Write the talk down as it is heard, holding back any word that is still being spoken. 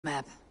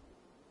Map.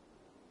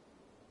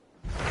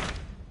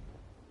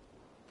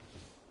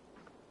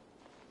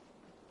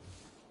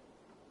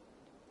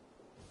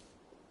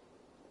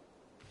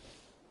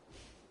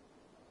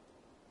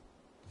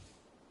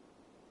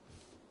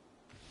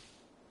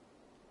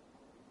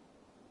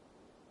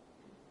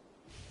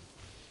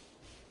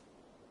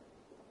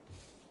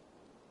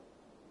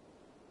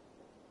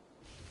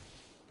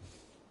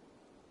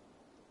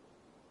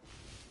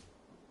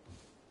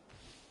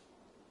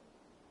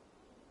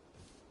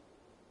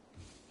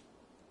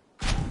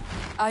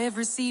 I have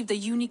received a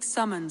unique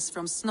summons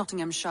from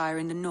Nottinghamshire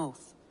in the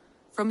north.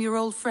 From your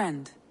old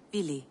friend,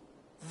 Vili.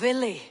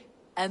 Vili,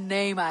 a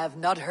name I have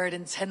not heard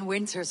in 10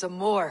 winters or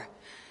more.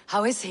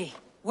 How is he?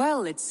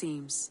 Well, it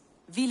seems.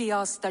 Vili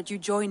asked that you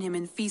join him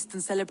in feast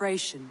and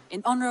celebration,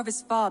 in honor of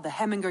his father,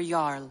 Hemminger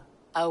Jarl.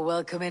 A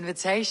welcome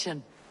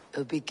invitation.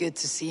 It'll be good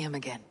to see him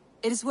again.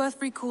 It is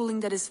worth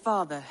recalling that his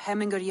father,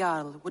 Hemminger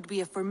Jarl, would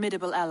be a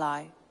formidable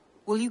ally.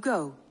 Will you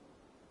go?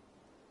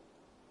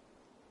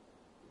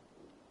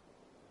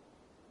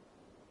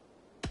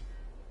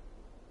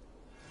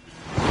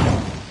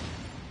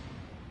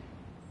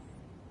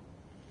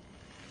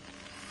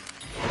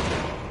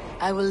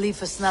 I will leave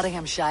for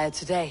Nottinghamshire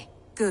today.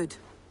 Good.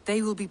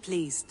 They will be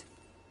pleased.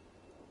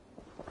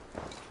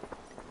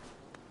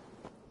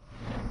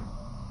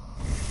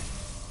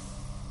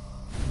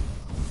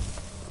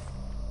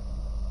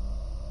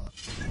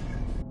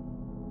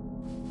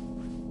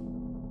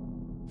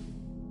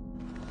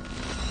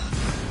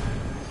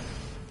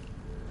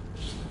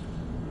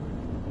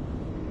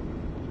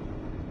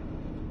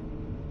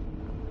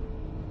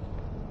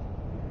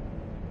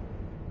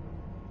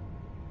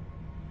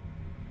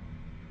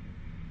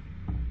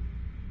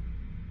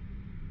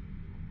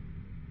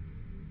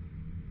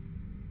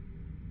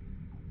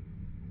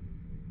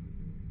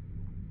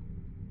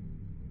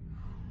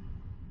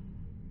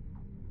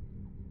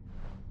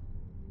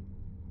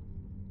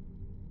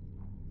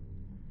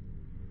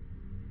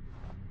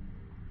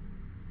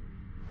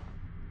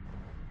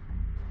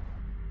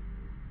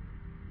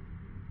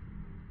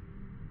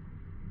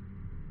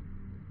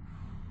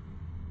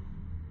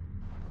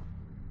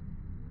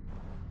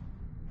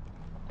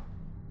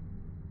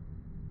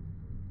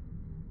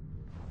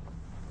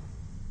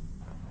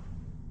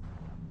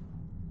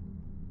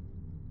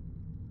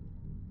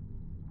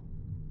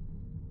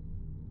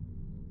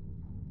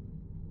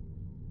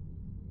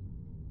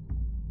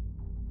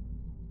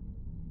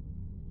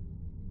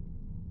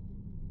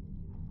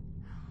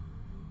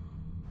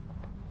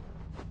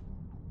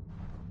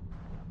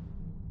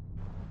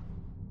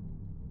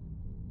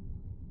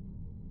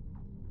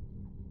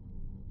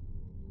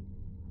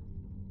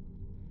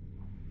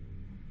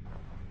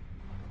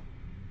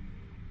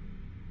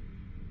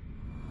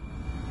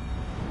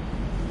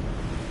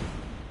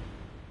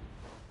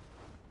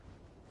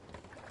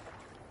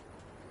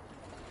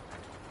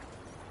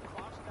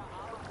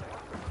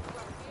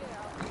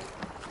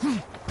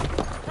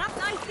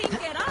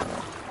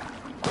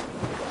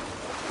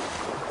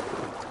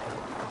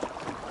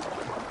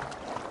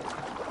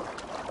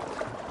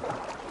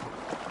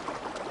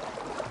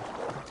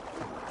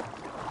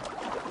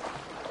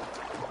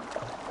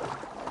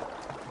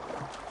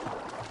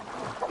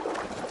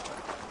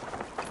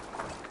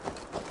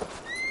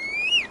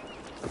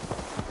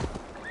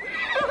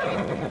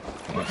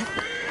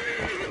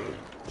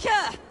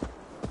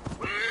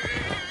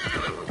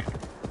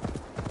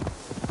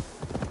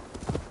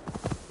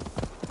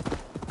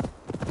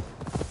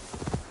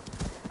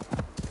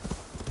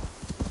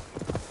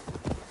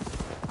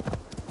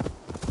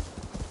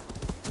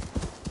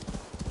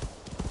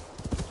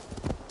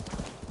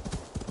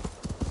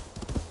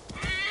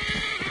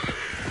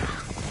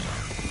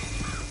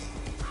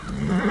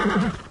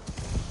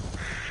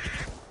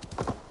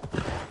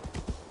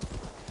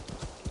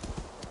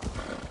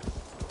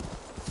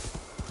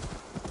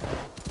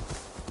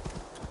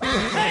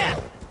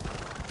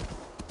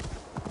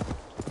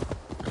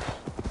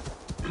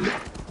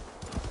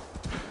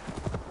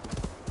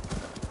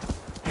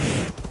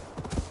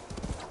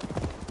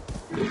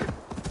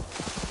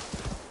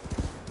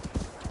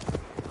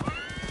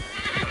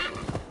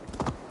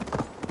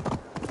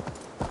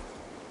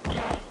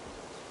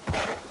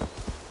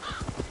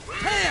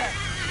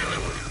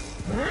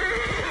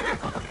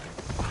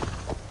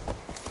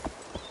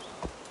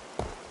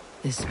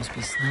 This must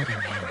be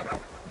Nottingham.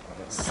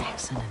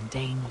 Saxon and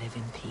Dane live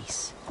in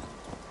peace.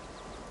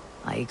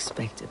 I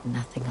expected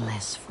nothing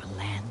less for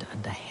land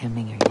under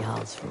Hemminger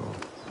Jarl's rule.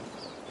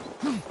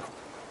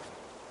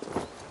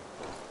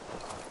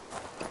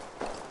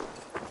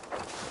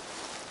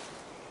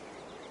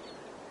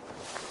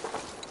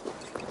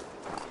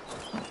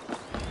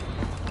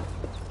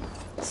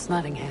 It's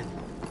Nottingham.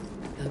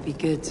 It'll be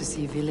good to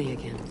see Vili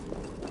again.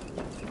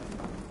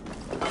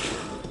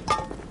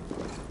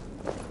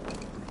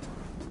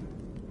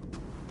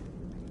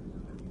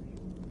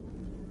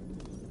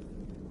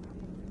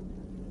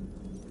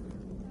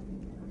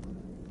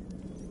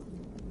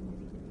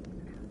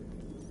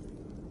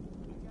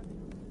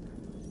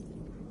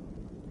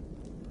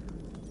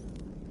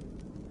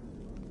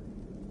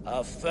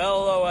 A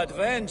fellow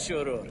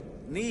adventurer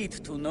need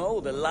to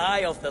know the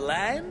lie of the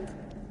land?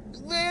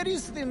 Where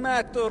is the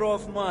matter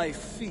of my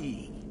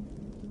fee?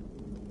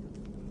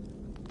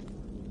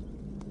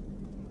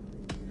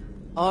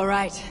 All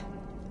right.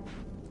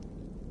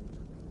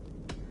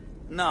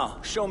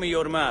 Now, show me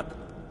your map.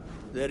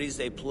 There is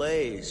a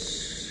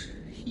place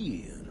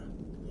here.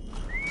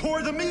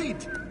 Pour the mead!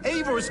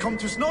 Eivor's come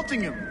to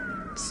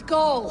Snottingham!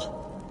 Skull!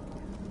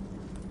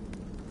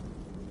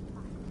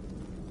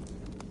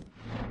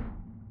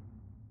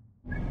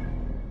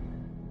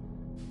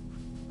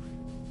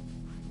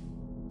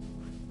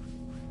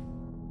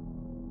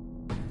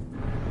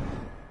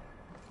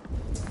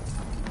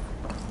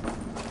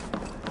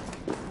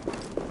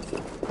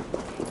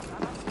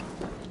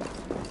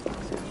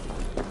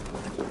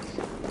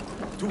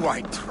 Do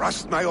I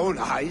trust my own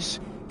eyes?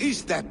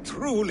 Is that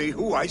truly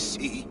who I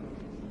see?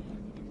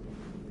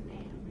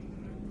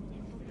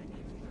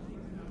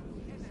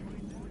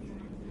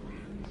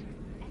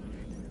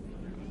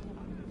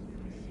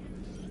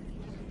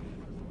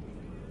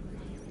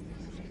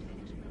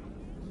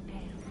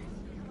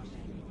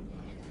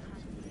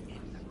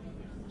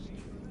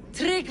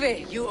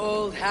 Draugr, you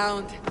old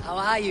hound. How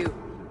are you?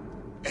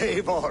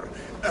 Eivor,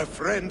 a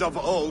friend of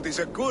old is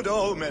a good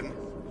omen.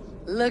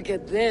 Look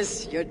at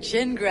this. Your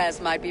chin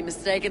grass might be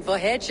mistaken for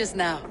hedges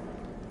now.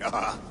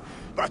 Ah,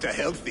 but a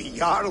healthy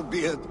Jarl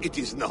beard it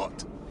is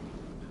not.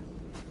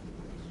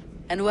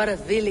 And what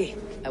of Vili?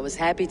 I was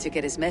happy to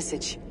get his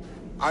message.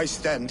 I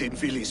stand in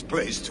Vili's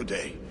place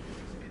today.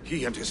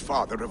 He and his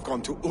father have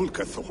gone to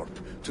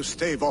Ulkathorpe to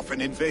stave off an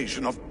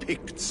invasion of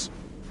Picts.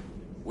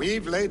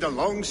 We've laid a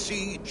long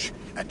siege,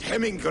 and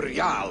Hemminger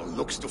Jarl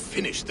looks to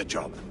finish the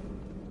job.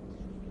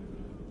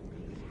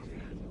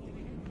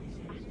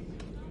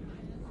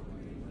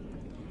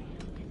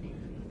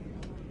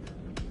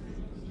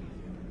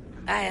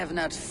 I have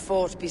not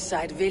fought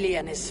beside Vili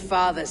and his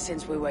father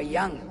since we were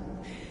young.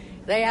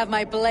 They have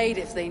my blade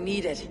if they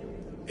need it.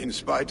 In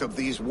spite of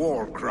these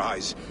war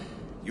cries,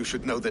 you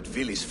should know that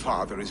Vili's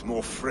father is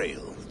more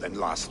frail than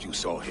last you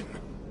saw him.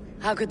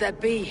 How could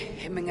that be?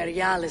 Hemminger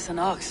Jarl is an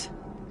ox.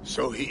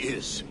 So he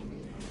is.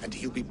 And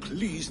he'll be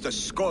pleased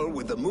as Skull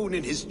with the moon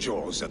in his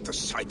jaws at the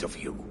sight of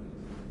you.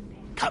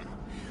 Come,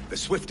 the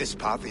swiftest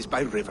path is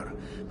by river,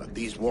 but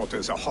these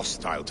waters are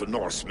hostile to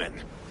Norsemen.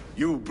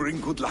 You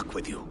bring good luck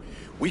with you.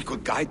 We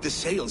could guide the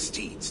sail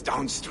steeds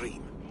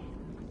downstream.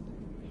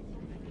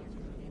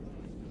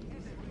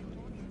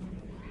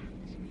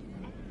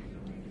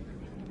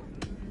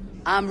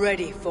 I'm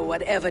ready for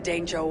whatever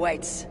danger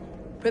awaits.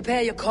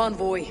 Prepare your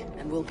convoy,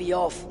 and we'll be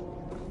off.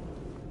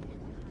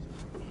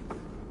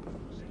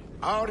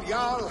 Our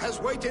Jarl has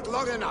waited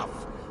long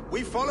enough.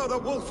 We follow the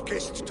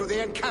Wolf-Kissed to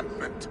the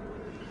encampment.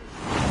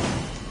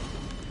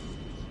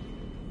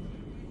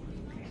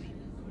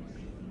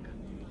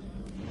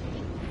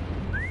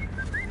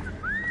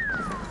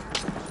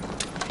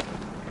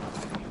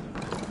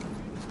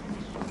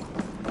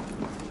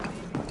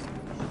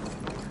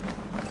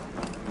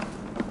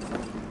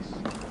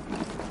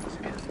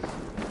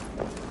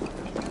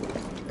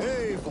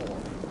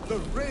 The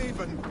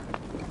Raven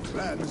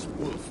clan's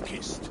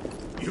Wolf-Kissed.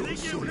 You'll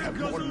soon have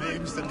more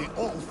names than the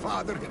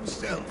All-Father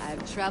himself.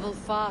 I've traveled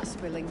far,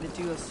 spilling the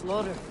dew of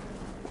slaughter.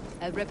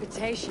 A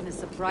reputation is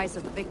the price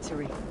of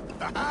victory.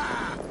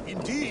 Aha!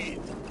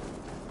 Indeed!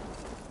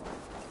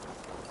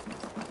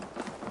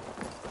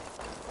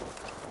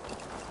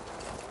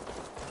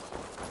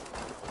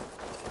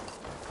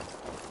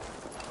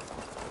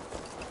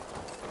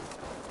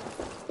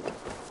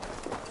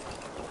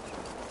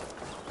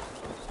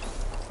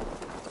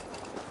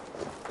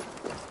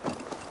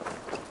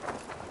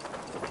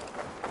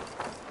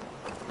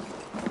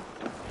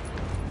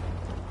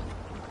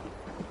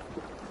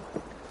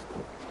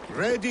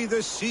 Ready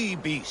the sea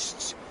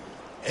beasts.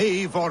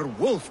 Eivor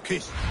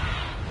Wolf-Kissed.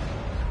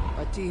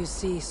 What do you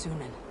see,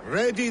 Sunan?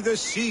 Ready the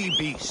sea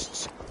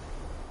beasts.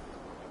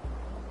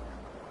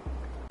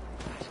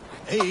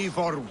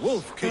 Eivor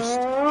Wolf-Kissed is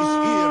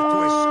here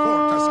to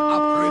escort us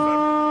upriver.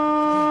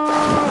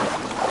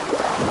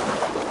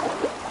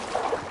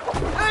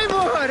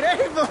 Eivor!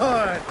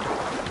 Eivor!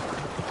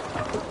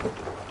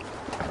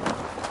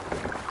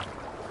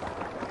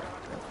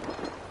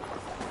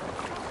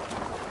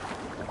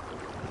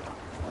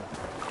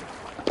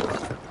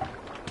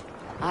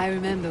 I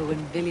remember when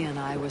Vili and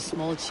I were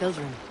small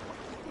children.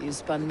 You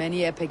spun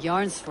many epic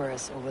yarns for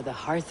us over the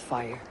hearth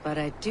fire. But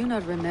I do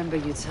not remember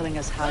you telling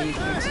us how you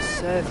came to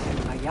serve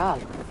Hemminger Jarl.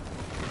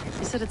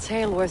 Is it a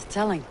tale worth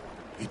telling?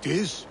 It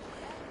is,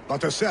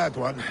 but a sad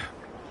one.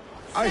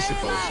 I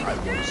suppose I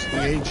was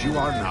the age you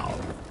are now.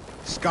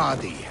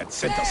 Skadi had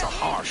sent us a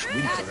harsh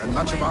winter, and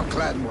much of our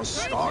clan was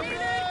starving.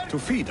 To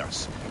feed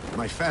us,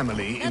 my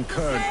family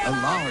incurred a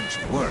large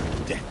work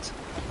debt.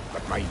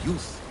 But my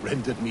youth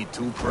rendered me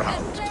too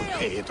proud to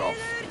pay it off.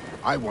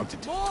 I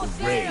wanted to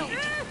raid,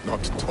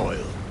 not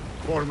toil.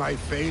 For my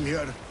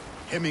failure,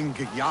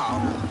 Hemminger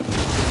Jarl.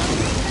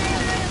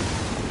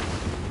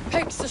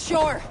 Picks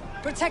ashore!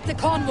 Protect the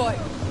convoy!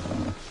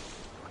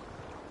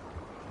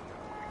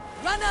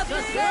 Run up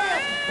the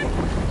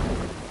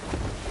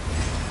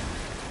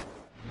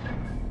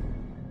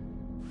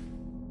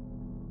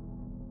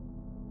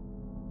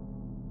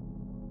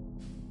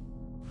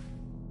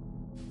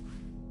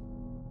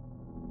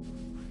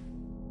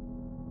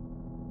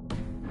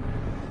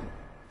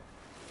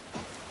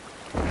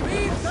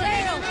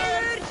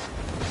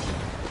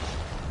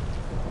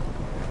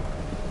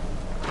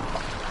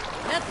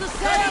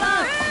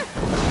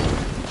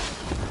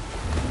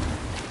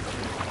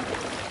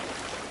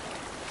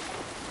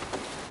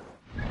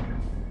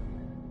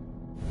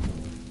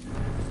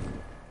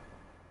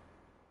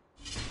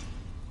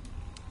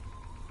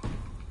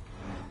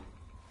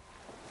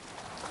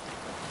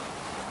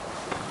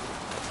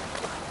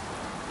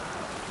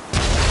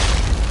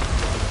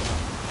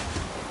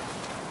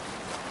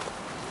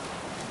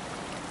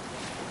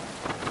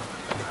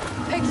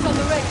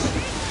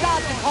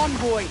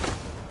convoy!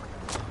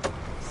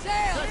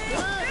 Sail!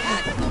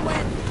 Back the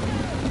wind!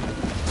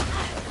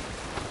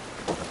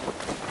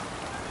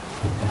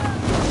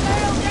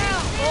 Sail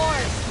down,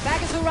 boys!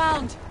 Back us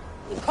around!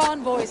 The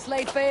convoy's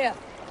laid bare!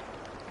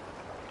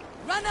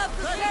 Run up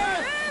the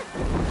stairs!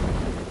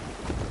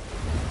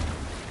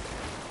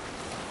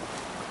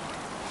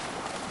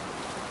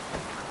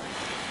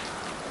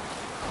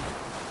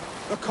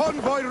 The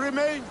convoy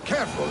remain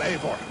careful,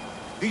 Eivor.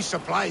 These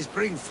supplies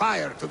bring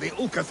fire to the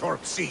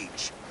Ukathorpe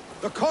siege.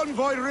 The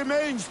convoy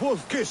remains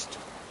wolf-kissed.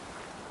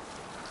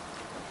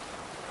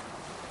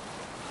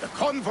 The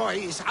convoy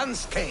is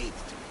unscathed.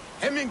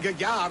 Hemminge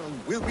Jarl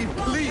will be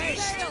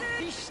pleased.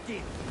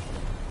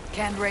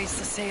 Can't raise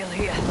the sail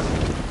here.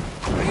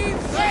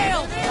 Reef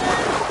sail!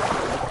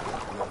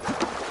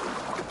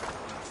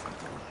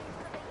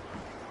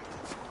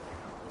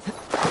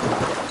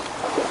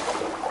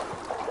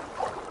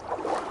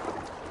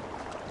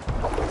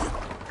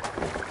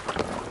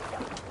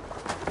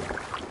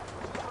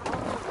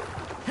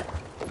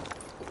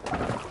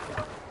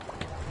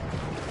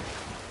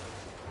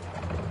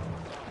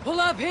 Pull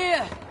up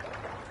here!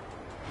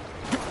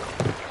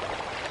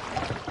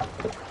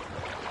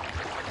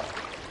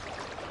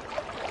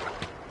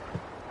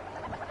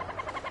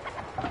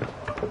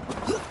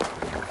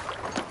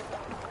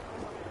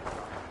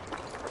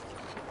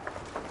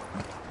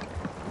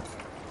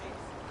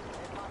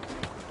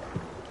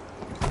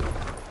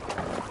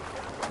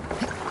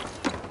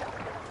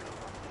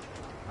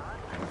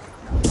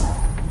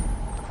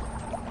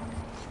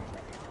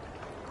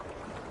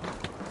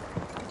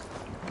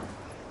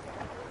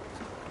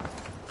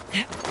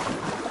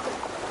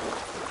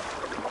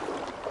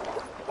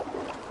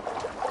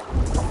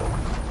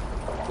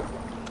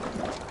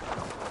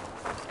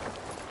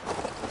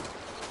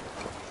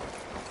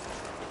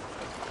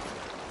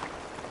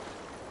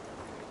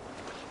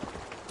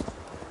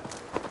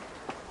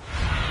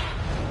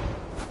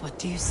 What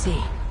do you see?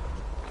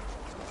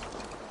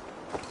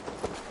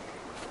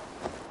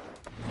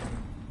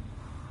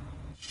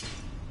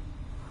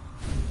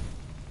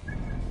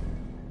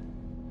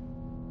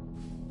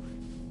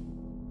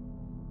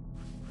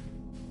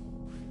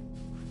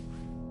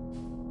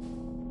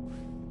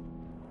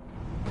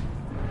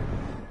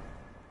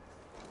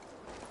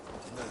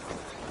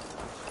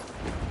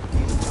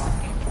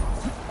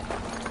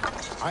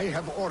 I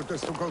have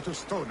orders to go to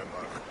Stonenberg,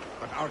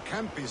 but our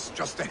camp is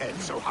just ahead,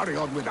 so hurry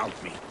on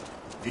without me.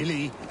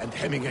 Vili and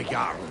Hemminge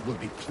Jarl will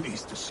be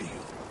pleased to see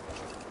you.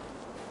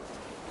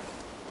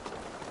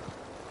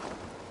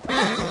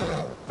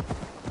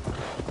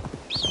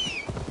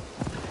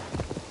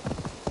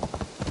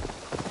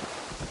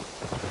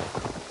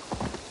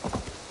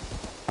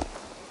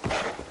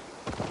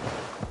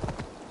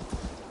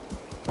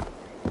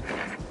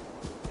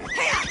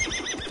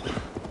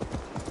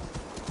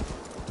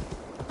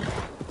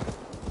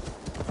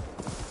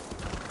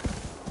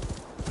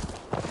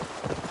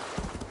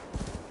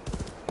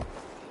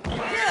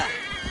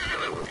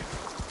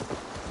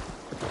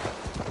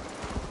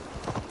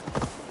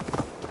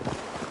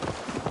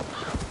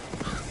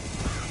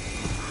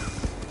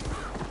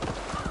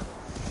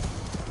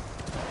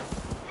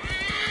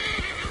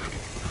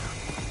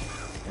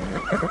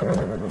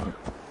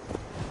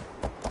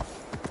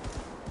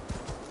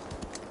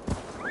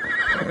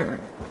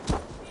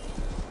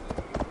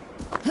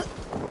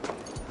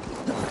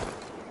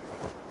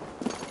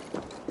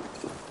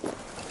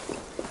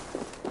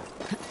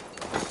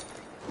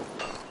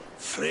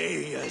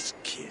 Freya's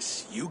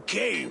kiss. You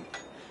came.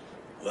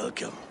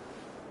 Welcome.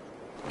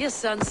 Your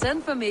son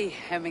sent for me,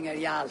 Hemminger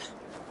Jarl.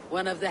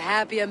 One of the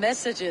happier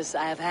messages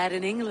I have had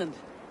in England.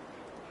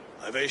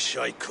 I wish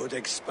I could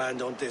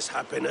expand on this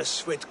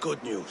happiness with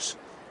good news.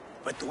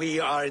 But we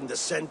are in the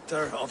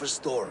center of a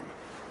storm.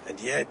 And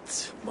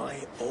yet, my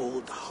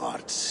old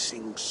heart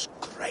sings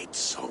great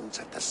songs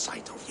at the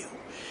sight of you.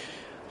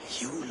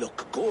 You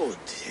look good,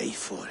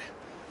 Eivor.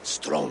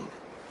 Strong,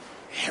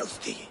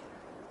 healthy.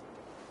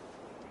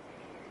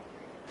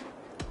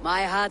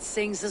 My heart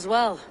sings as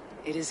well.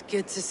 It is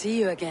good to see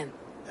you again.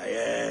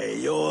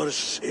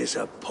 Yours is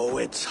a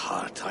poet's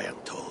heart, I am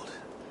told.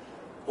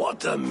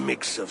 What a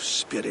mix of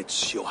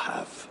spirits you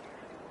have.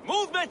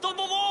 Movement on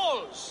the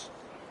walls!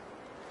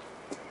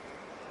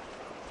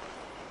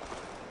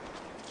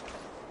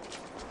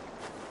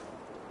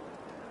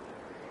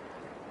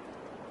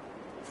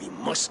 We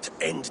must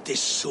end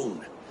this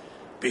soon,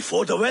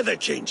 before the weather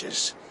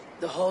changes.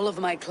 The whole of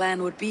my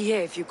clan would be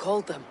here if you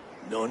called them.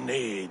 No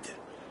need.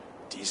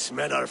 These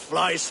men are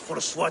flies for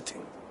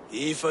swatting.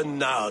 Even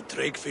now,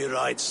 Draugr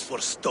rides for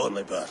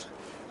Stonebur,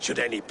 should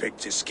any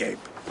pigs escape.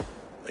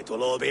 It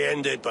will all be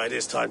ended by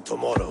this time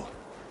tomorrow.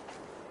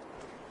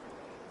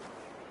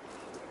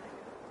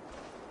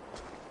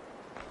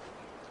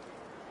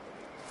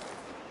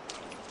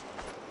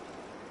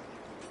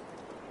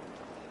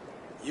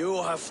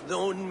 You have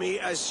known me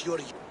as your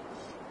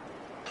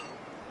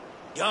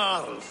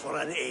Jarl for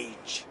an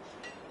age.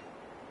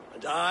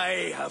 And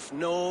I have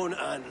known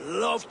and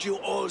loved you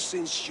all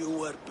since you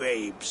were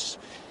babes.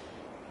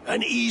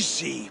 An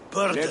easy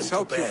burden Let's to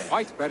hope bear. you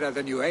fight better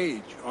than you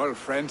age, old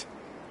friend.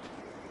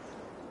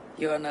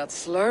 You're not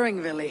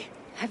slurring, Willy.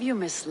 Have you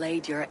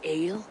mislaid your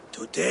ale?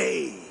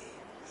 Today,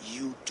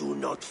 you do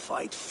not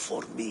fight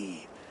for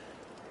me.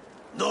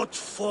 Not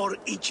for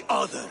each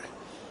other.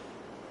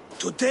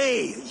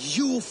 Today,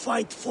 you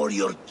fight for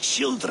your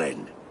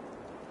children.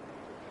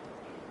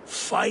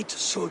 Fight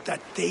so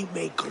that they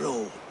may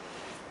grow.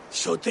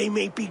 So they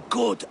may be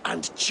good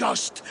and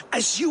just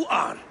as you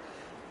are.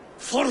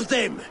 For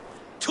them,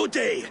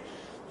 today,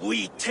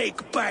 we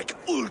take back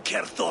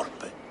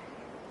Ulkerthorpe.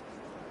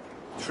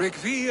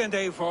 Draugr and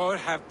Eivor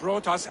have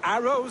brought us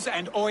arrows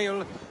and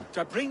oil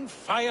to bring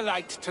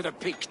firelight to the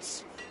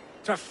Picts.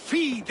 To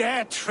feed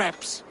their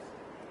traps.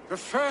 The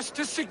first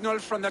to signal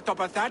from the top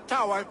of that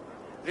tower,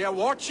 their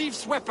war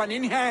chief's weapon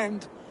in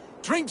hand,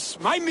 drinks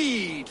my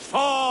mead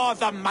for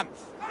the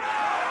month.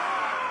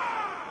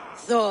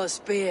 Thus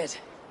be it.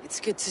 It's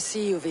good to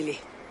see you, Willy.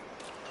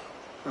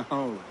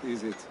 Oh,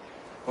 is it?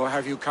 Or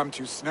have you come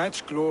to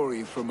snatch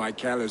glory from my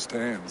calloused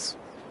hands?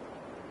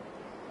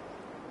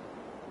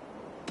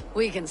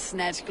 We can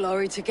snatch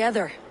glory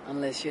together,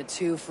 unless you're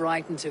too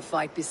frightened to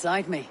fight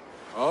beside me.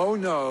 Oh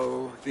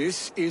no,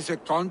 this is a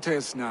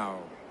contest now.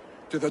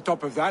 To the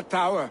top of that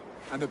tower,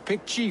 and the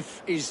Pict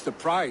Chief is the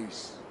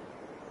prize.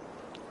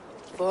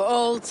 For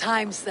old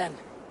times, then.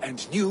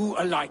 And new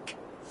alike.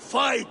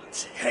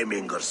 Fight,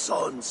 Hemminger's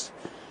sons.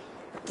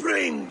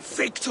 Bring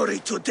victory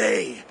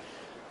today.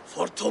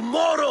 For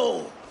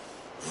tomorrow,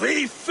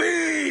 we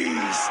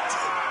feast!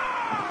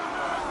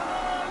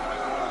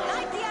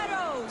 Light the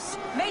arrows!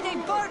 May they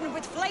burn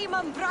with flame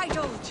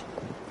unbridled!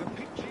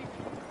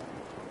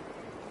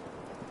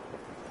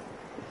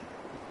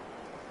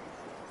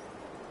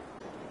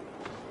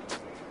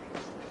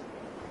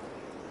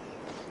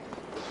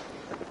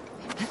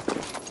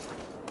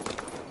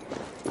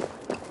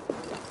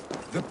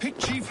 The Pict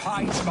Chief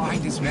hides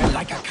behind his men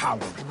like a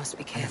coward. I must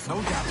be careful.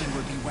 No doubt he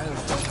will be well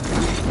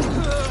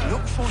fought.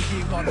 Look for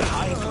him on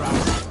high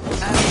ground.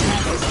 I will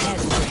have his head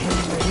for him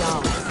in the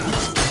yard.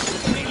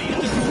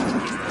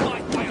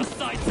 Fight by your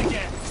sides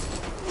again!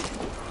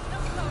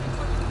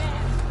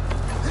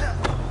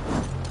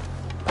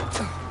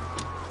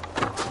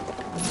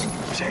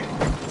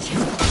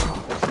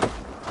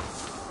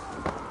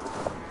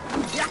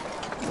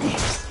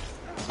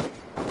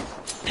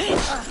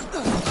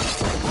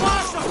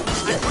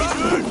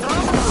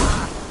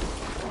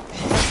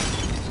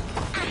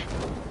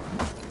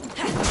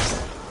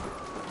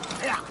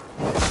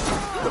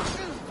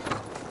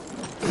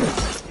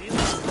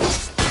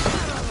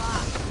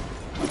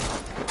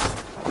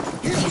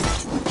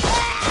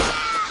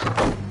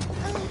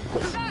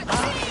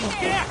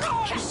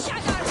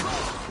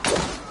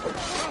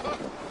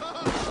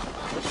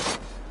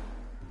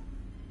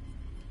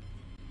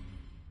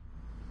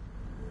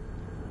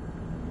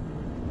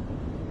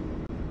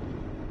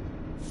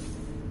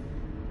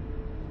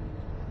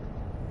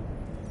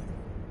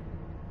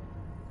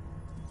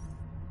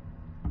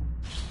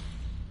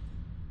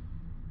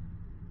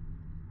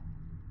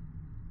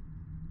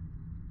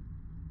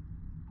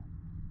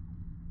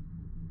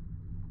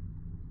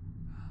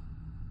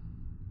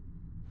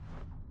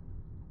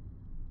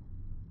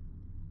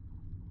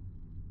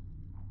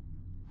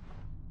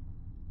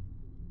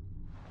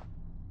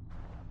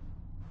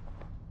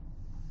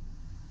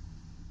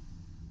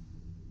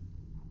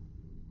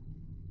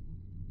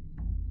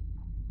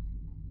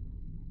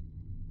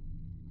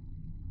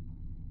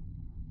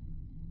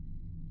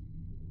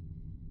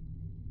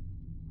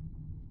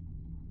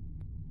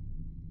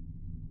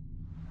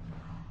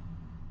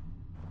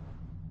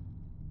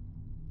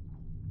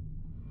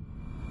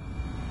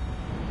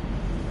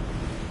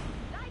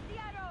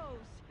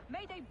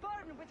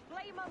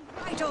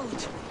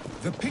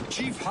 The Pict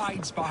Chief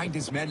hides behind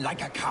his men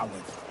like a coward.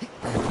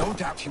 No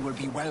doubt he will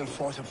be well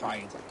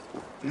fortified.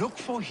 Look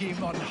for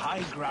him on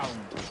high ground.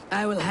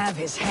 I will have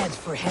his head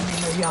for him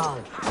in the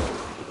yard.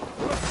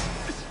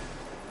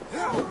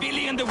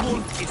 Billy and the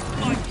Wolf is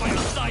fight by your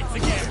sides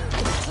again!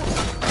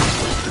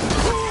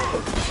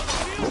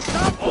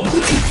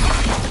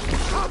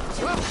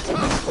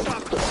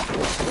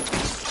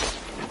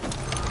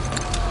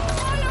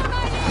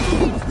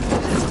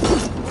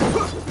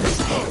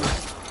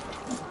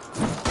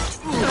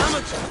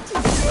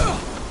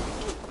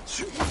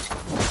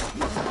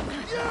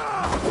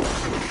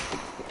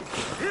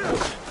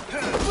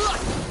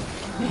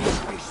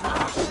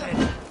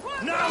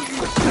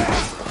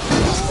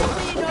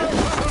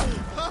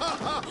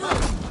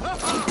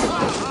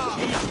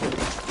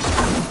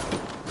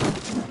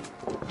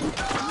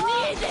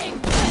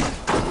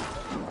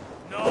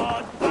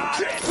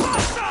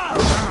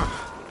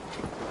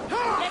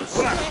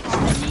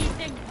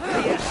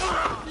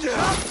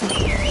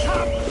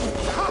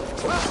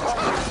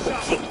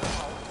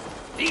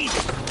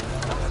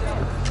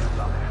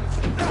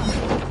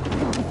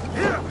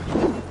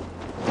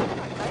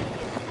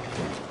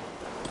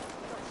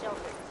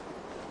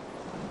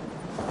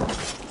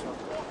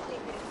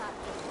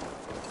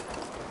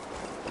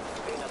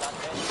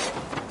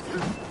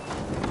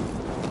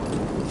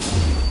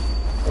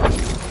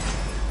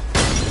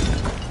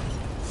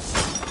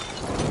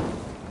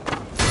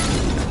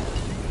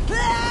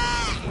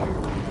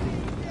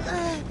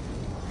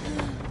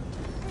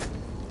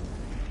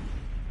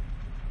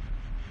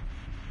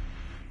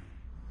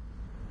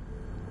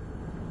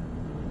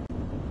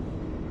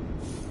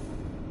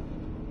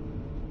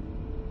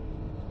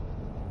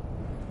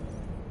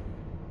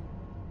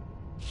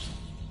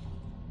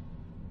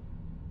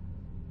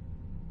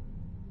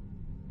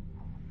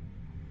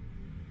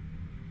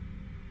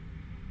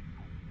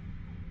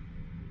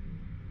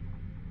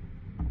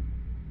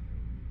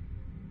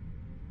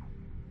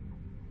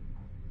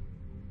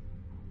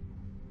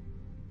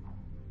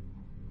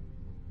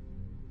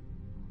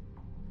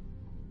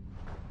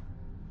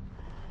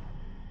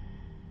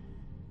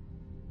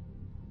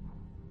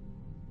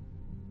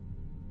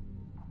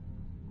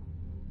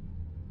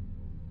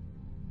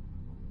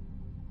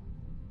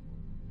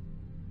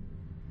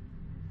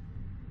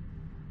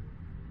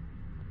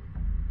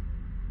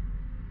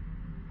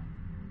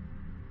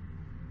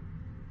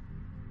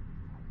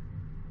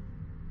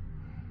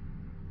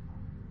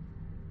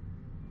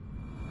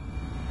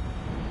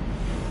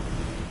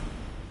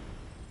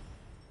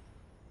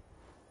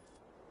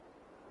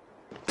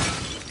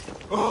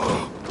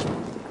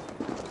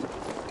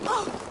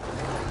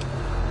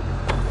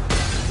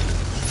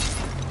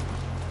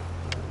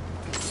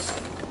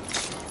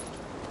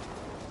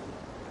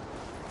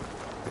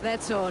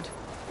 That's odd.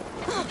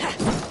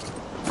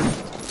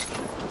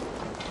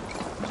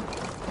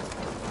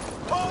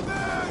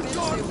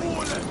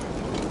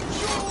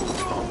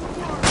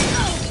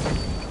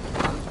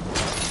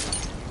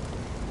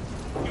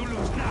 You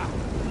lose now.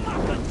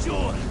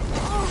 Macatur!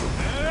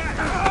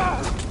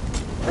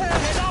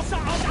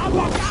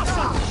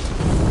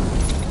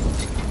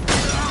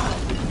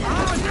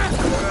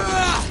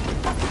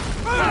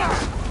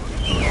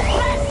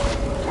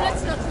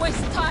 Let's not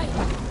waste time!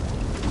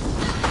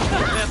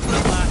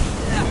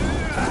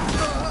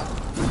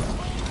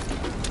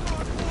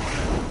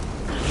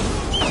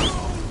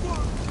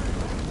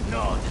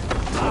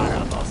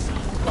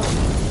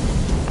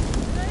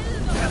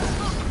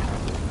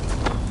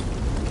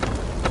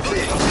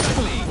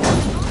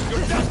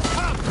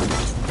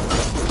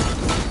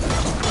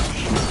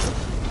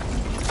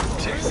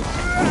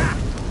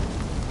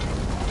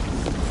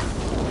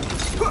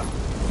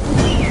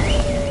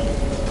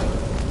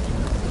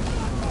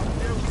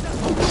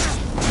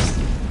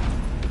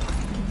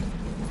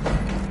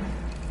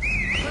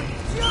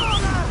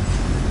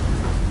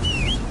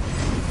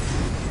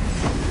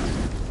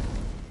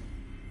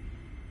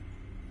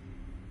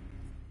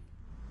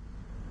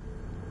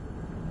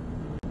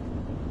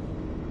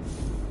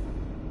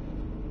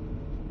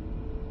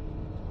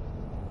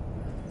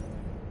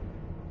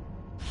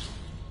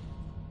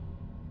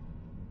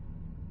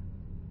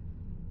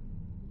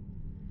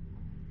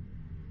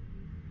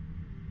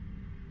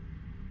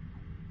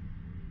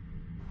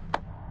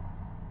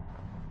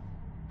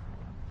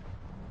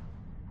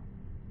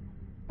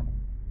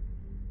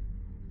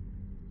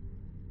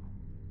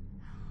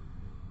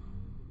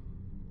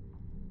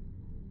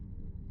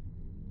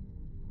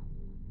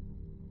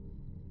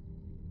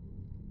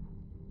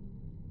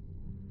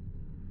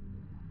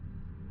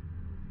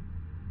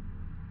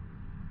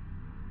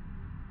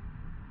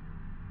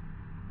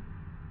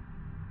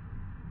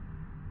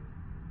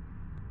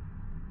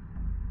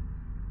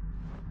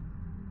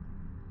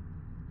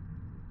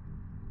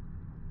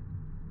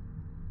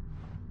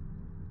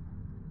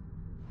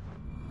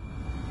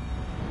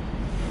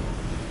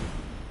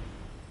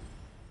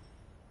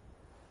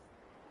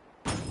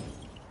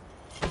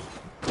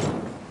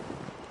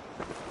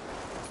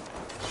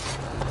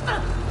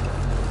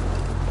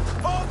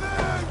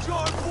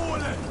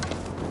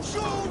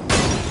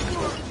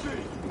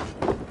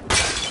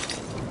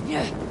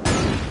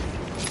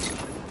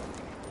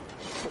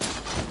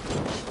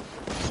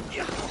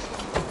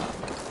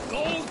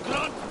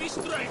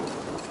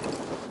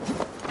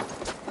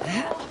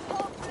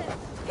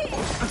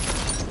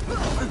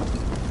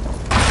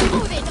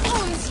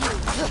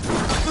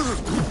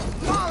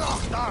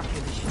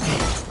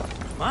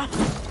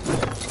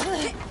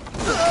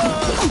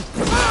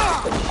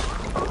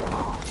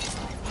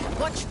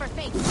 Watch for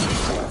fate.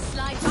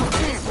 Slide off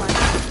this one.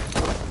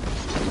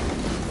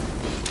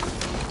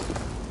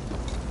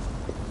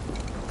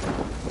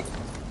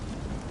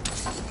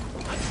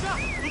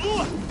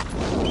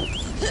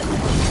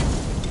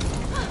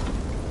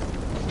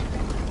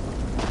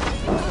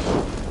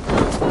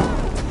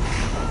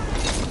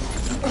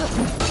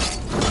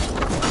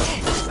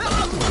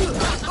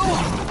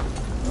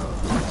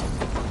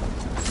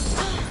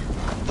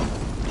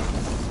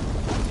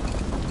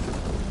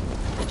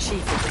 The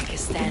chief will make a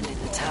stand in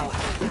the tower.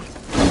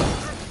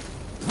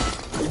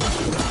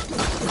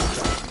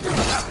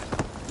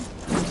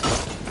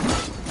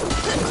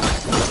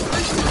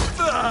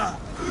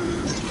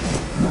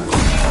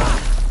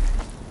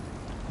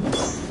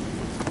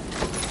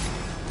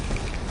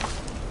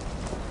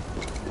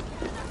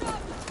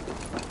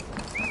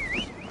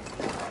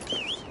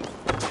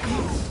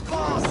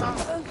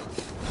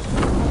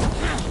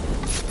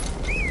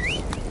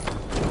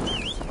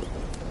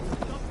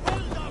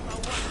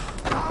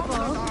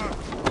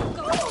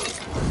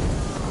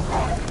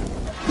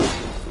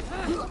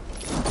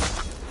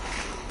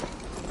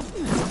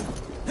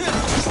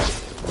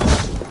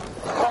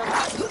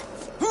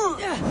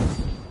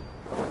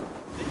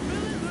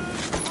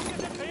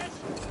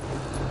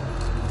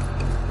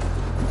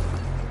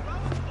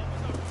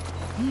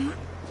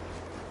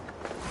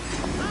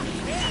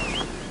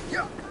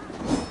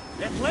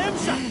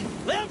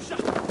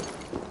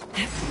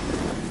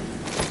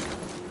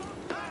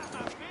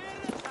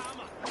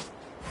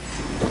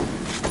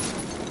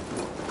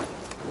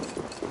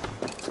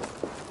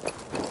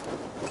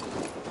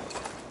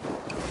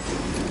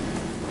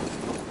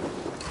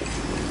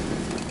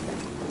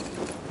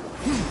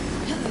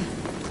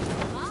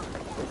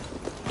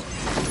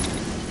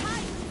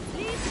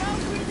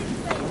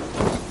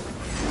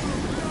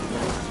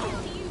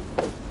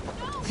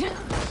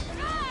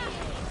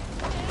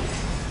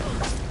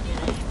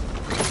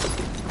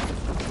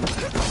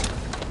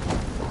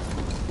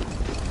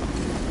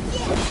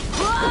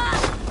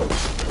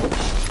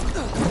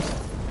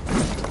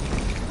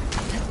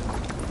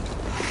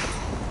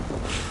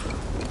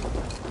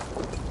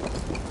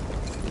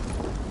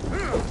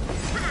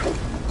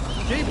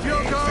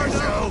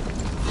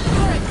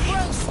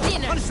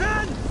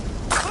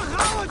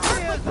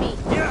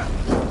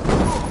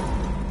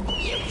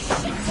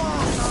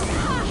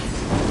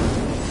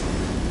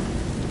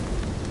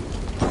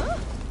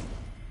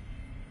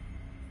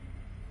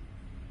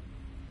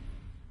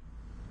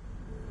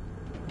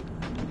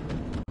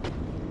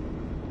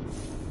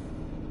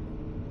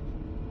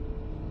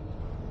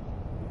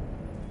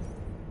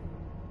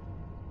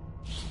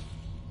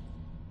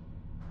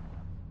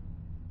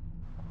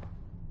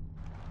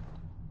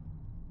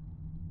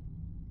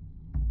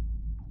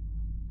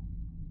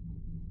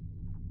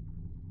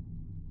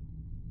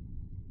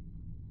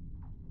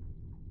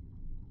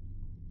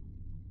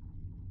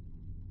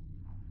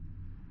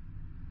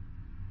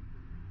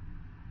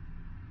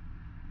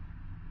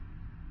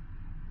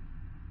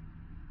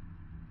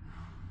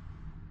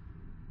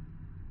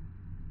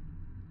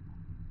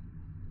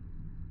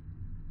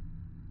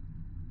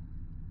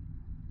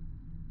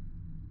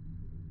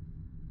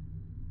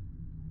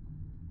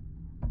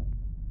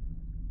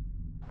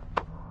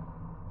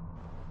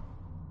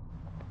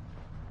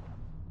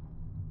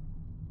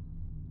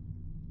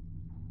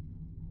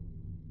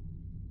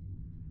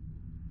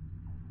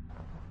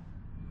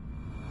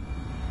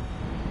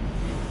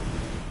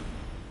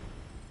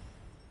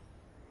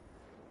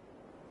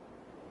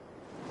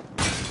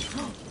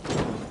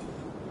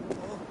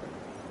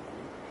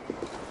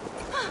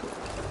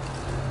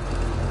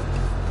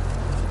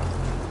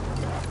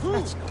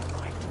 That's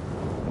not right.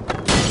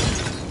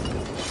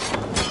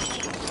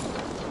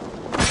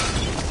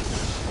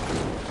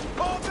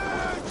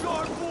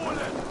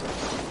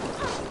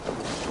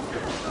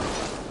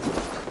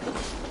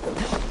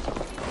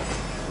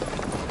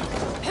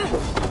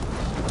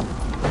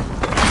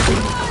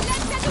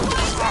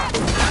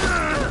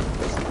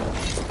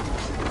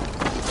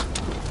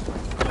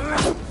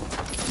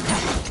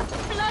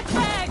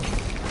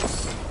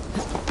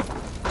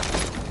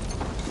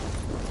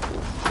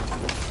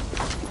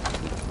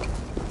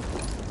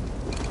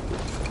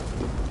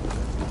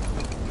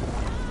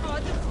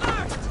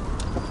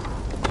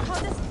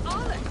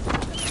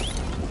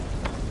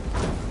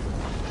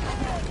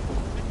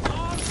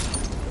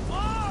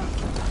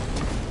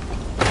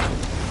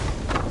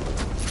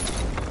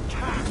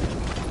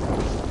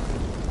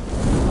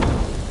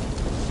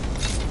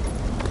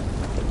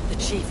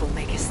 Chief will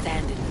make a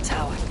stand in the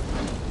tower.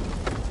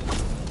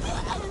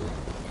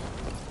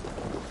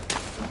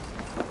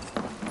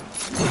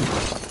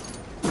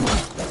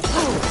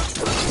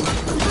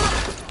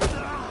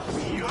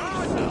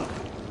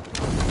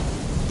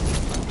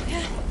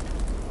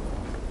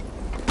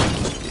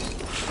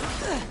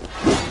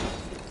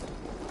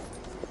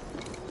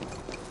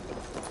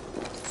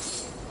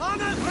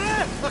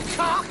 A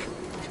cock!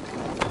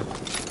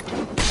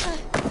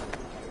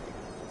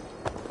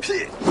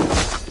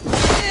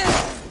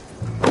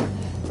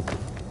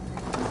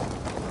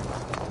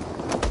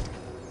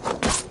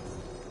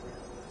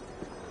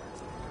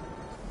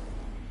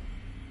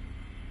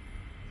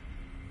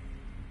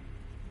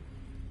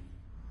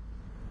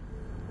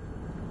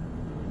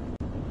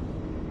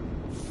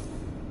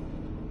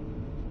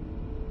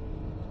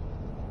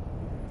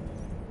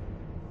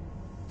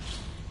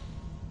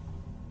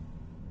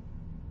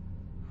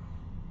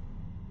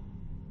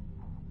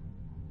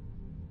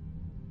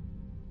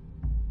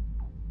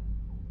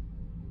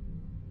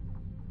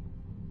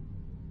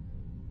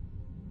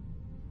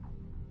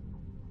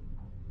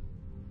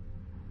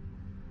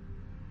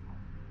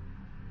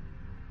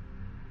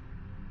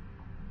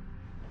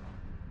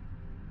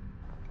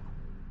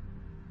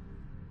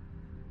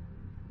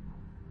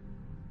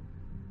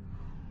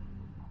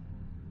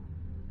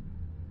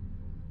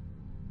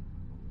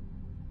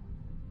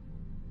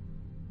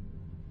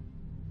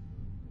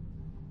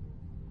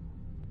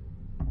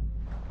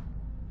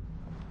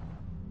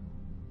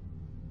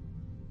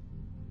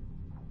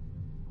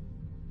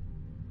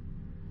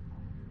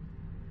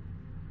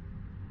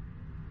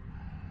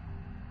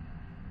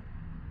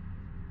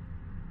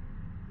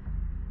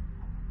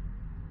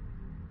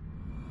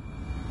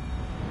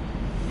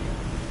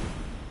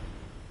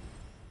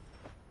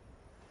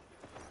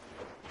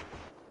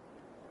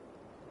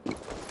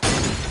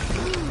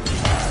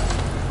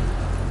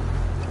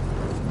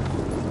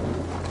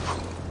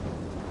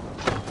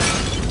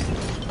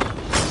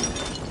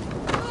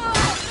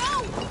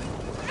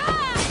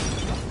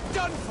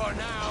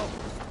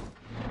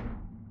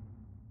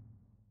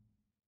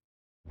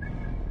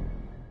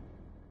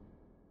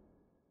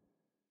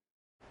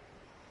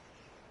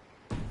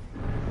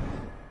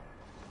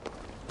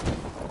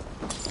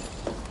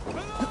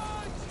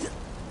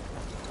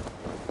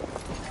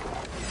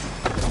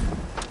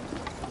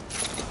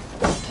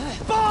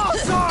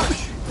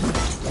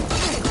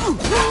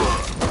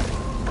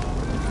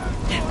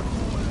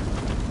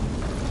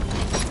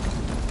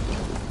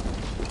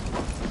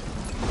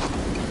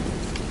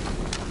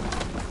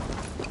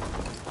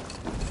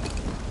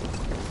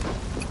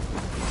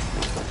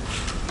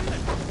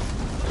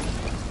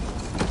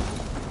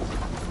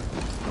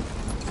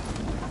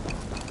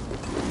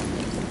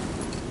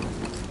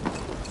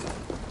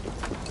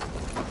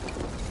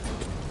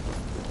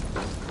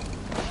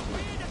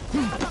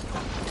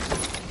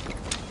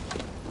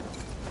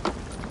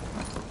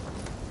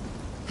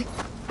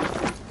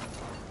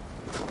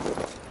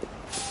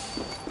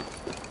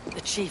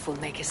 The chief will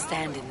make a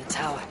stand in the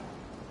tower.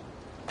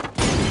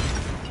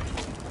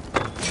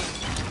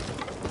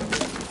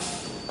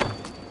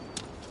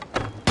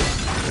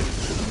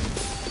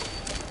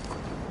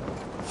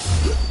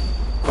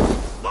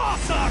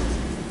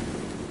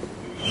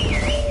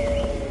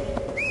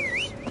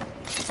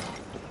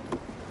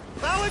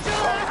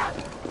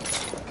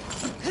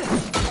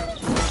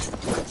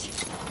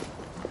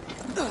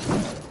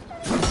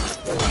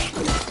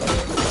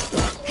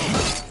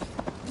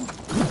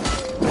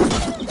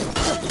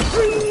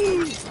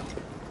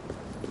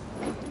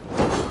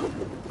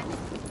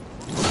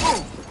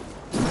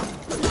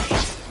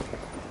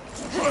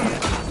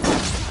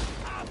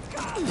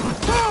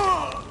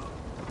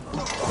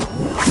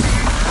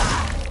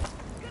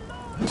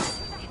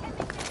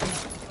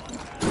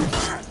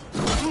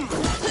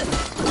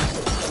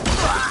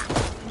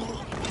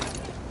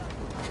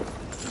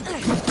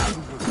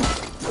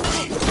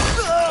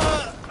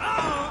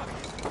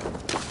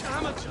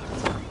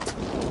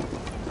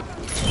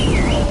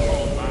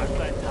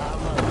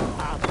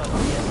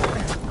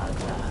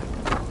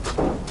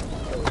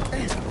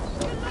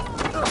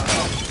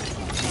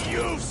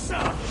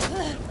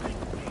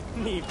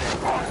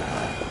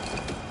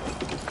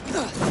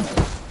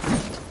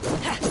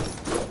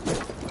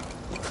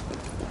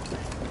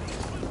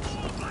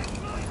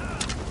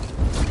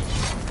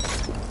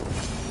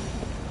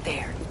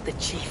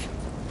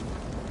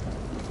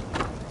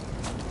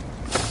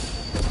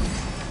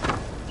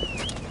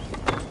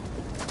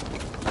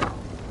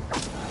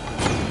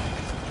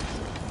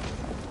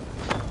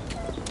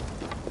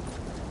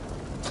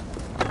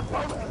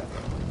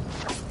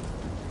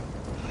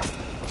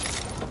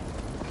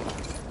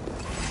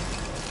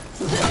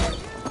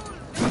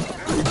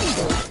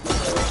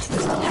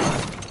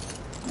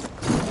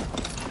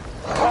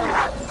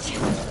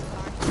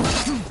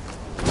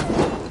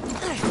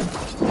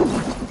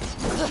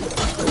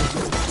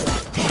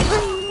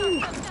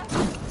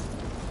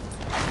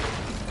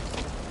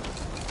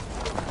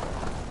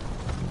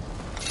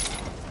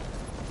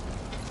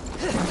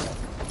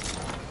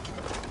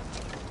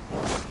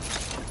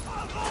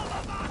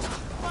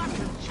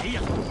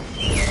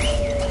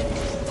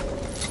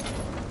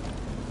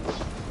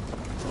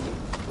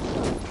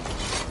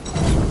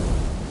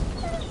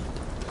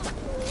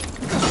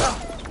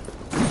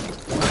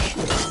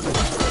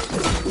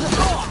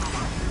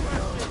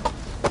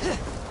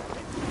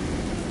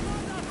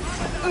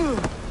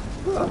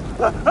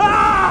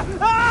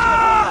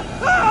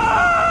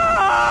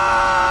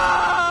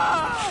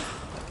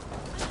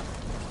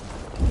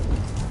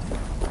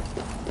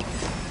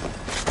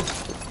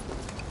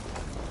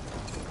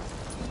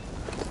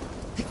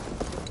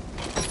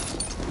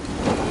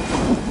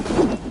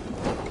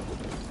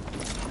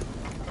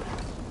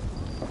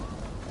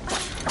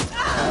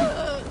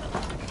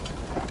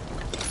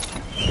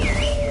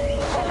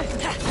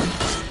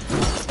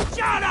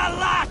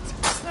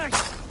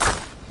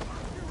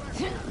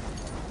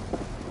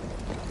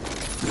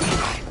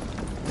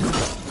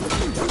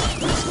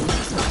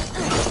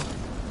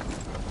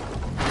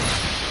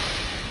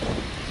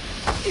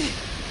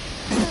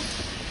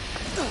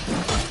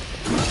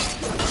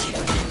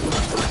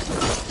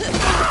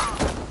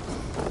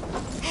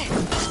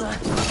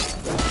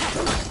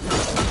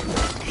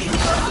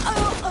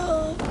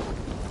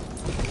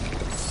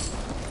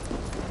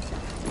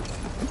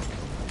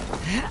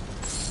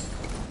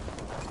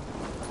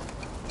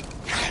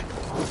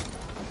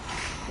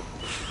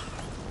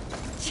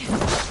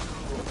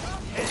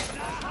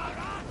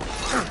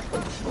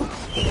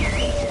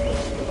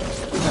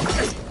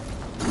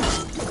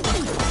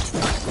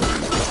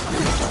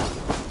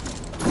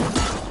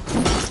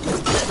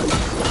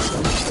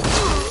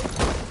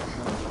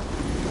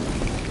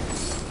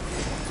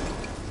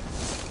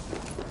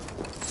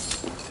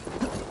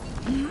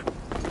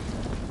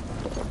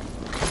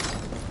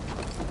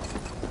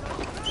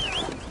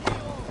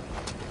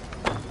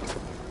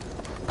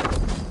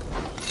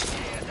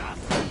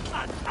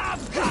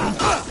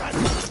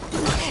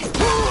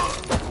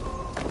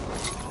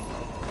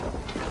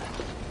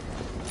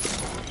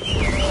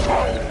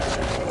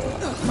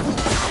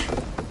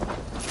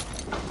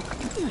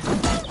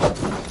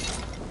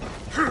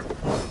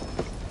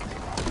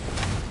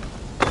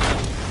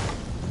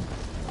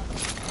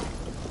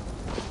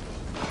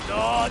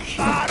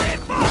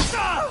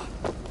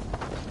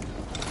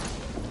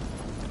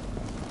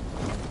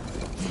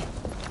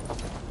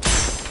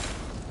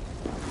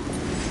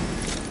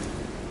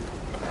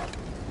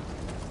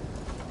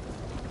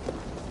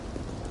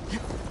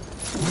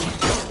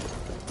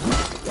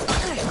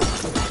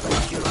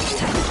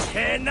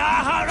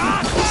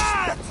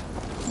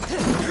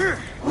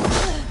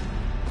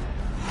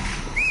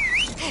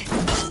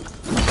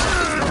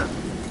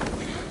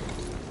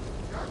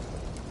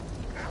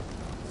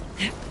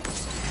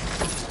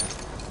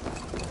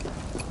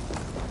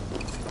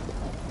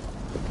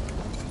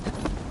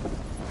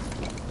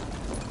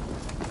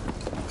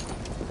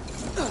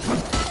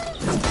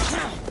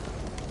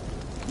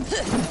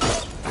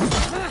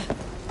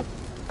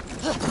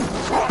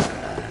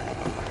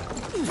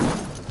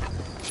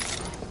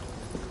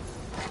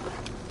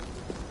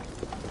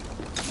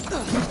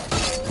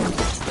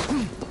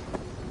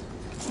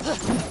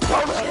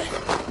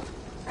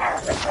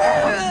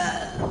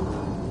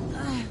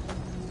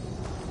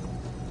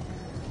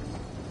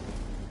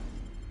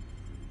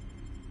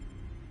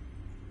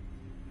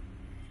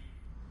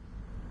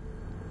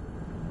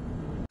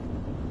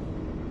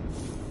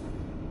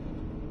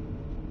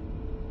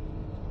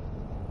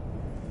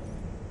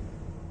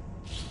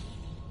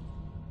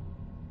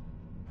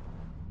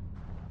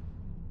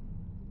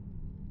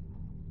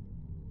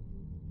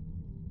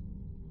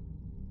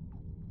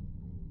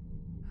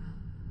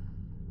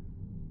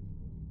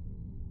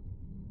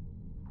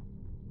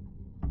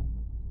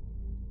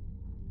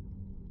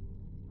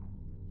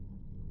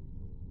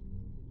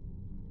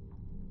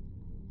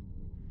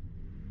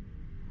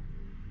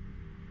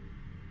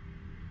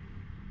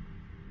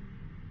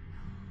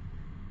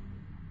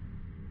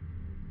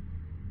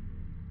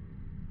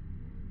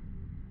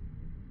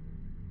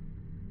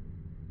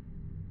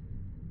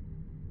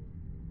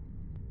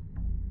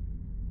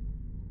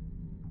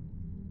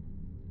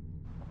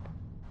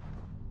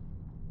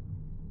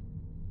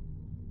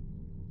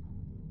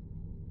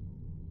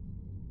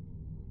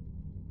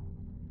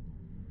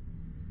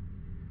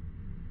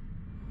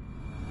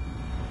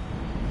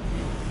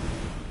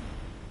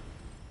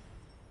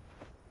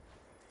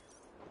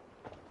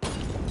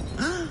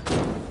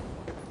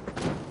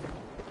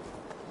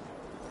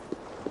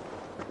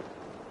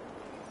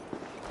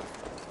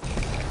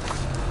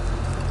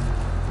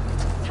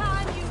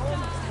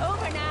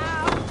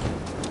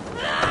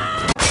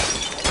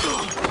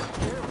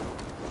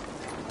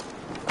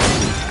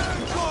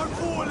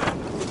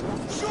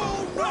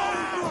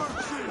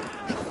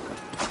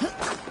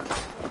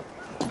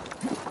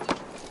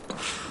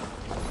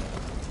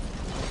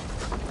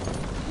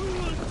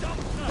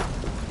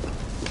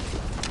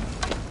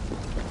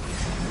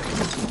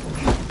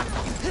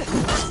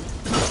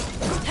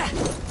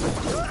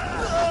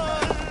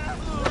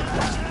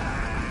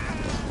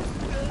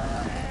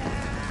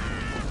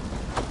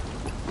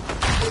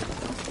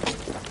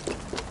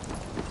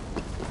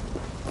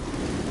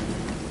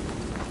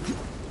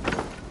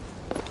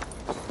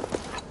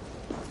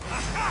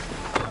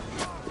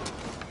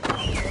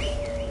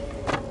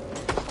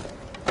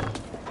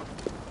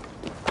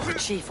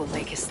 Chief will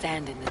make a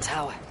stand in the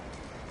tower.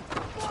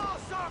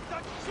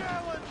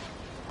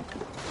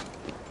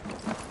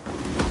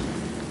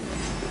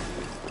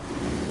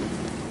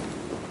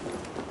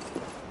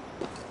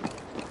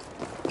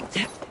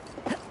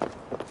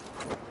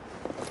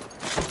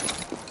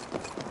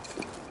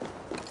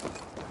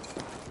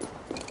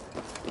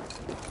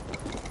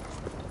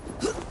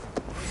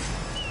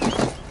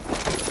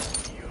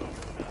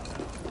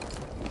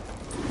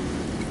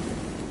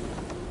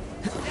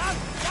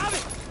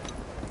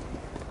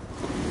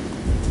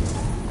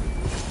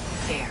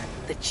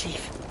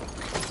 Chief.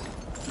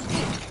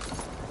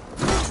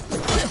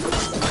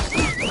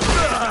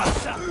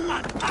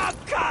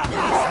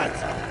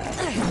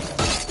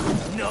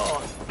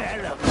 No,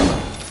 Bella.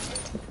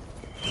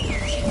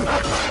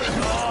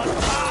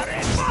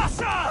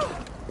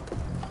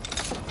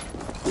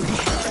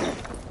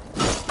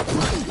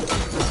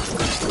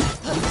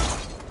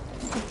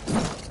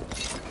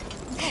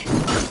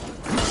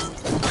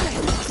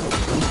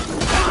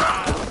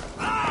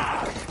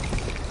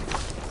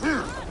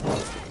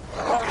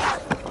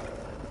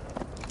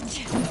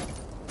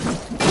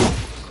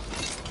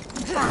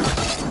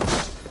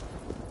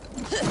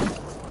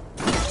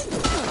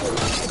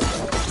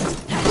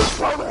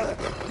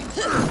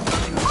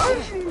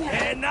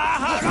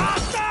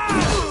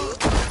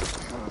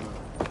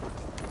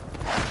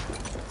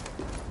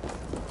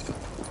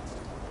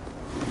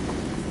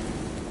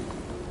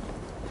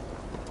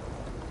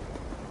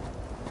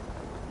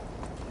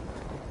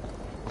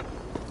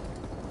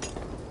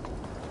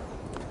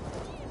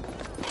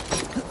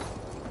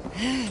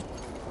 I'm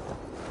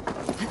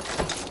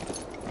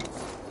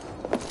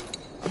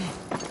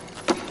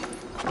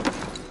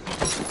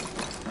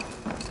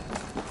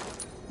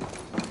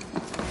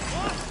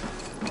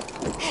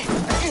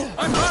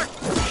hurt!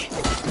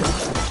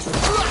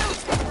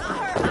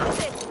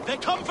 They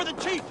come for the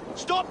chief!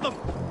 Stop them!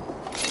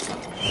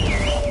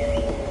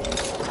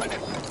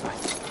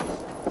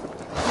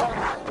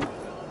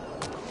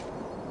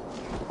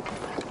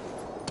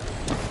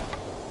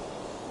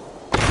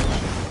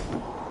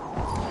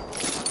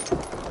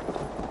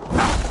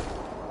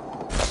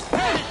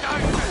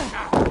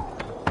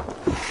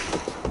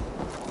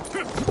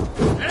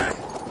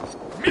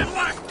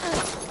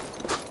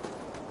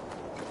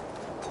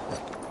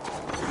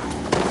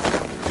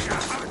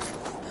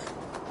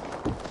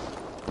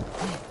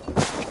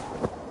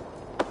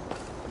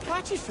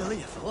 Catchy filly,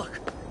 if you look.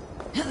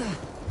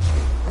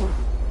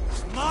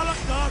 Smaller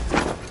dog!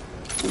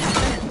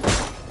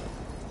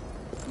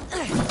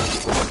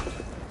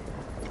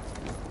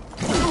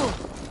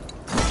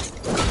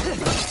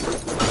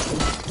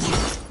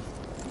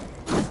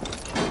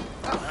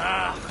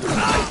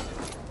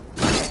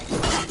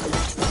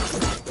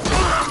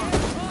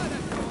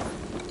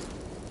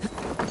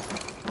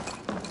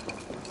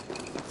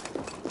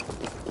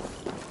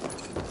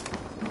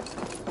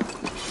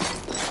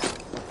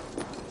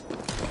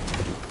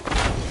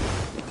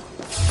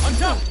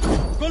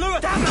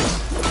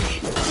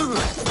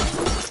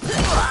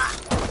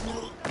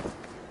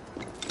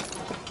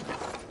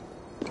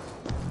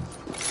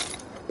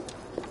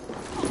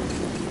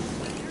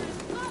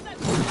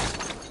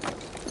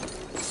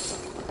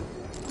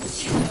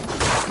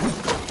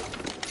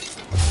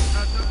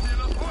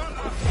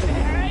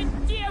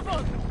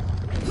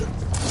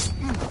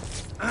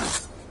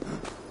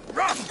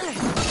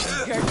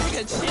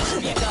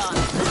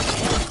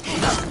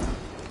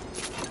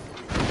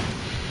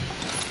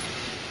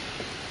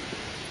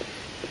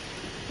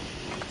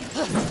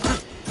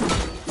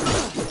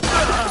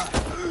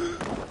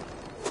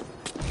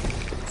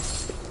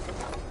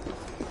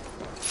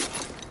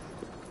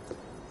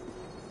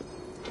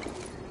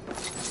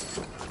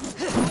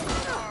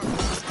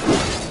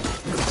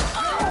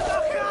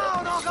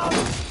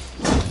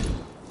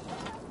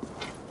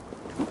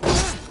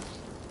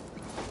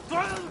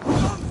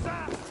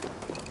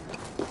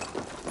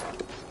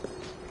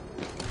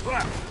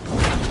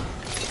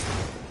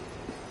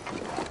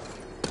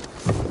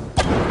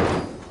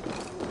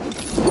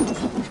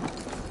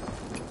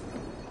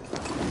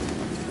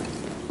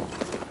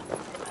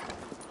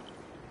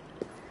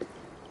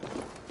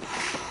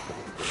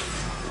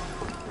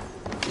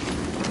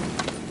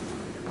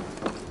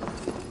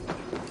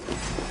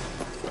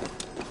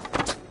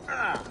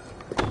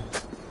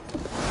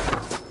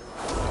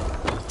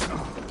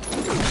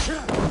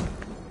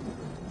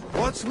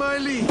 What's my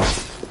lead?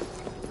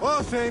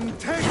 Often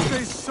take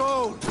this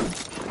soul!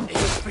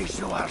 Ich bin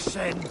so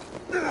Arsen.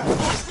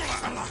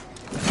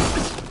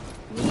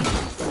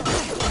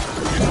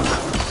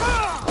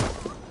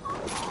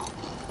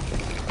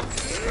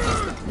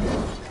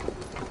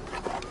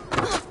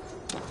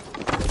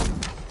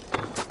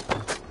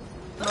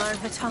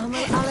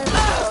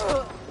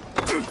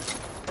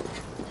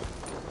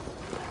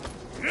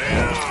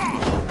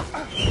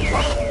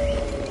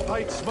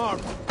 Fight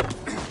smart.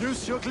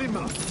 Use your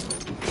glimmer.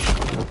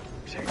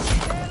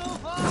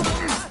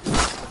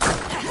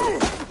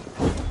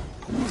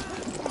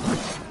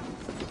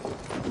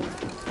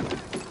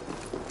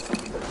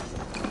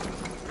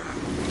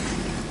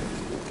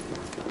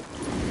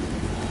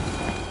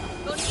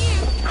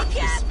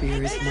 The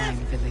spear is mine,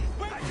 Billy.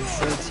 And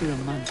so too a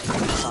month from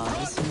the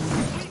father's moon.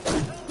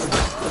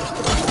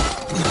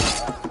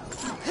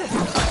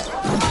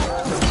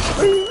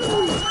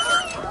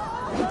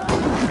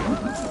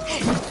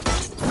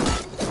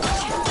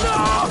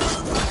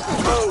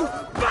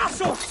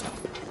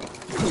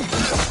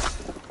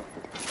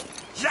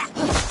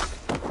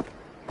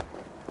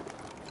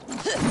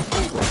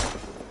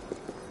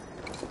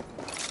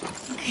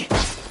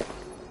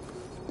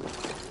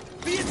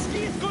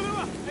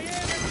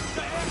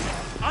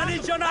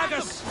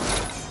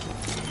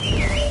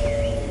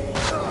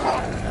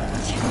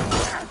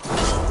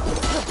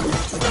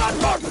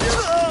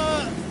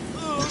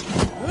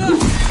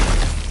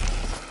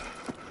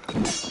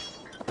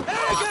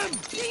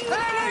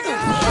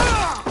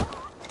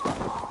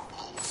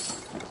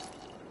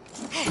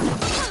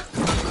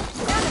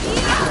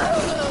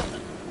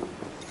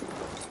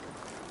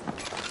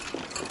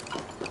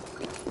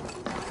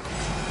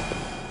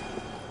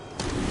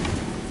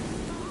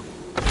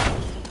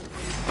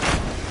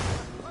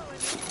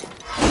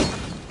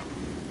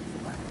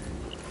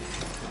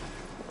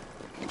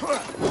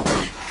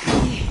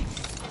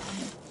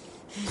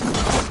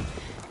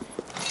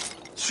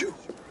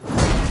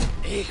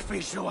 Ich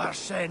bin so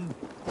Arsen.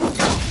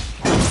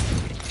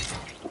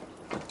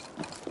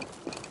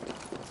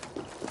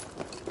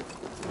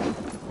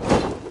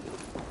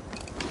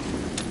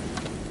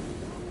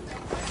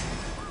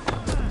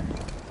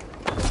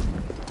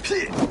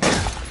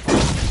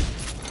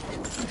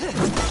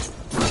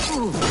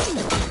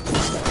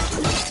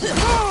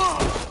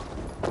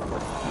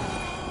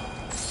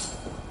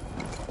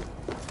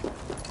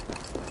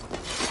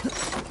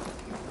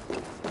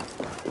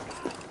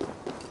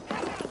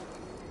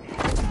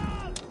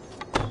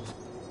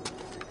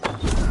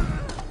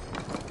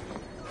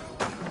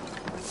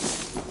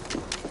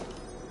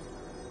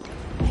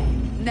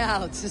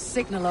 Now to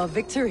signal our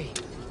victory.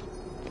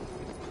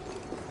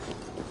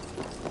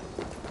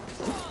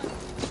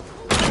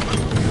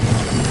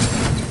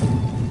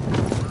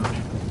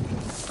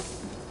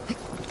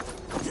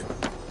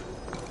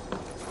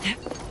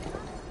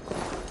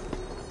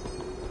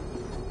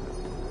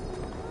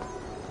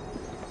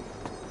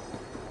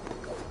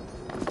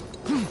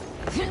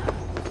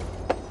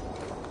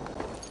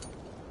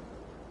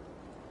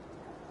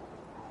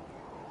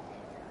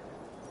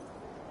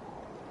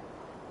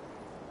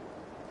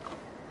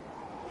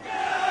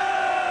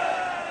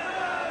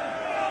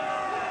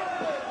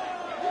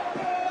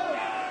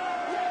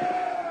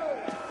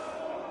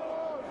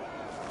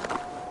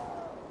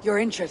 You're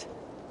injured.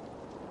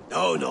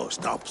 No,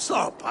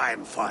 stop.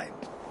 I'm fine.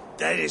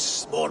 There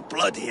is more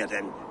blood here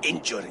than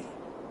injury.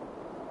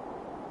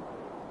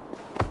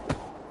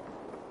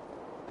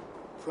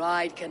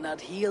 Pride cannot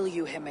heal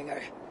you,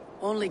 Hemminger.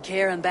 Only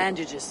care and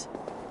bandages.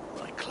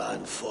 My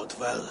clan fought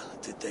well,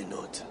 did they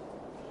not?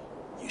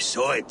 You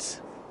saw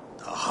it.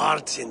 The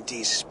heart in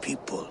these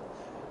people.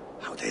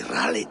 How they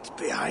rallied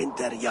behind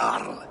their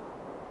Jarl.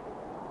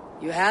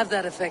 You have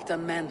that effect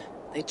on men.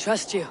 They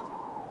trust you.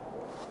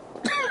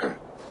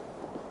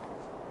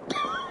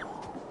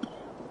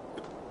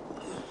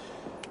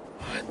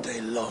 And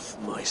they love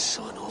my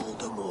son all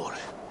the more.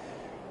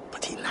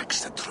 But he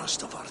lacks the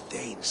trust of our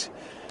Danes.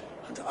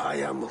 And I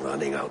am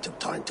running out of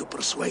time to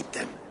persuade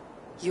them.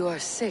 You are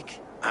sick.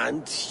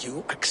 And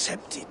you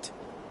accept it.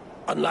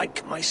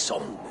 Unlike my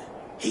son,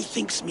 he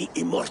thinks me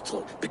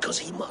immortal because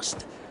he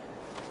must.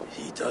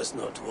 He does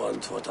not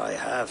want what I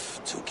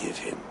have to give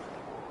him.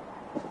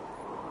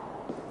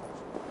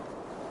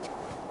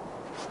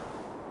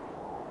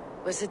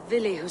 Was it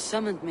Vili who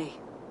summoned me?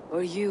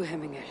 Or you,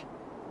 Hemminger?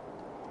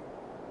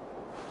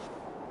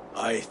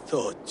 I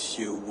thought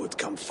you would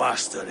come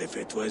faster if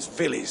it was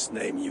Vili's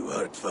name you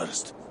heard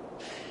first.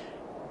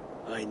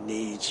 I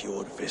need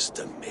your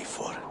wisdom,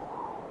 Mayfor.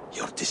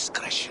 Your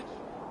discretion.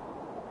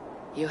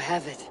 You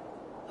have it.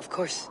 Of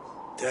course.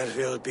 There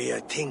will be a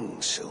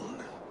thing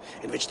soon,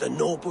 in which the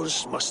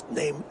nobles must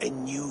name a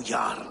new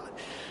Jarl.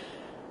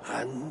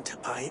 And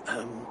I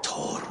am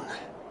torn.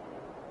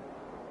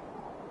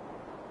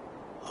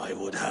 I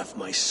would have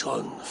my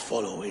son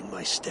follow in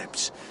my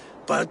steps,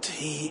 but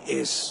he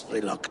is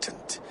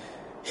reluctant.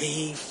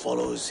 He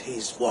follows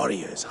his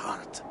warrior's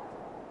heart.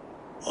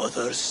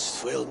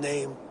 Others will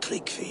name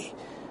Tryggvi,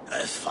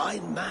 a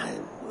fine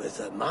man with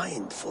a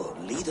mind for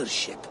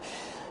leadership.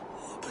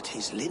 But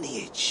his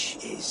lineage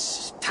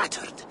is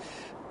tattered,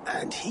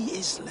 and he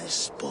is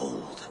less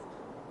bold.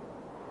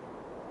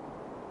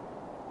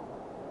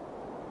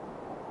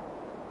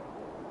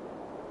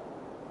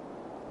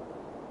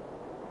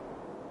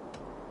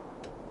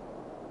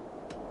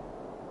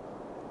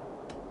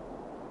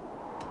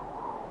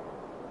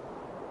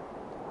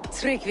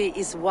 Tryggvi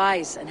is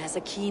wise and has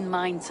a keen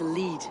mind to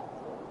lead.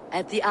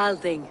 At the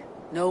Althing,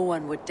 no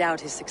one would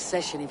doubt his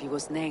succession if he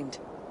was named.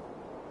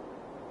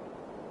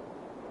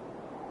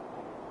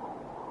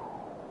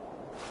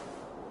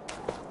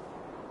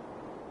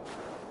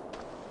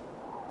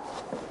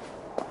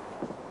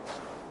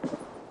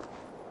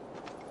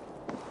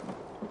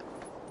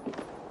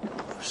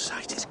 Your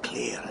sight is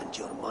clear and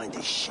your mind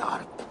is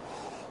sharp.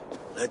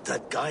 Let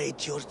that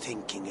guide your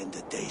thinking in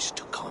the days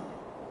to come.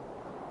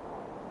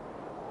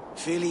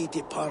 Vili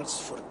departs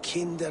for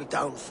Kinder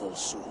downfall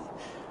soon.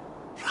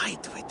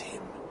 Ride with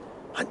him,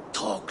 and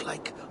talk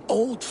like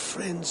old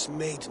friends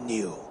made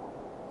new.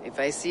 If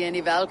I see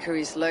any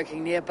Valkyries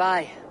lurking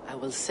nearby, I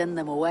will send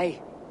them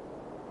away.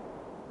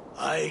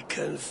 I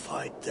can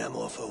fight them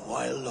off a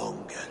while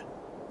longer.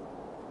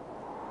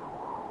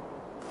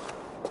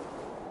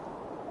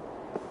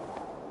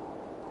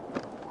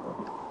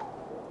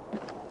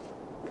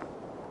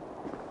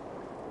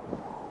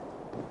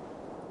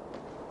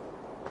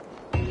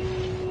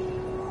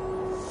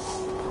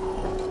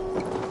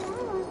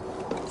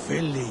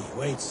 Vili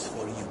waits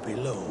for you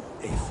below,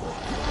 A4.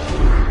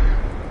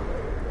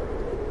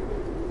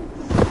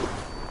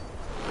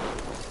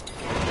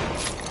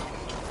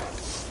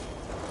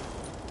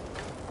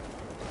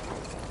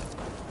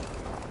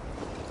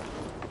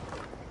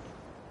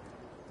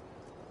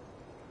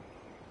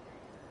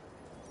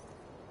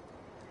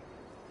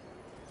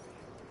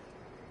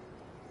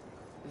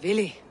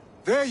 Vili.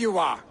 There you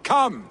are!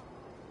 Come!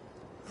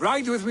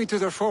 Ride with me to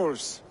the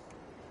falls.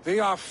 They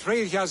are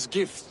Freya's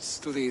gifts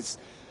to these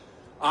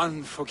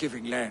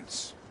unforgiving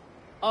lands.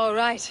 All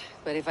right,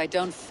 but if I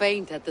don't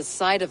faint at the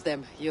sight of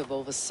them, you've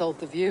oversold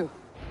the view.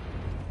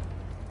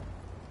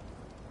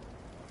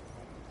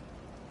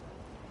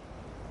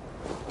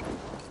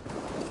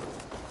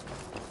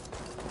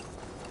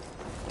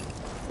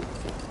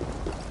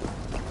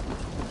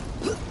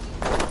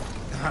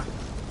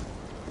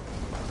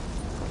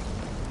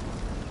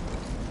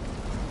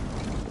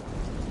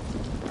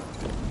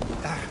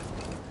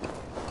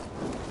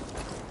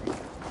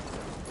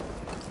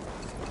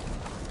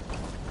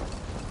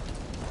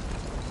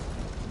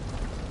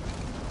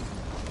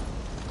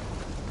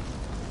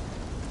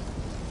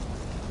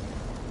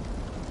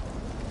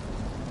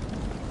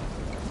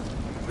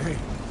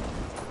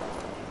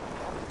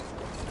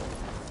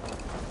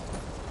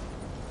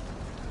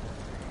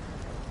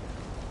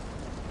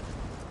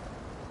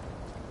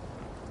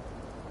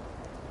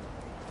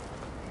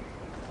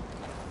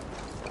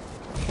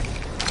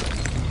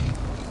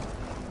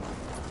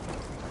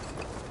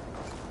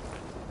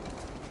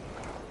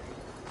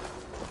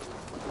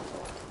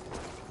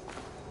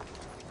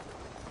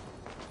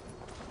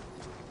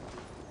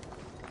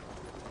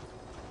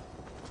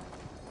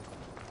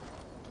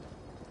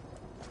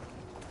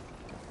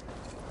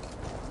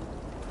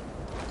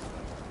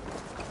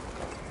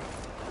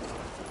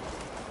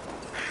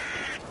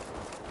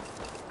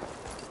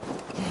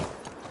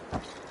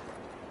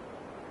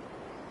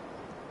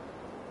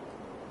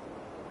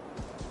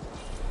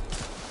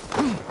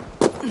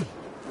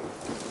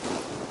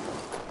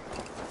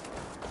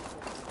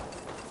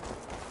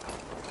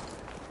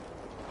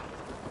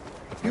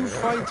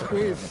 fight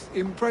with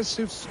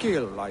impressive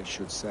skill, I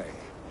should say.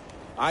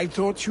 I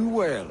taught you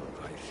well,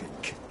 I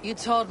think. You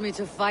taught me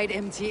to fight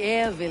empty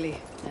air, Villy,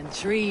 and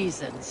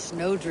trees and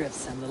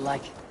snowdrifts and the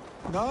like.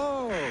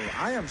 No,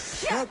 I am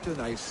certain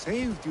I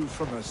saved you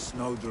from a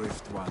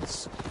snowdrift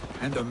once.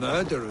 And a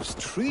murderous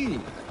tree.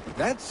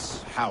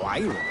 That's how I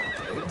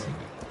remember it.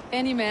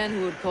 Any man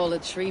who would call a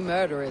tree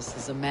murderous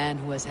is a man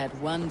who has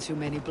had one too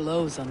many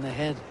blows on the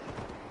head.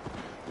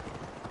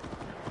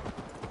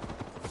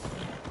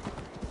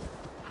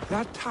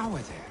 That tower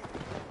there.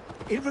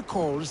 It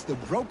recalls the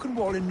broken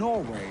wall in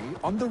Norway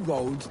on the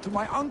road to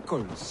my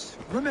uncle's.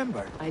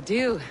 Remember? I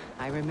do.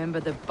 I remember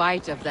the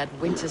bite of that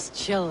winter's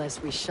chill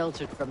as we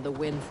sheltered from the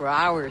wind for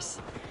hours.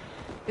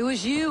 It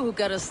was you who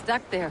got us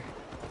stuck there.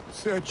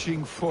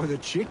 Searching for the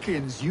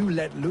chickens you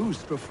let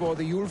loose before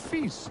the Yule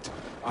feast.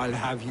 I'll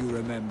have you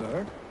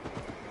remember.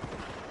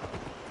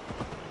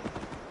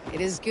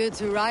 It is good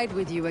to ride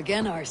with you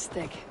again,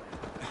 Arstic.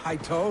 I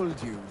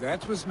told you,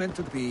 that was meant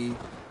to be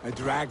a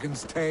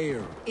dragon's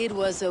tail. It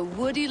was a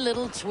woody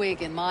little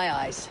twig in my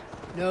eyes.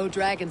 No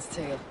dragon's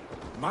tail.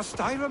 Must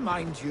I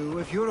remind you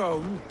of your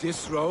own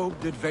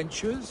disrobed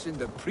adventures in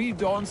the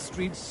pre-dawn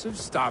streets of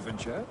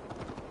Stavanger?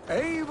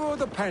 Eivor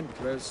the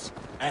Pantless,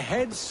 a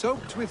head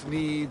soaked with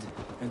mead,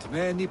 and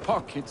many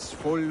pockets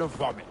full of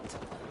vomit.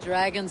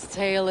 Dragon's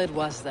tail it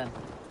was then.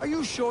 Are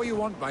you sure you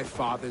want my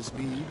father's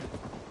mead?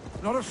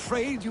 Not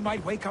afraid you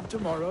might wake up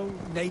tomorrow,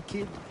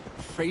 naked,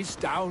 face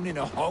down in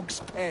a hog's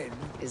pen?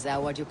 Is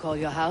that what you call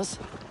your house?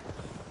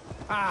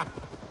 Ah!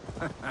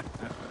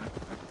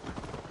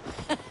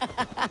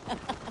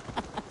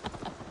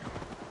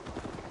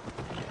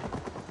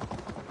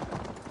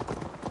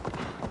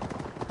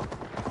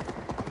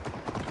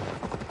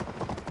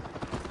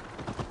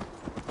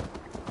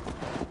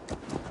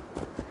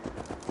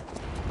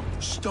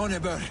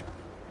 Stoneber!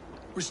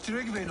 Was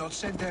Draugr not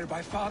sent there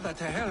by father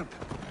to help?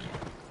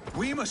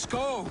 We must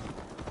go!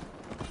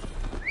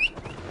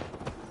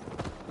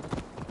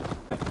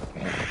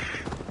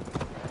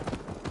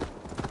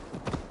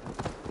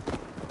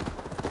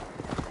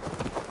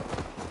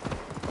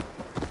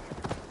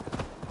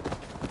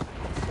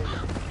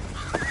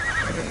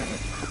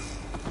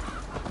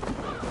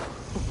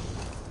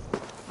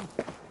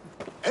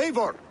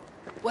 Eivor!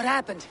 What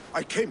happened?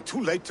 I came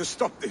too late to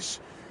stop this.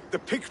 The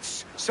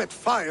Picts set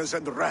fires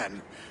and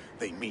ran.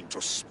 They mean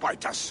to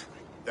spite us.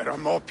 There are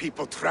more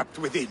people trapped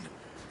within.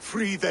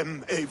 Free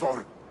them,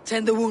 Eivor.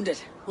 Tend the wounded.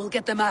 We'll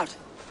get them out.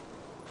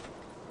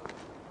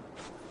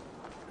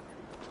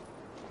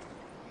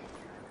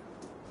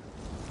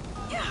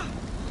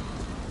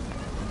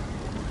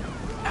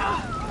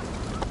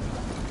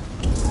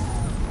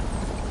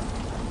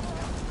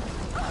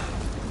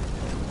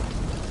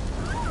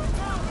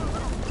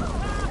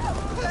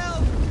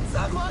 Help!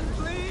 Someone,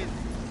 please!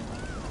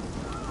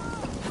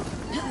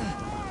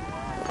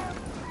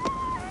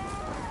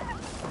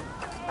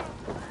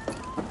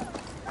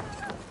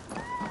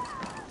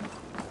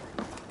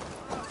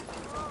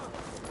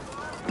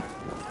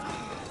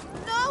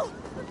 No!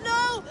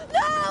 No!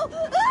 No!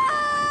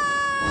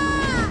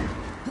 Ah!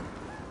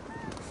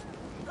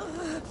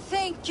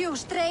 Thank you,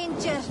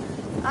 stranger.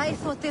 I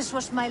thought this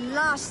was my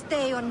last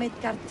day on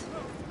Midgard.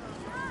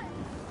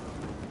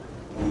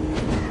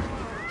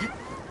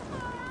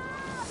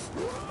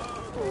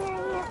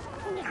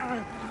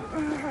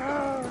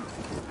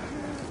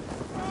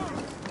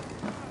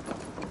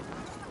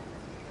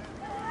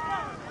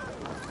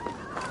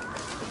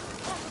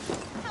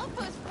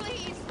 Help us,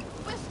 please!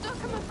 We're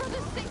stuck and my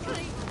brother's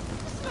sickly.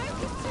 The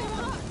smoke is too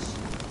much.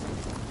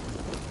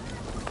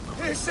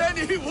 Is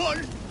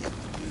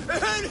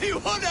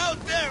anyone out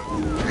there?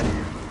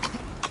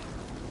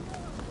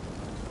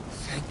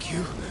 Thank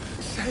you.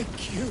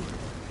 Thank you.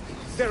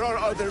 There are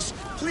others.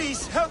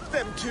 Please help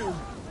them too.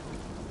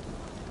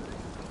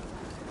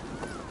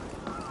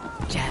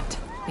 Jammed.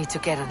 Need to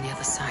get on the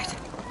other side.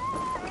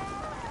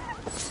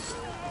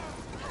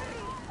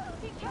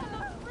 He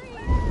cannot breathe.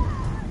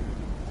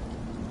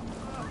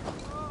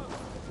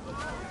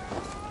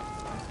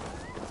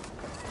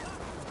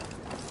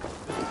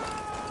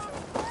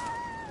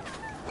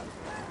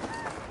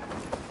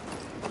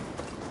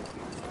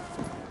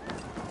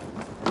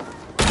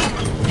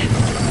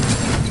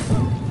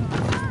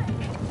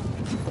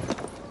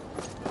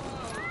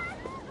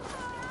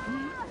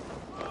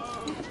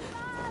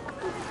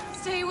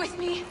 Stay with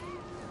me.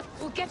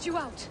 We'll get you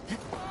out.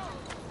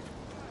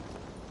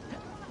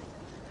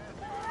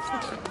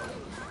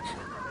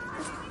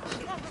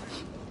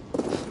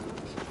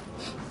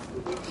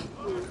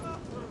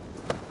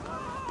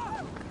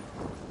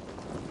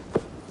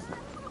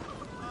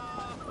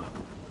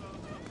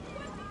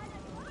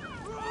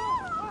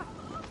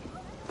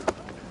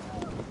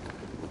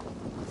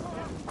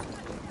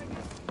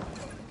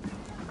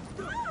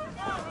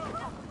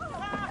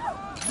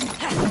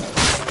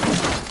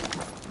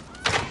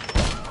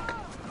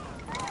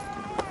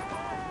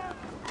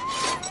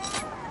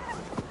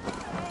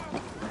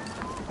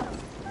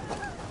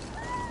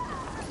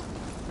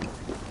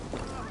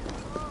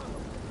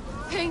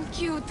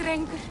 Thank you,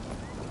 Draugr.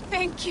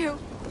 Thank you.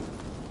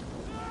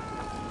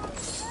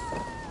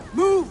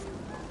 Move!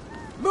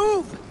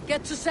 Move!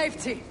 Get to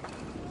safety!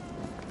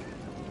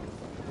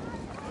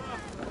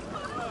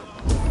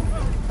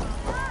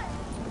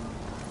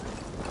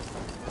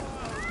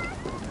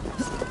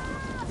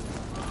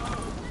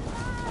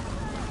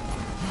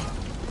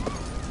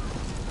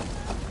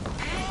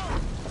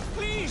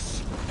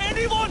 Please!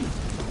 Anyone!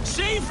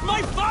 Save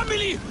my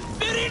family!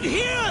 They're in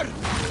here!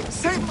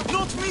 Save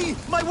not me!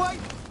 My wife!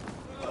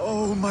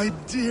 Oh, my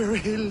dear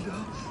Hilda.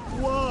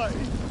 Why?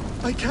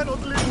 I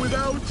cannot live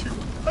without you.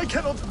 I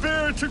cannot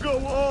bear to go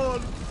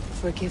on.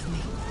 Forgive me.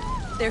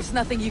 There's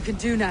nothing you can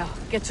do now.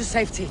 Get to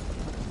safety.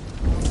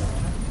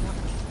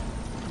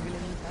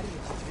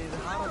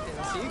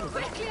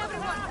 Quickly,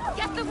 everyone!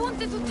 Get the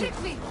wounded to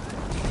Tryggvi!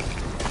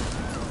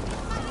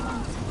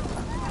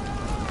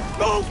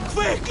 Move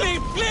quickly,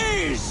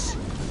 please!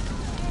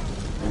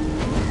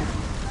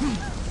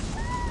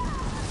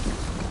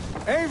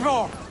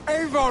 Eivor!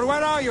 Eivor,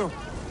 where are you?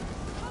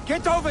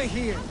 Get over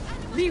here!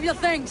 Leave your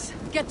things.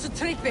 Get to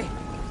Tryggvi.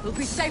 We'll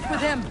be safe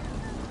with him.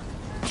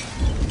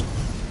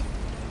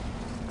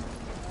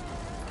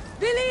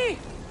 Billy!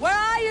 Where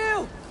are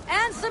you?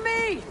 Answer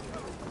me!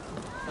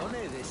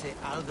 Þessi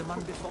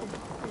aldermann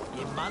befolkning.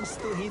 Ég manst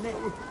þú hínu.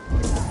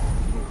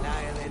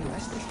 Lager þeir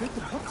bestu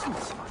hlutur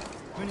hortsins.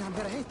 Muni hann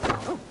vera heitt?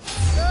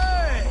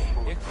 Hey!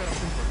 Ég fer að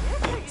sunda.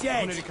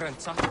 Hún í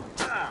krönsa.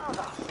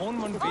 Hún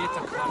mun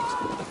vita hvað.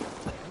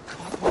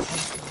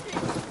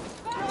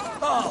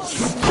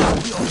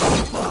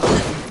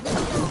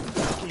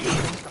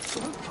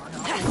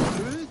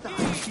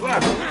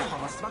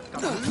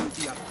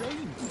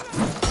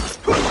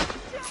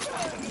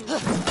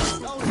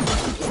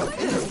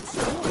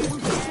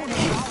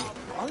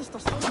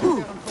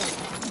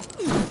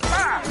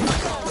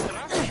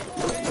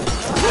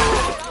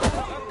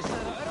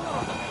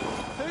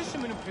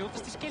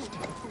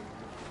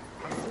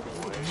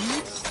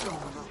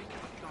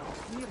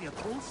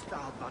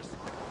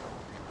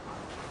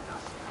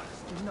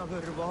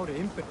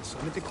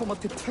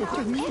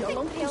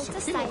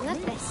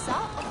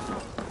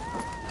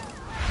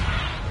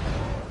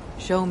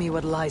 Show me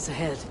what lies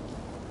ahead.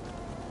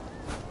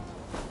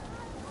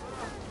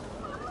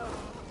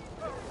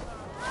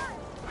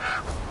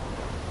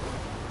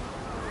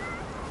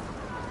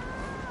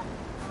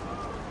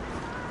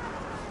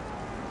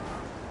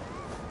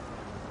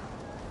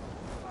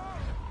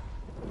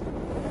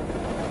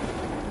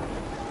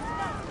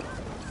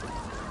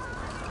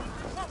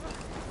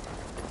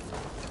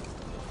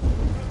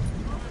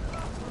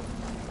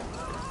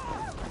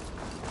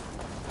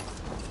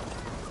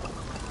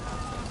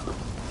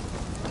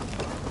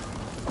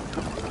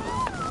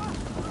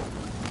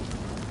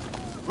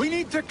 We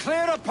need to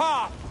clear a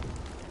path!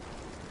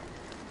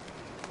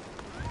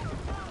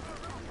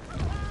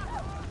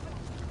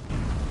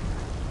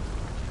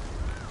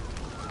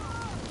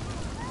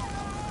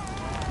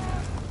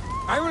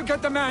 I will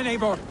get the man,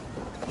 Eivor.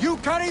 You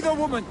carry the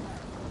woman.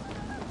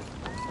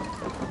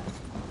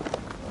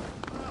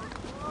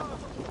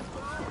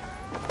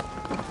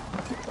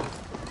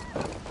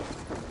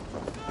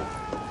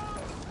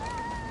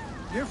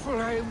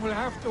 Niflheim will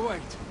have to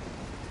wait.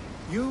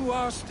 You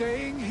are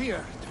staying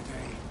here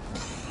today.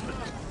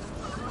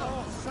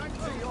 Oh, thank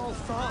thee, all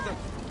father.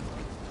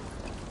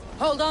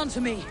 Hold on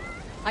to me.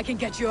 I can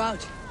get you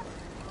out.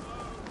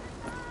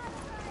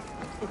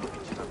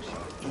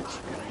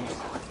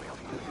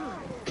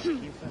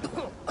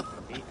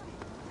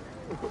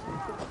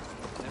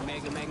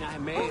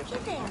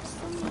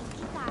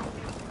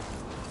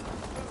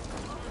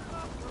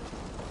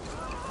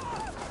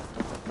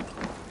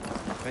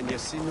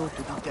 Penjesino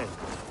to be dead.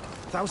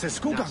 Thou is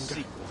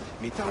skuganga.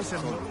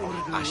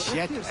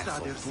 Ashet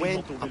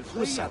went a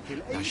pusa,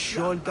 a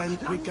shoulder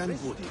quick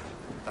and wood.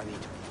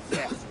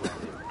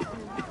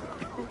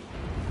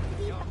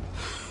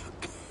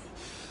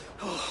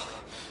 Oh,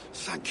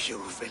 thank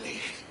you, Billy.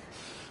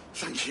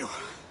 Thank you.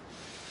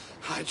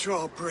 I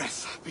draw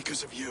breath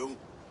because of you.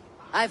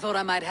 I thought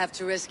I might have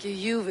to rescue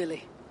you,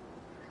 Willy.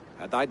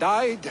 Had I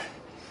died,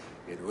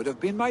 it would have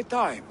been my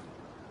time.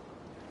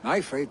 My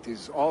fate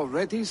is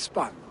already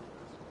spun.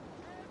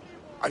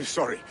 I'm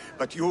sorry,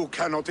 but you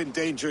cannot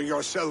endanger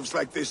yourselves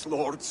like this,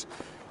 lords.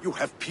 You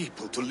have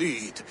people to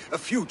lead, a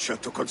future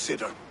to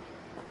consider.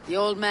 The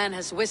old man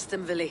has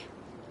wisdom, Willy.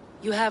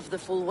 You have the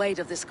full weight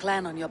of this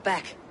clan on your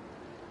back.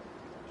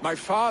 My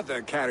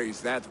father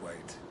carries that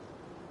weight.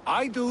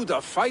 I do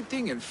the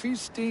fighting and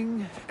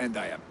feasting, and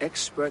I am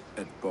expert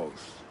at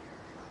both.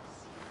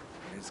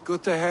 It's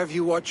good to have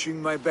you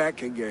watching my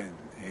back again,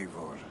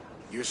 Eivor.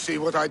 You see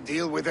what I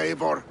deal with,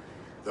 Eivor?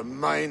 The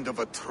mind of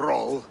a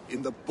troll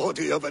in the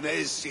body of an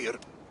Aesir.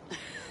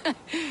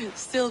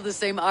 Still the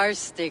same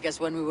arse-stick as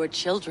when we were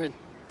children.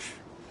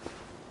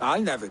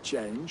 I'll never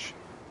change.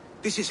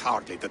 This is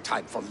hardly the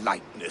time for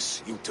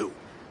lightness, you two.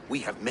 We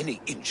have many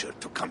injured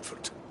to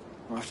comfort.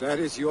 Well, that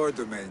is your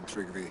domain,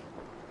 Tryggvi.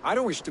 I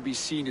don't wish to be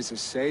seen as a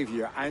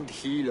savior and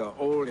healer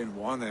all in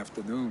one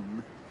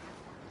afternoon.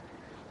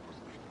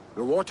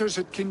 The waters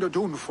at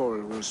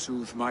Kinderdunfol will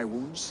soothe my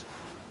wounds.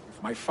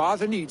 If my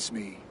father needs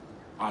me,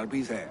 I'll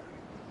be there.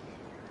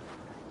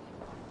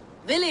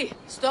 Vili,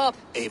 stop!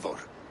 Eivor,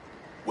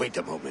 wait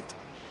a moment.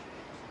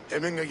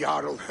 Hemminger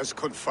Jarl has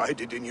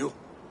confided in you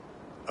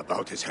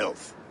about his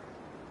health.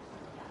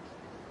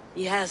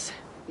 He has.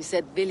 He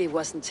said Vili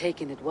wasn't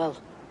taking it well.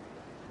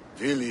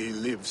 Vili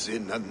lives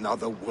in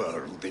another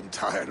world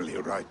entirely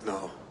right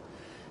now.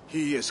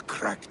 He is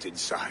cracked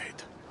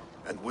inside,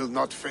 and will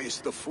not face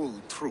the full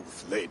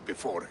truth laid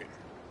before him.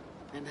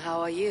 And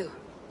how are you?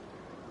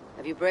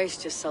 Have you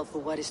braced yourself for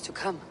what is to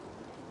come?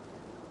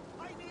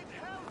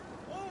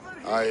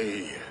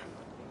 I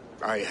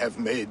have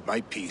made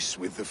my peace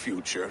with the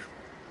future.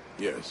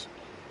 Yes.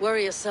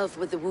 Worry yourself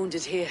with the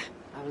wounded here.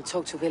 I will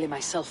talk to Vili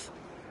myself.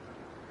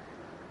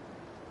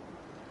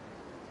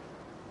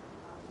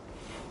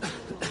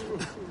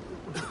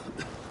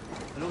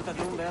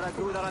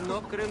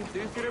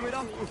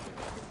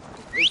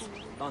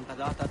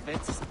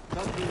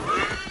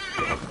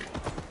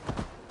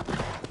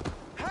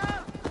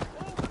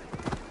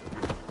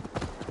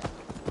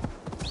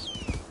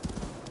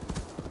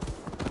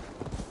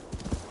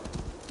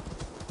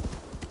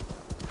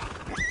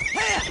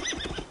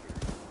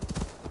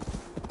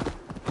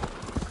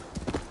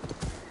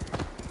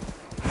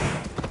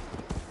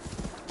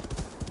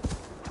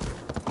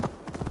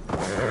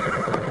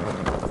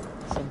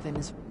 Something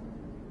is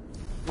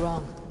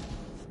wrong.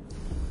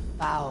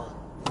 Foul.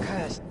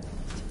 Cursed.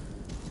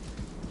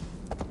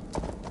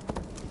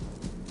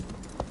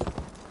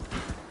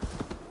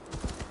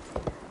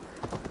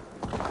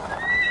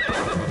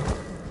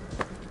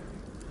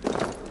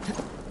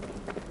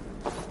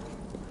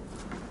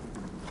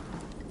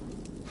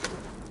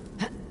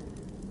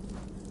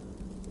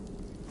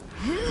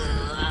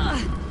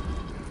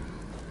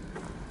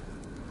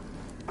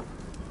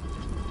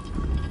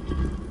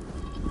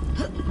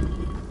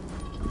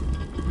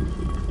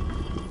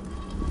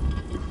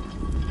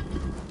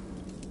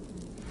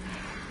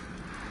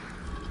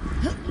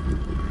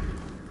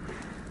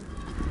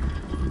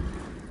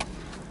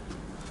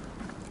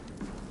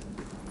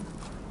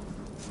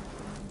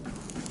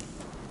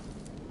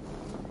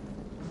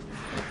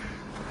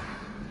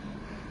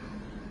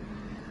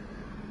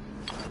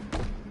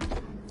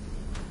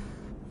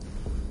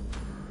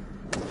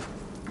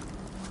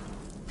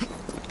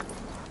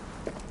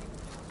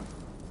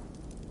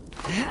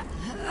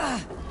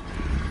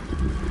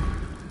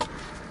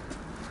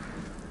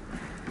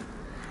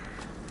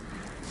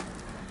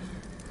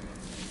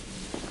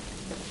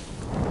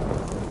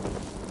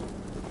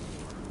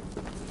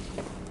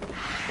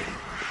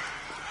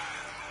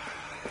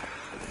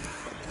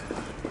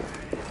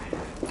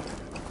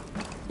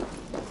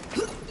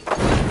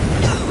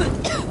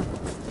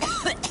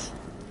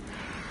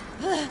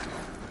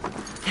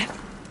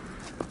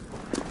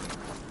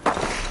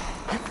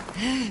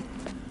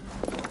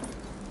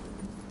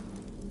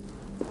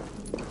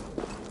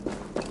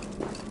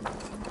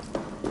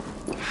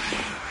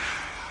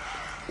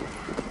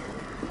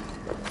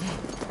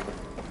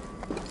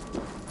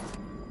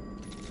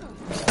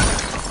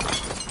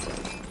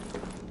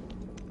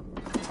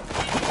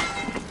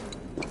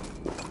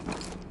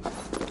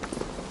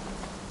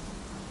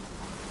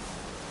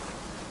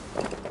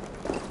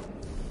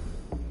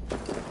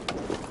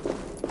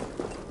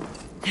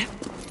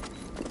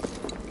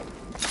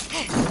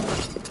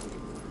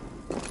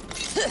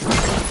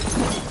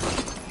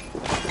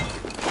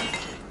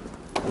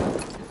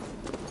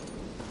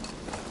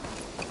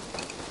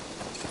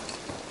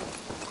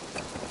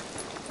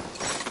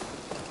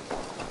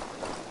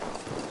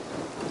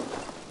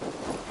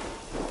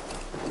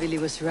 Vili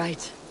was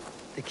right.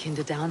 The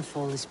Kinder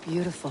downfall is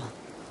beautiful.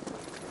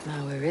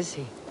 Now where is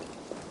he?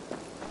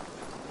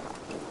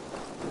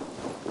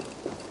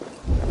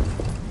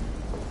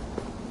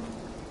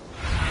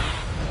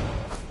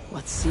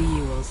 What see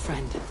you, old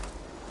friend?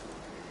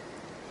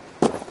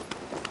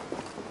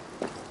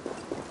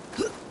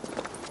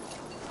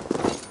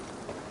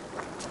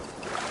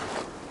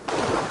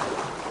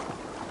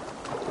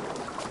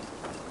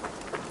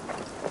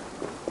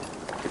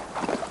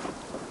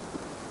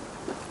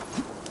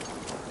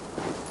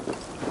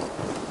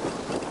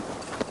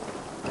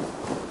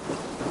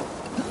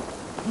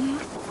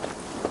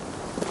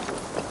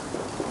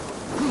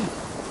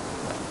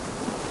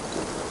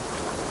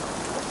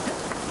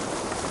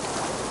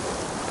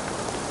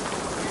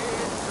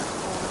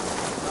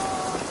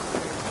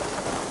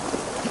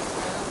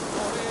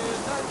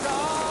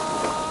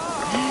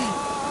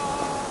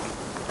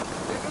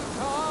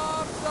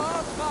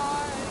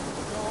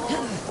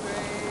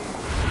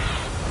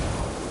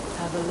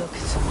 Have a look,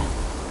 Suman.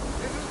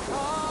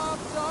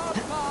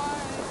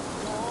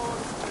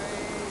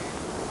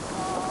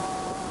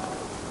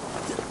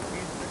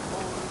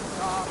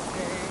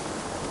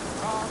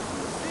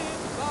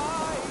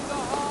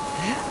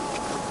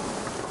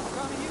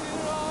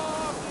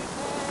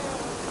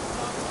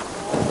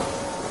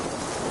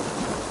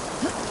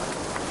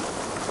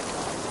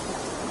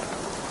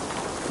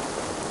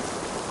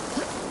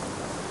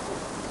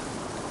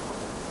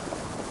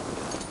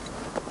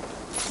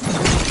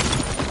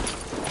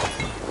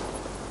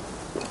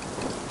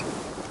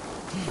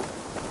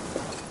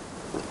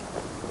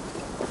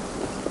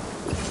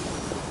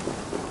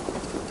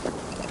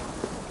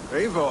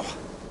 Eivor,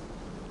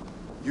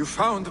 you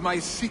found my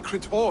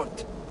secret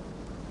haunt.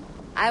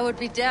 I would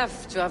be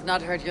deaf to have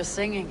not heard your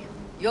singing.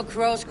 Your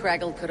crow's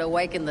crackle could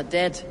awaken the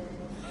dead.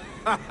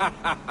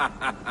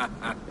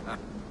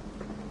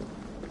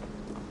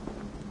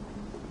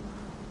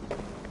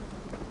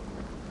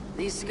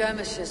 These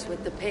skirmishes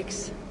with the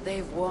Picts,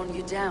 they've worn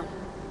you down.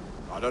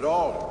 Not at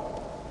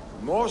all.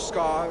 The more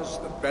scars,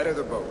 the better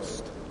the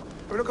boast.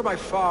 But look at my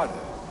father.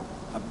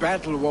 A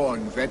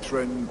battle-worn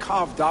veteran,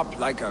 carved up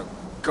like a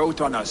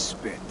goat on a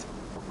spit.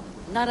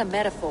 Not a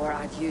metaphor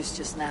I'd use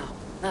just now.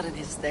 Not in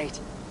his state.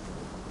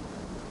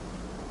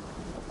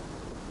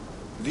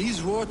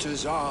 These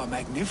waters are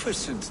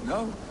magnificent,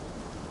 no?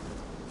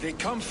 They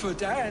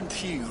comfort and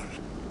heal.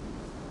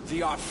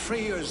 They are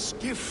Freya's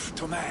gift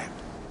to man.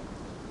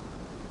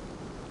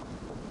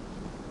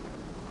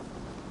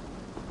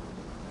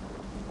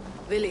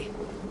 Vili,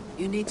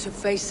 you need to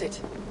face it.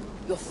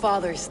 Your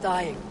father is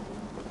dying.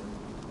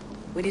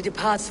 When he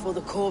departs for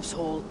the corpse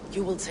hall,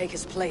 you will take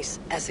his place,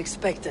 as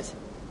expected.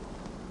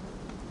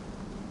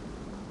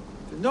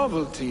 The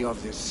novelty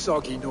of this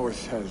soggy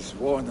north has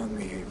worn on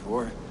me,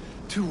 Eivor.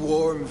 Too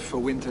warm for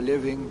winter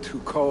living, too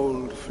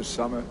cold for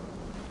summer.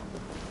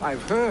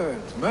 I've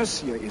heard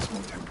Mercia is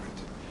more temperate.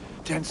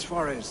 Dense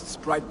forests,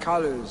 bright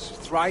colors,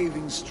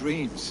 thriving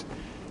streams.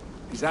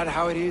 Is that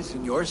how it is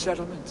in your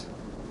settlement?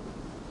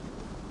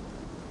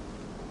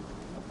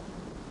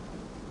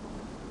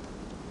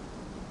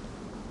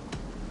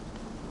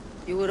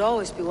 You would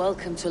always be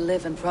welcome to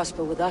live and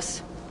prosper with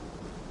us.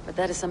 But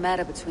that is a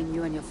matter between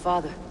you and your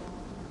father.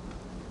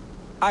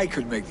 I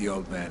could make the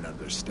old man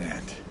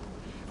understand.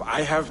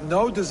 I have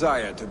no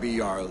desire to be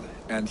Jarl,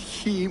 and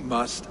he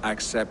must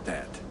accept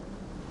that.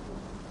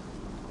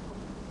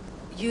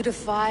 You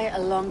defy a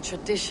long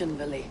tradition,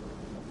 Vili.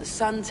 The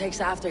son takes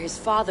after his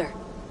father.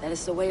 That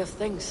is the way of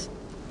things.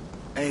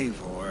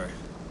 Eivor.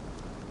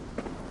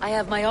 I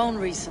have my own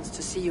reasons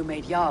to see you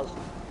made Jarl.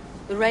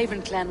 The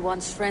Raven clan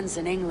wants friends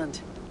in England.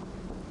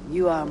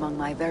 You are among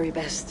my very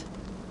best.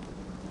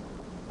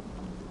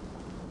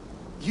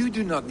 You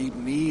do not need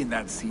me in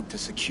that seat to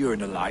secure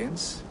an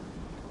alliance.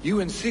 You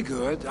and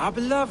Sigurd are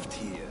beloved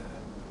here.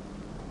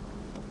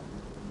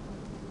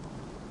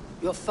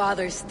 Your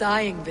father is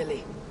dying,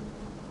 Vili.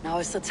 Now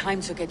is the time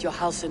to get your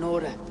house in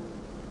order.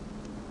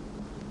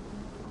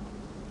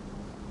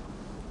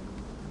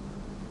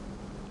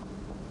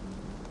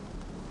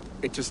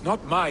 It is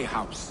not my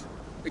house.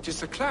 It is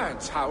the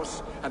clan's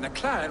house, and the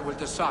clan will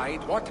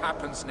decide what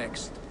happens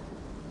next.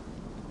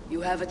 You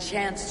have a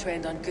chance to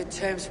end on good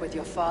terms with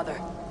your father.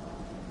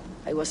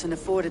 I wasn't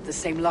afforded the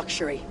same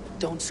luxury.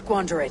 Don't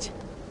squander it.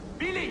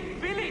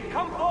 Billy,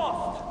 come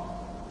fast!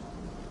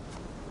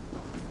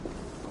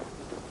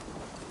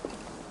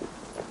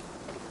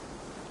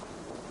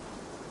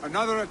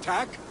 Another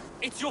attack?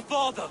 It's your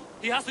father.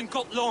 He hasn't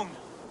got long.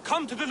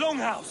 Come to the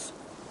Longhouse.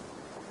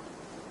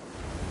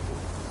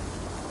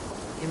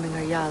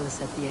 Himmingar Jarl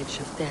is at the edge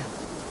of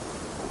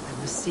death. I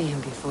must see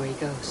him before he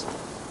goes.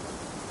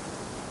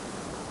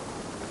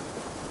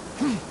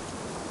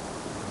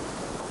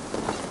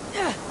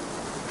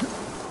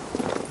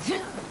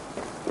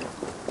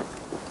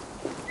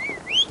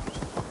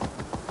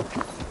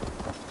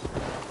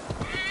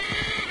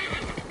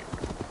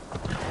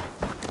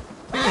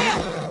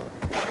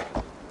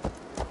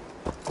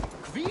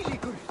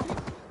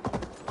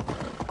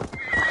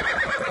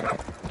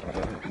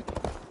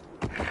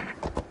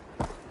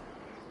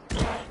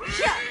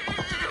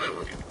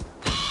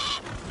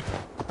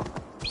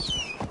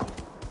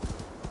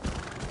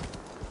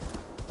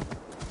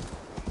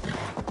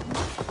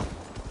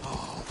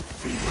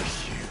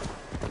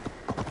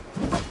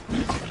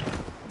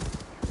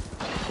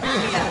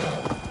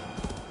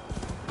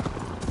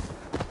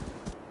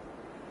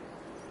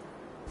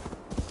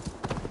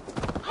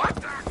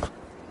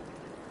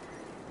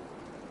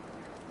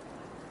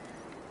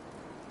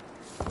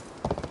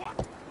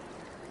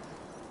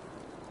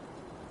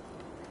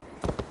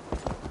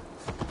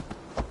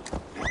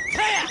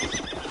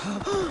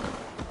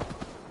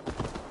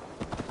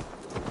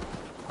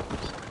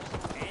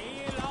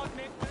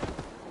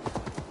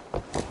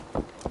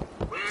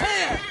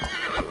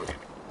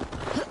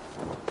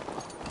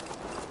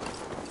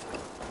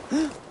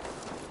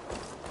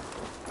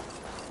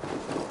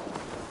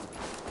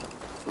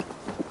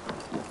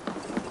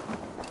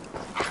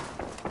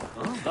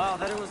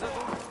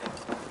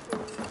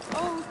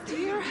 Oh,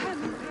 dear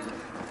Henry.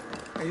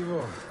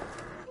 Eivor.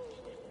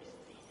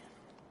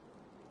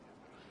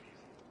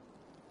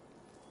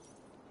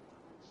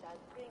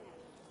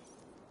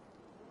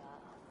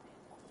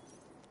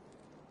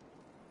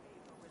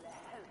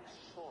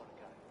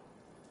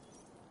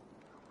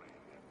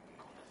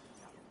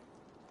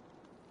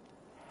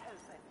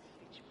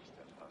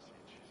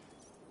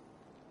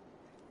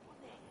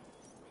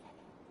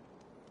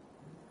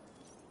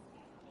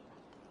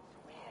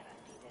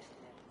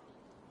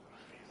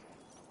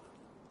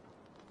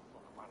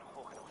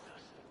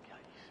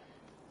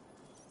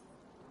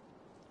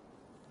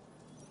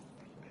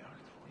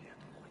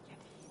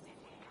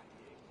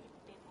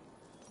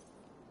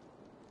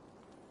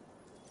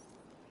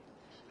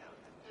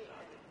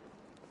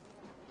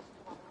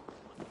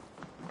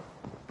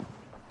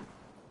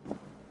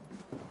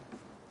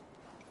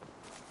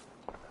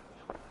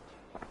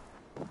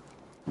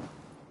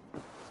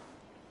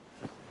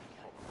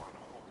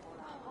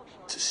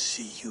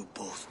 you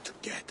both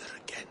together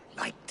again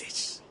like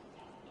this.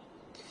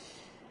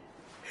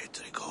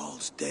 It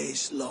recalls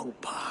days long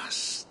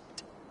past.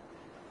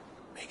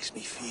 Makes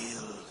me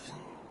feel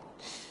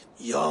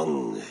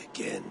young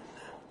again.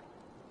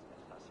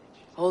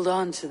 Hold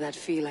on to that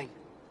feeling,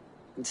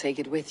 and take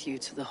it with you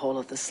to the Hall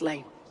of the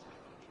Slain.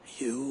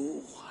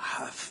 You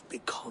have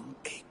become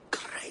a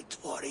great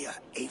warrior,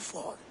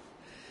 Eivor.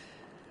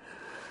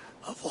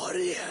 A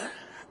warrior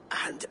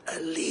and a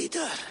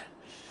leader.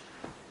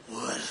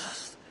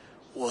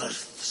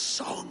 Worth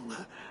song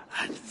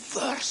and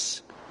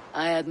verse.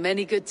 I had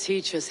many good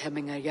teachers,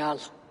 Hemingayal.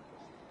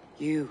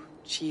 You,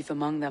 chief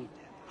among them.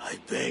 I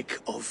beg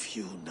of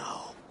you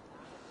now,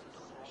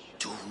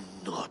 do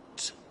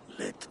not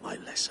let my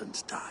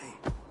lessons die.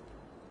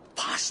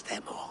 Pass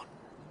them on.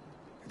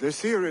 The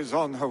seer is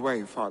on her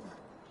way, Father.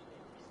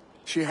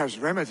 She has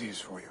remedies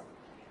for you.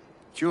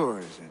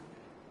 Cures and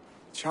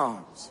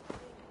charms.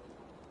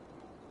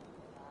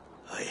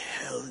 I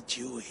held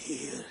you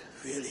here,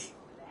 really.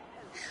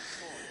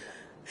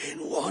 In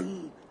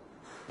one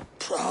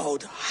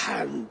proud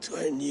hand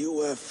when you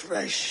were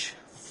fresh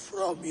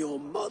from your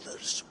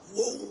mother's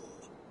womb.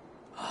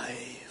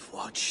 I've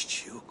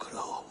watched you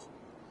grow.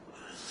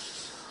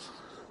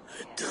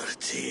 A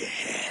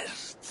dirty-haired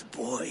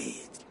boy,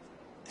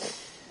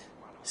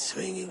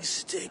 swinging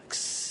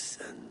sticks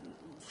and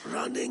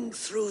running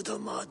through the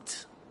mud,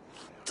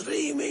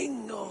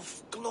 dreaming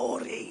of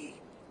glory.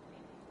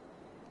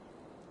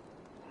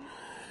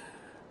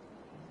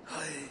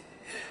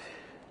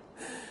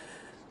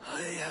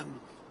 I am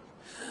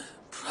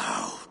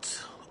proud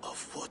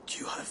of what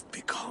you have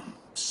become,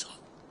 son.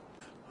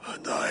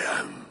 And I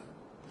am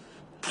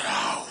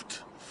proud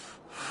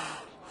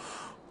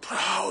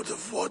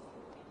of what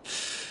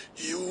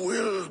you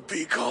will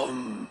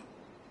become.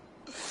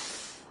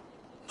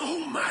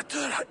 No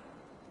matter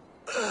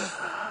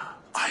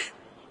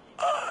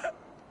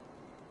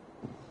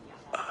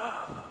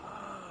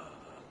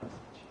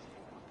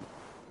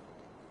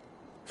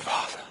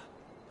Father.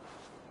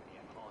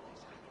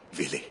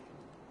 Vili.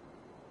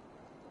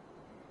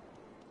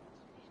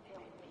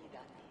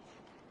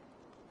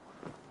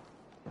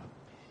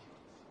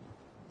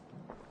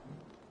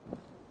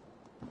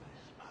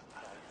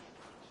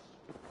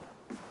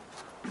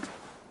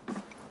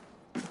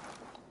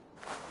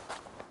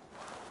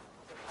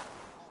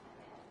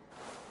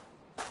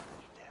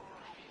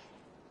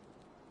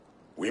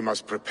 We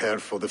must prepare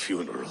for the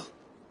funeral.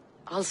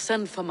 I'll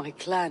send for my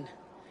clan.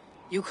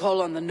 You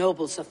call on the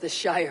nobles of the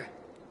Shire.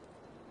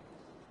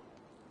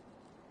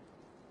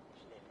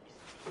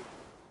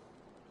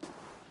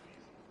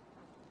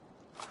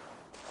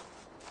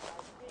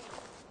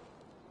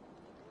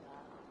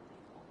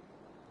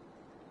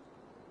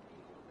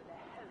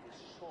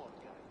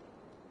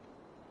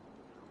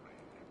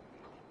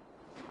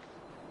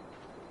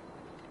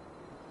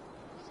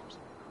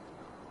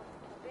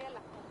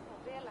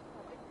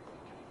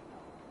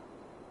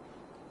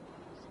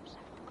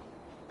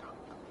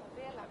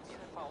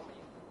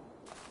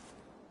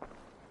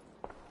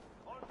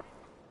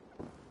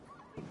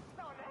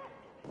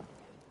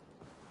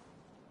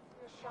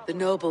 The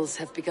nobles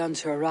have begun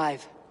to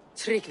arrive.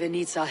 Tryggvi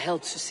needs our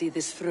help to see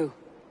this through.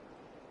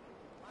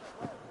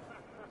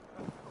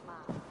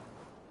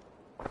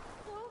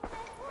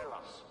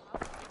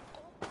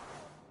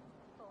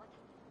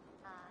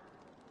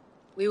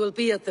 We will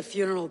be at the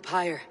funeral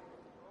pyre,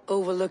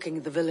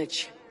 overlooking the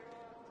village.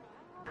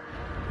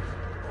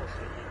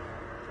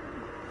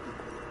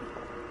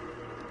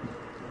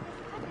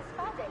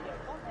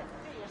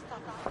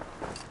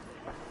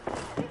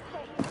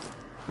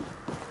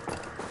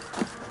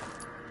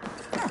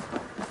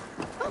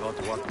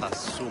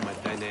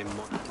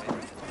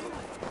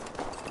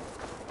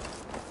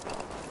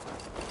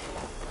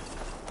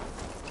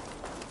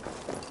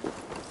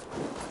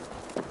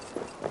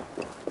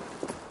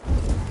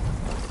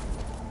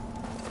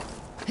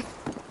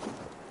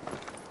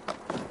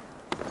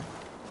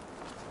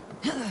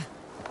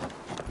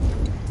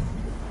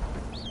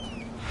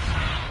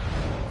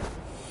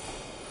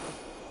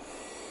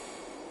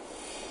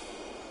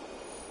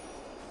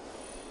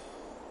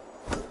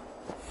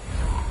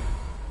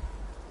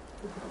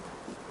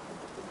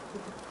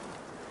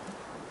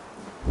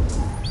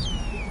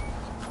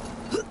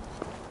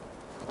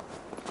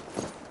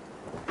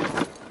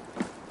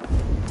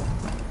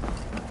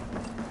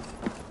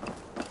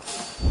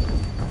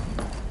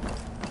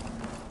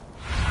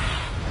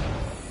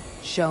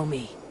 Show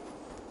me.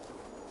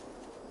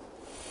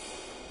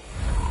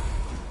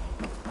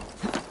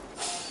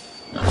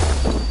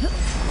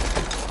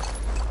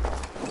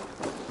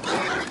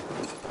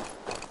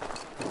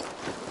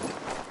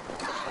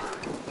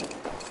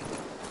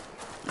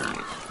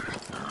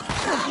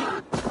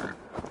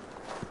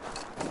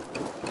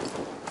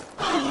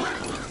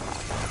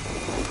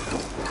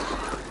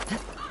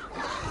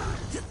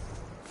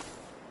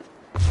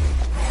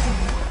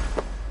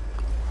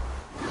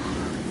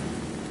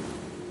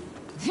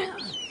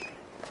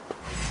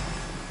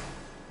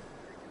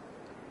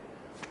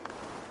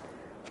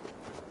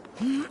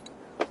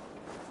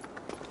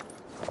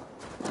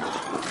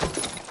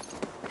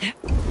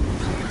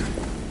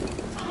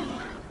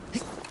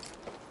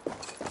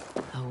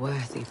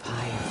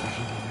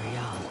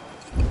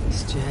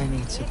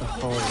 journey to the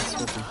halls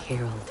will be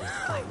heralded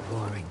by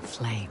roaring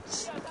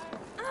flames.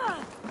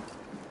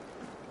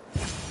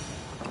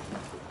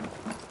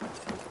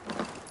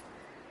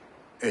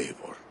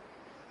 Eivor.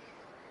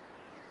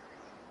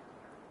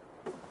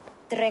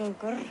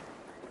 Draugr.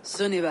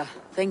 Sunniva,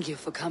 thank you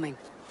for coming.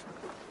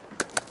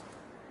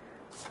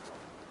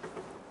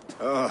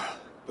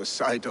 The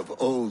sight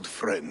of old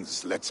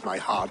friends lets my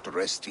heart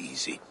rest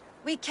easy.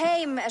 We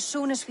came as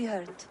soon as we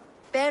heard,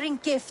 bearing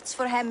gifts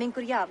for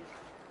Hemmingur Jarl.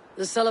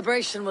 The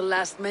celebration will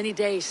last many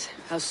days.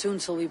 How soon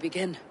shall we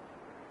begin?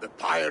 The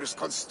pyre's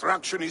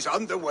construction is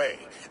underway,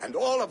 and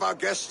all of our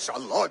guests are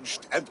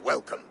lodged and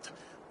welcomed.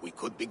 We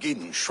could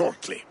begin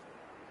shortly.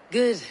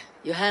 Good.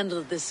 You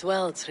handled this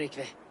well,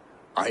 Tryggvi.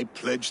 I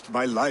pledged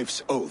my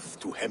life's oath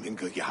to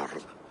Hemmingur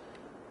Jarl.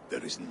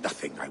 There is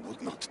nothing I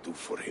would not do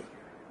for him.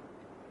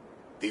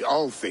 The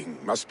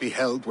Althing must be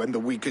held when the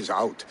week is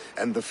out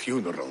and the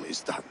funeral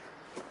is done.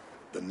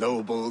 The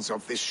nobles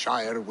of this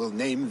shire will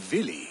name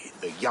Vili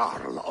the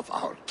Jarl of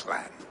our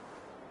clan.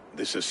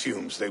 This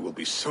assumes they will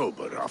be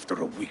sober after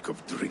a week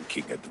of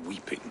drinking and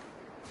weeping.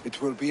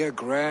 It will be a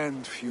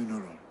grand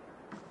funeral.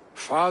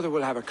 Father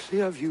will have a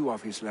clear view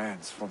of his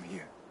lands from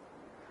here.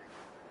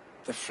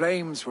 The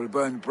flames will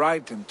burn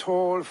bright and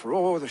tall for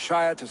all the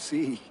Shire to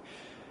see.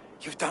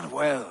 You've done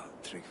well,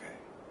 Tryggvi.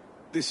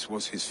 This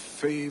was his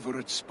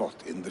favorite spot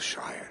in the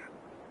Shire.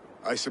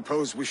 I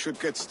suppose we should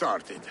get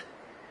started.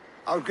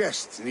 Our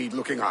guests need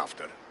looking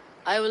after.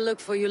 I will look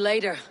for you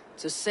later,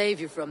 to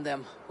save you from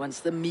them, once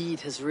the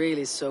mead has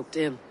really soaked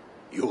in.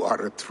 You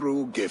are a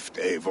true gift,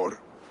 Eivor.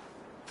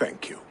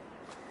 Thank you.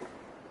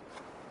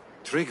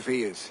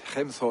 Tryggvi is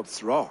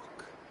Hemthorpe's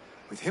rock.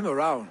 With him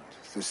around,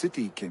 the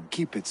city can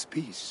keep its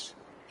peace.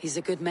 He's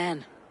a good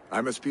man. I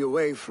must be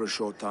away for a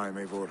short time,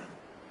 Eivor.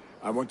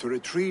 I want to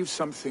retrieve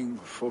something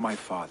for my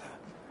father.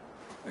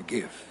 A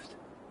gift.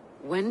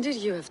 When did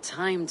you have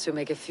time to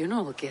make a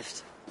funeral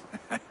gift?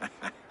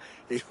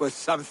 It was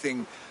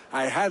something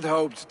I had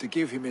hoped to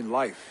give him in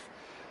life.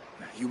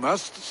 You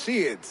must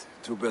see it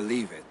to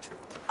believe it.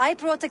 I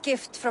brought a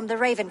gift from the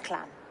Raven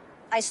clan.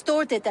 I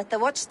stored it at the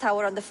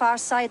watchtower on the far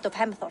side of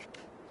Hemthorpe.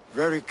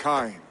 Very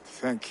kind,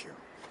 thank you.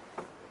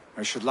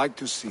 I should like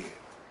to see it.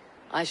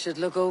 I should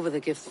look over the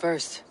gift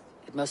first.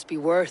 It must be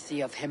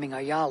worthy of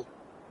Hemmingur Jarl.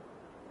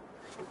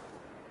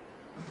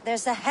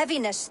 There's a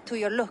heaviness to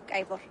your look,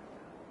 Eivor.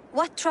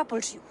 What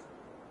troubles you?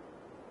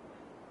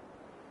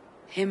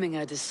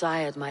 Hemmingur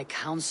desired my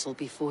counsel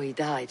before he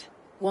died.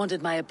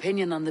 Wanted my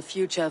opinion on the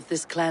future of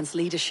this clan's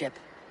leadership.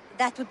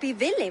 That would be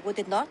Vili, would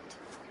it not?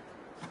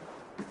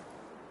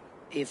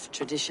 If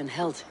tradition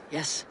held,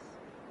 yes.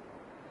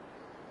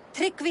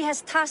 Tryggvi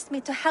has tasked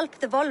me to help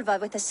the Volva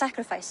with the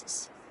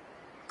sacrifices.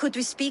 Could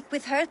we speak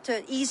with her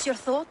to ease your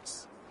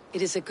thoughts?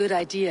 It is a good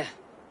idea,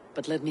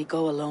 but let me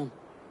go alone.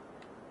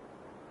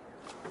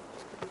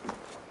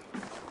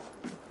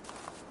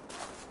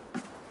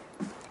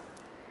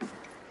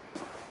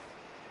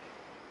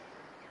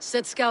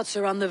 Set scouts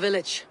around the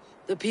village.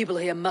 The people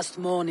here must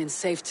mourn in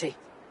safety.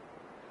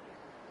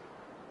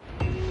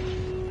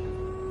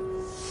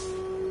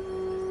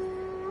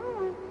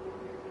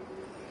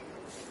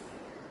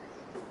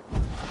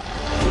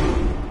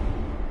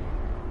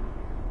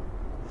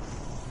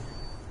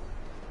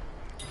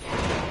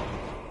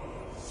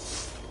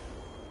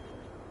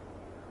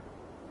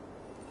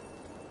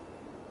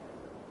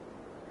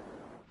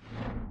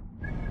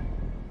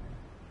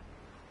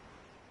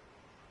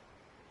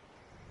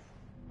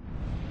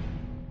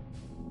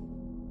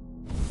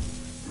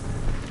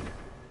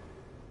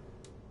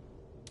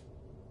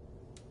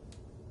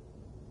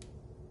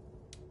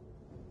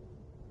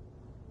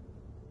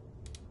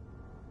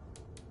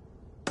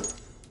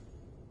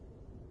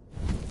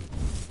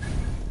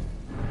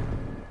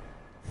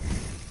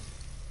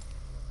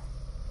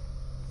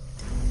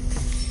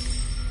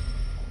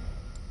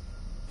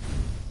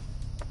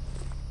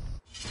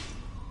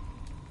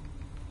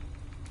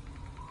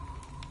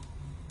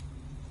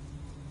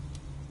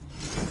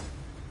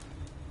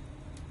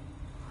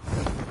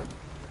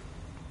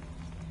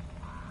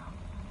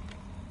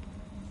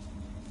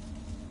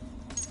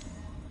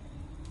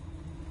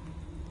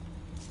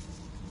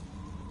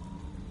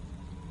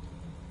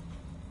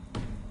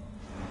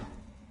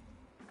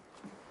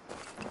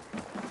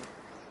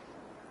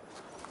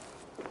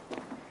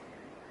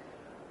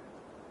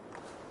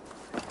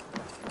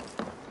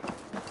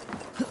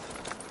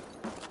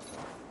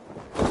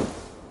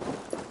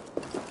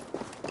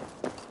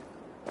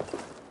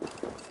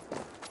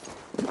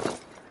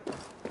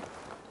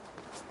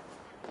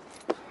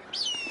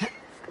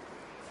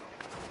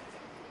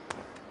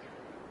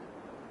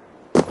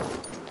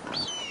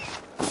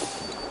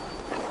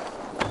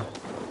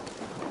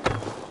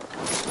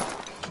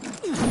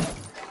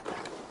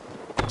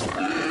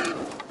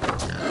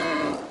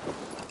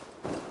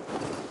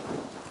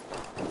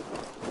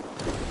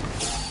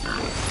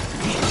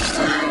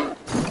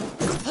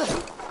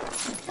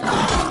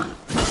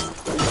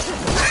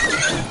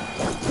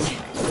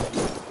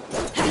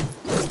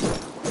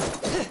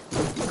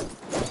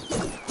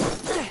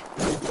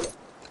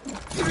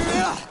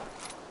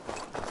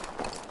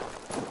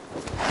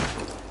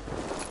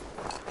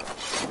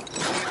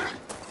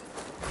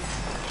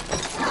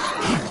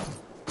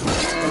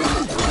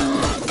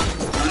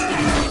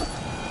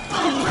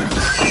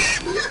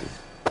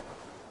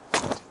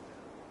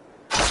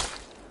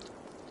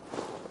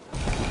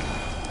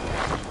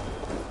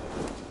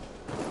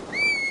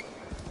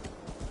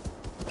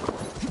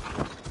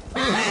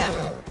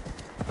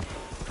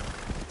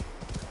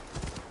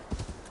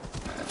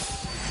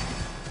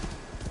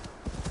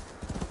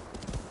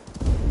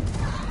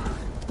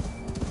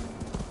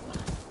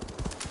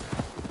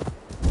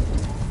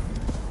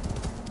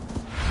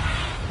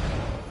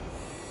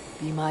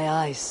 my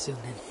eyes,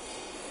 Sunan.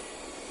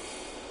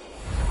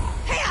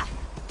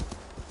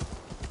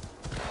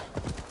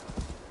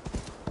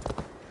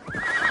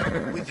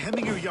 With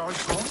Hemminger Jarl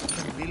gone,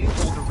 can William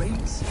hold the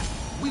reins?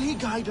 Will he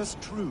guide us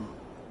true?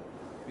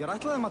 Við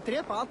ætlaðum að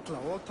drepa alla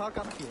og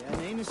taka allir,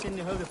 en einu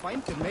sinni höfðu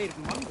fændir meir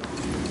en mann.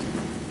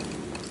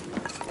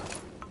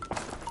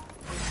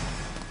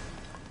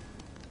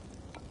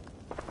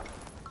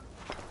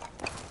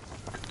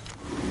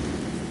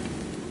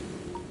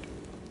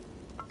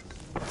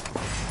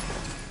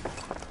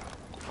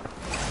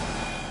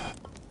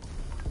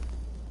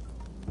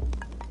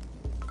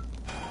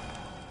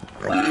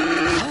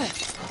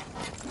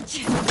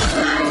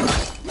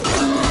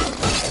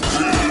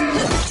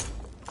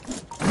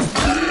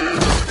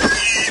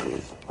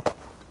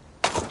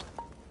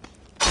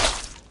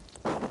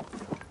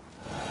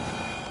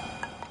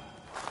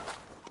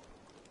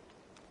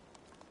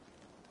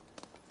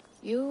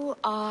 You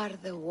are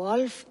the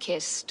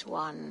wolf-kissed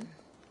one,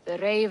 the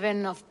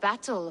raven of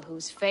battle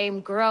whose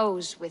fame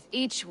grows with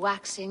each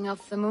waxing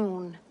of the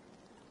moon.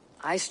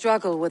 I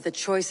struggle with the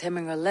choice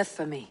Hemminger left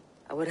for me.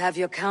 I would have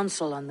your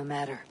counsel on the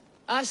matter.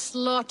 A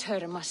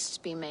slaughter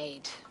must be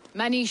made.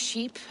 Many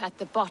sheep at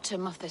the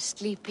bottom of the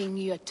sleeping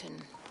Jötun,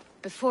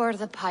 before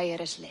the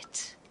pyre is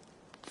lit.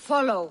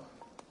 Follow.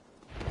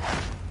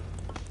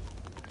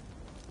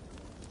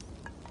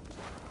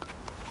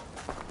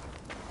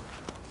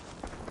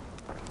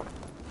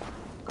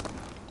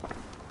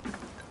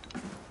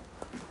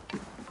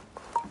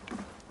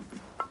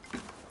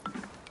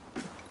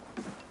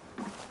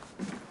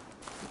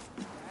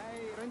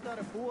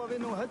 Búa við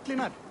nú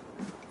höllinar.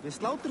 Við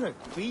sláturhaug,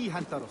 hví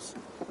hentar oss.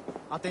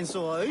 Að eins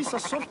og að ausa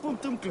sorpum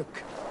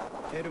glugg.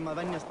 Erum að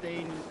venja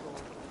stein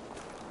og...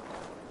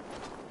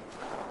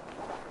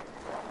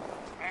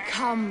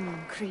 Come,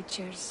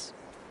 creatures.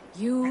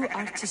 You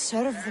are to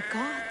serve the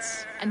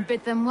gods, and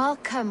bid them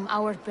welcome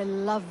our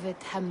beloved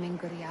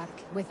Hemminger Jarl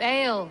with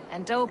ale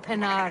and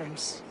open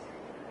arms.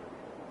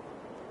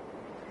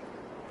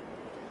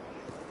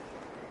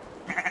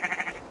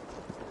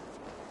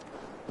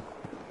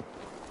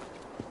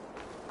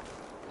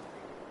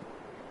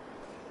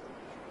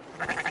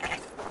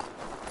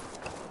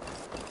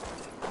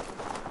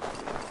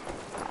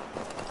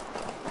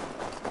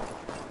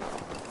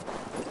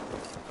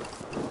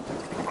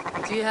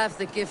 Do you have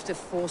the gift of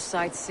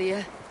foresight,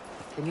 seer?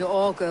 Can you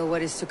augur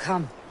what is to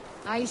come?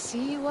 I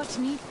see what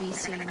need be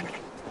seen,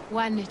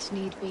 when it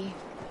need be.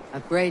 A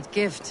great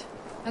gift.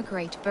 A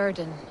great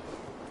burden.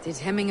 Did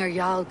Hemminger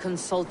Jarl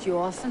consult you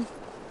often?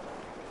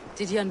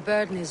 Did he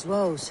unburden his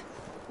woes?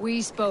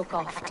 We spoke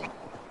often.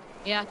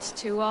 Yet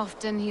too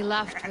often he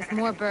left with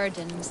more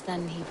burdens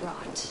than he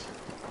brought.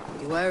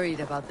 He worried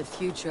about the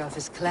future of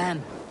his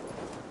clan.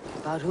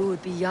 About who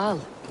would be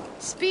Jarl.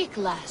 Speak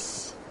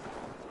less,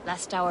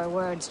 lest our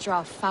words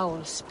draw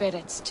foul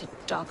spirits to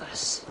dog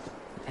us.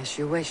 As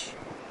you wish.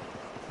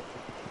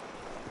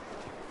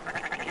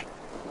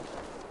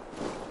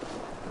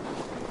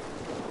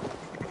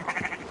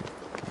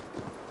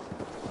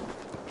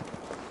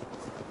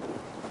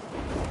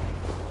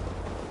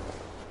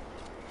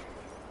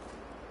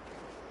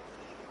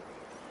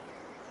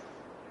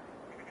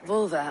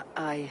 Volva,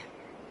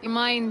 Your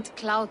mind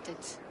clouded.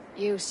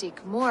 You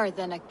seek more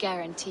than a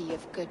guarantee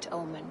of good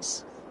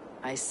omens.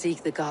 I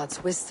seek the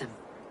gods' wisdom.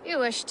 You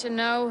wish to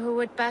know who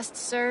would best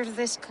serve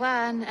this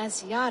clan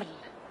as Jarl.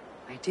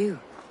 I do.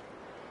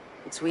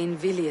 Between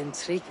Vili and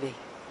Tryggvi,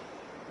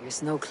 there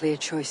is no clear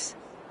choice.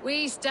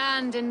 We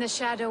stand in the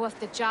shadow of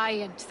the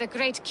giant, the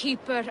great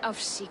keeper of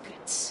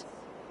secrets.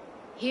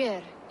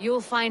 Here, you'll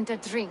find a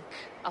drink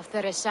of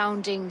the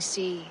resounding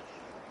sea.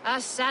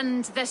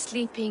 Ascend the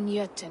sleeping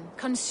Jötun,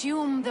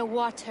 consume the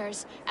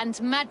waters,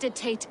 and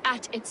meditate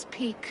at its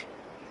peak.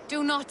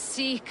 Do not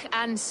seek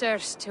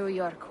answers to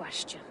your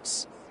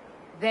questions.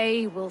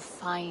 They will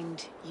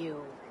find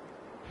you.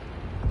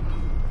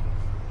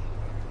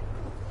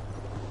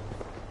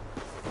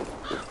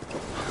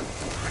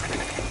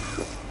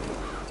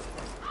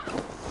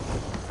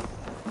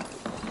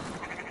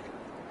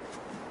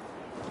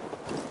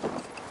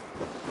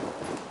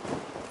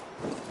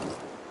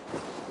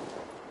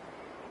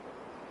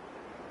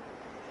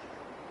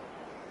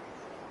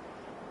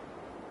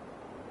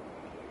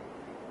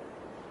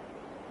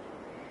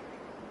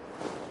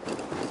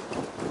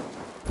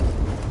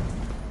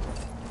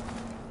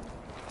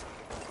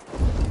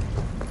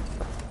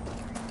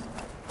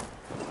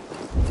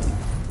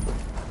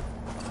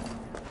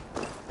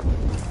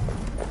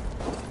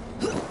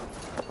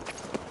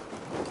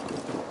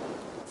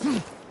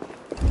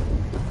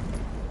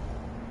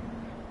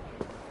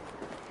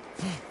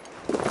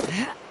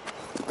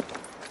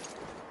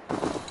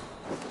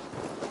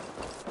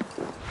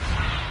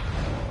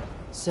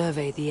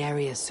 Survey the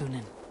area,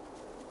 Sunan.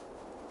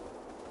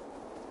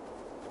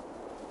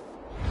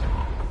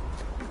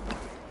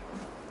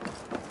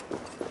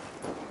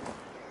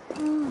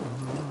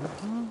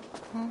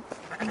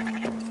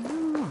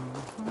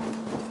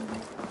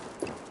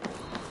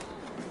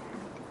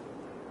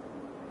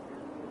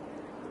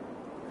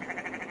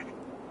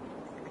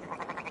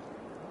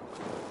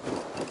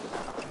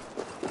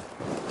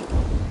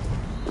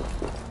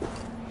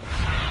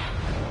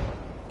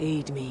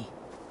 Aid me.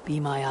 Be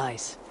my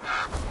eyes.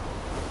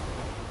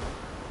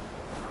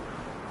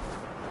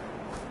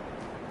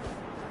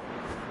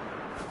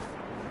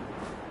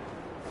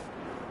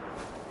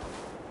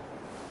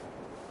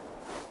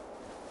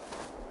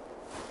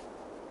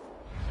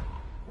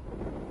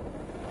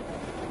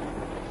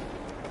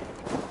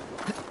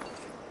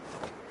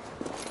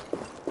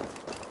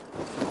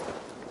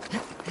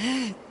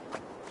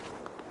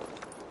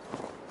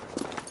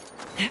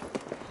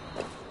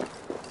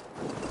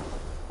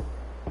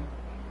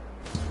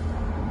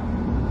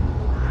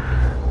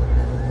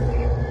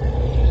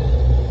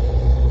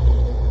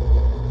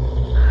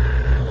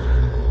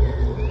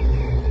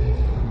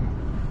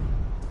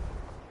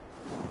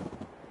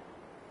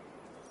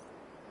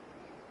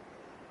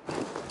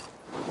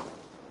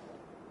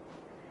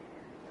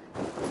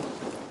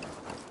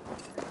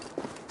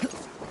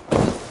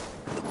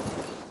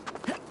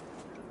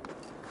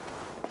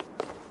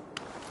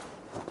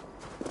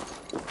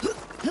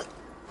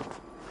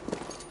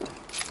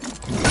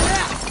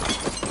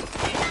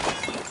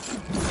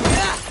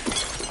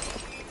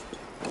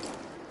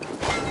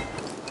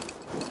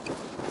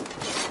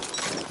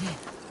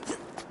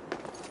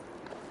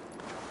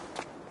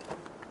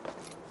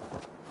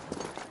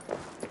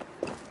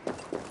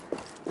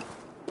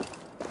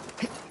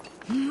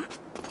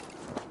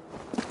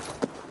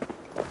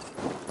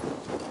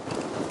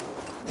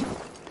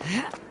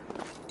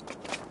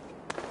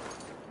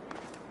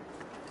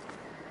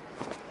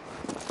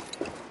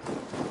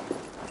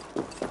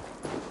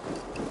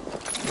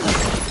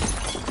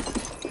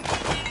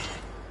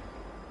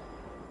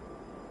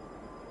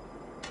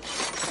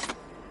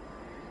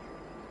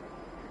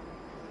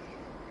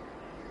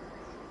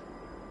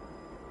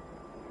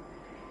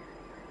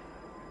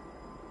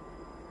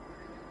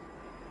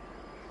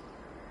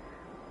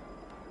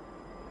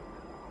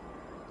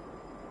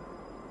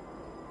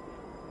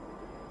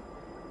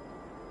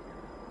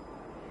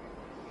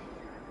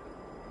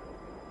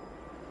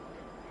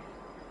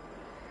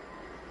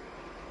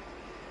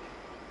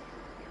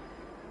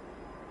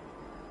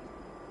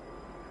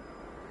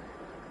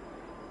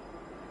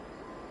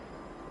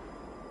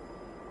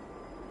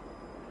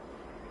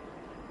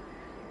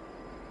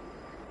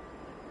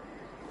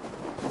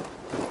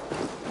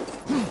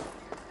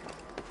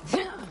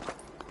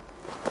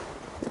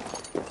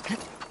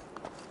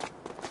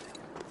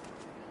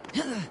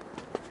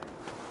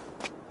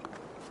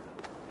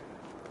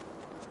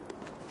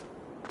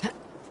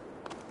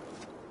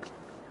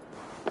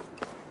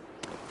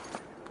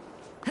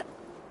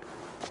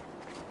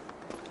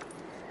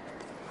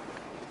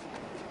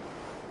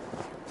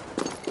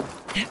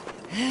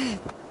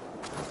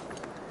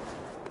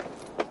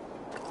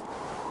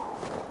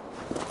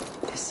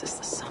 This is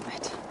the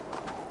summit.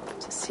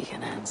 To seek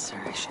an answer,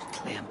 I should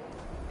clear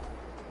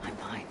my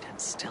mind and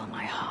still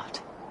my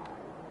heart.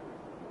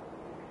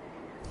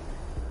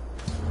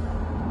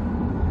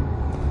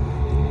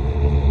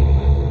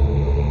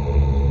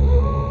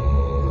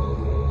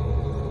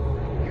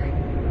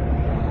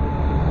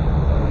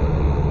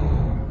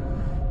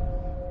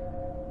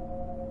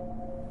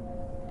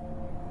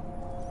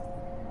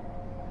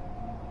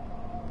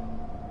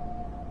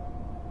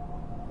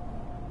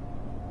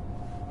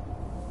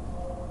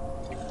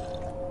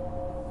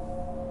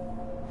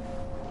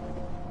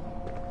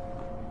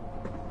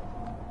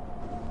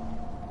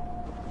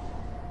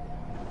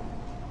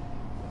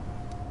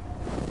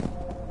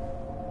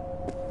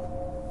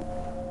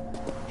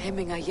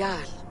 Hemming a Jarl.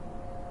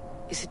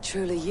 Is it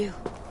truly you?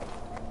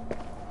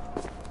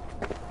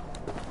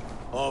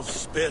 Of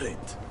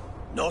spirit,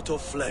 not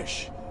of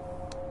flesh.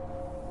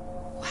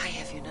 Why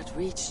have you not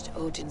reached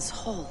Odin's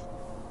Hall?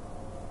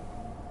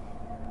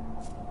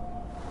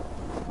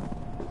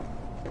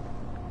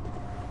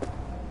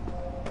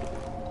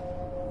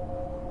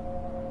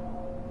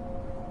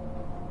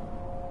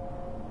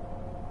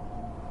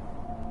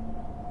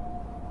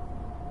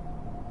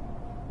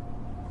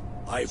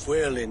 I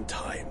will in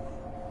time.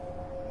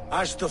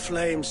 As the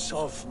flames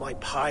of my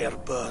pyre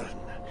burn,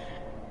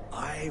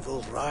 I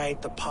will ride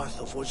the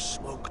path of wood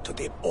smoke to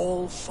the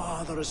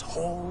All-Father's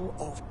Hall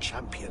of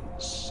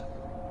Champions.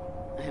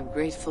 I am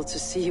grateful to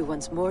see you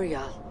once more,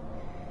 Jarl.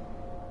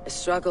 I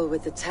struggle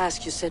with the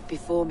task you set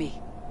before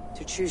me.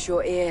 To choose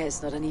your heir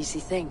is not an easy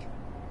thing.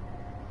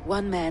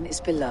 One man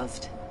is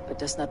beloved, but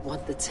does not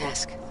want the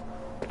task.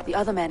 The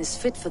other man is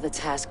fit for the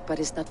task, but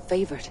is not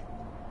favored.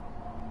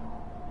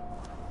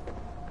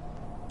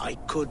 I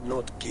could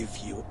not give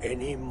you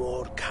any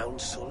more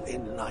counsel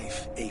in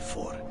life,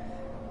 Eivor.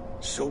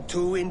 So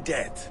too in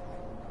death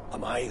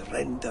am I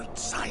rendered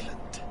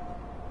silent.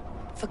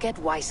 Forget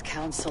wise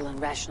counsel and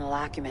rational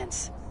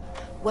arguments.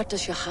 What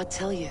does your heart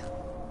tell you?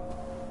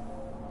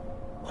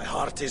 My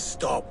heart is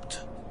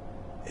stopped.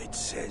 It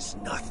says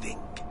nothing.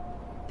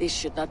 This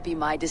should not be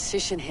my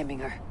decision,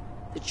 Hemminger.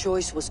 The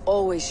choice was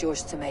always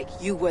yours to make.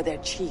 You were their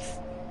chief.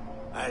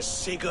 As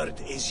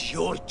Sigurd is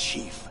your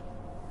chief.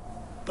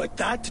 But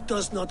that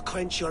does not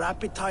quench your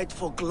appetite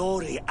for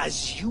glory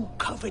as you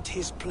covet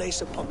his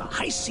place upon the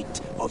high seat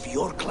of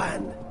your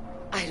clan.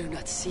 I do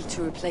not seek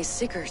to replace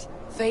Sigurd.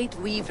 Fate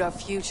weaved our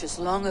futures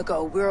long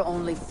ago. We're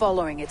only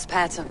following its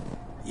pattern.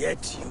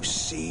 Yet you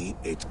see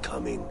it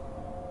coming.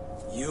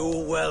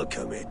 You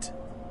welcome it.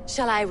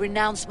 Shall I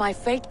renounce my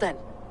fate then?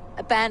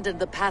 Abandon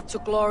the path to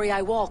glory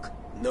I walk?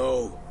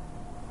 No.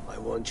 I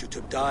want you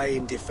to die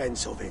in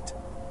defense of it.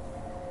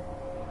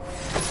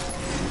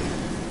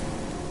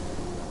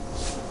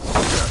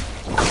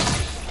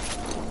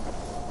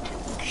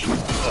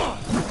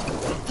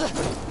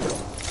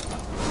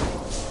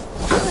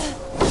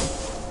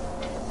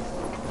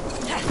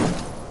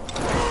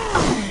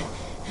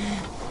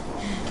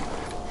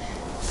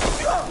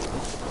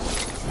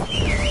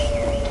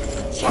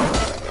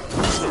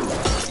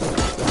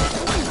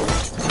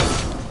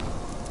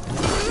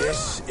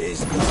 This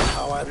is not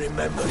how I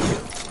remember you.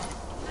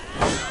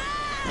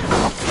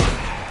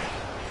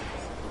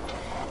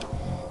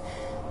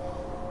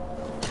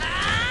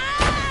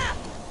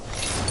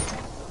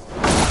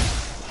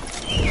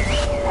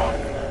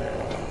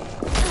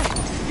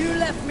 You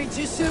left me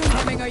too soon,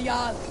 Hemminger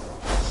Jarl.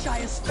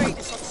 Shire's fate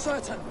is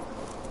uncertain.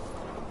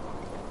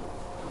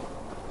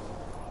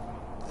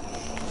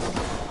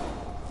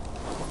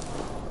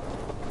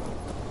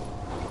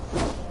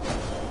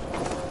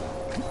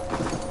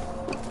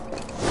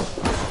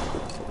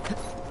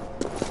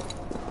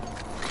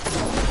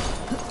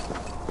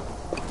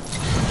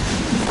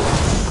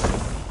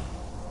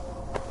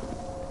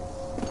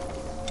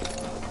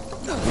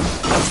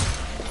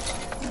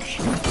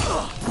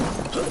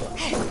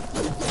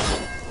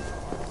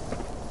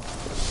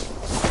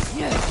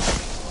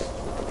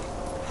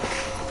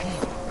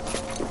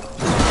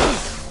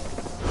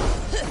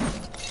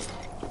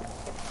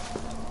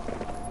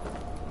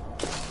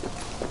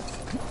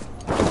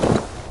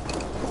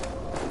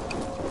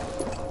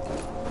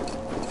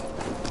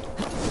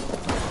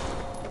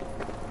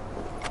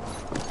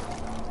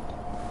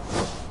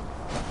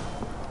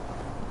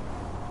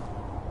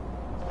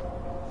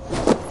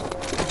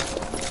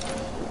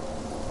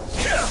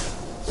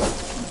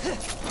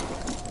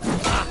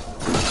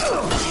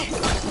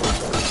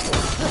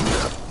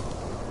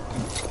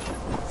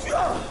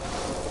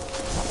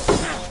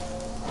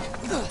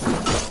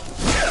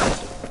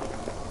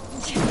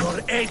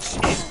 Edge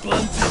is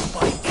blunted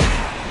by...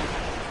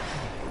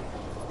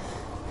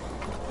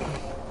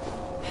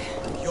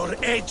 Your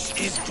edge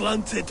is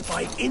blunted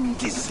by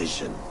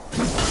indecision.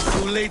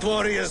 Too late,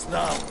 warriors,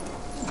 now.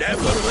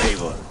 Never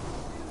waver.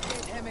 You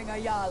did,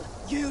 Hemminger Jarl.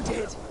 You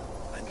did.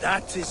 And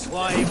that is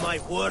why my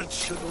words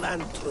should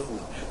land true.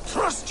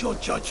 Trust your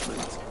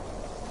judgment.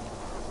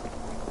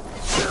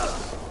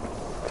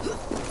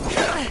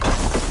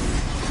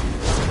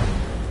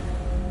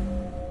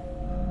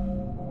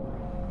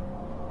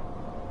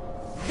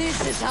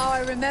 This is how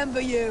I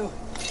remember you.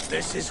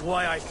 This is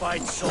why I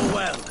fight so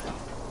well.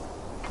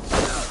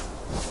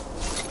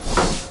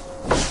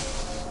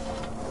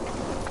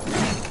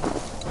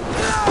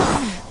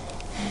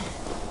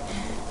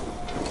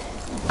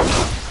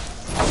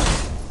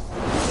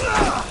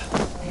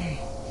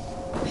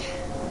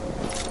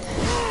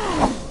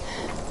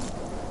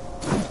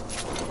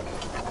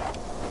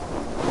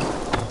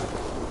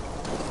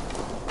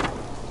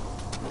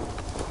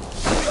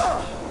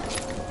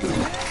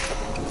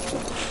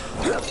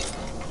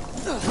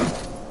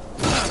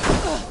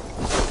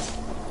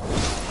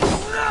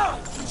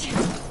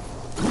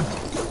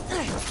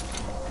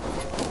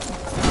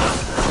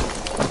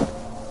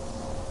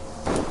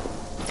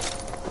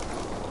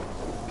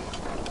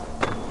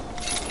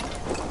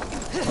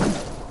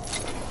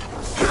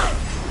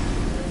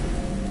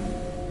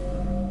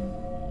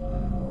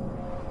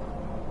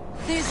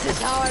 This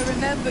is how I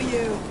remember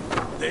you.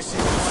 This is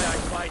why I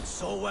fight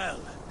so well.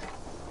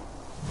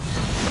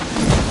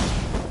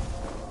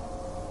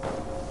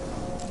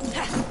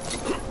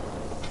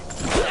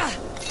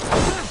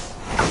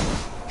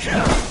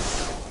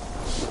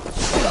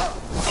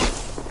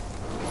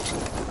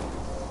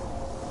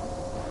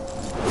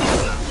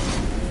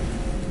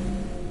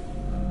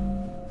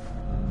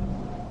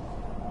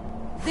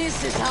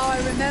 This is how I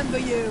remember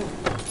you.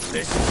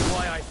 This is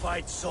why I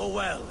fight so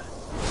well.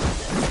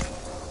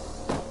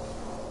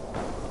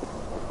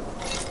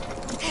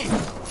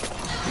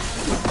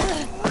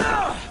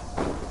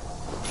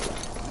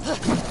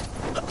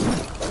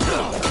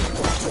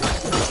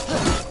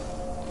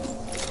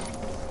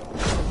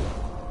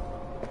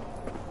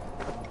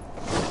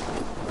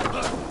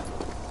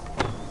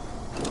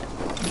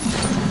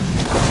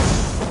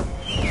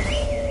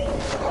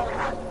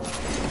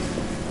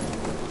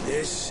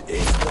 This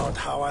is not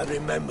how I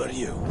remember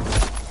you.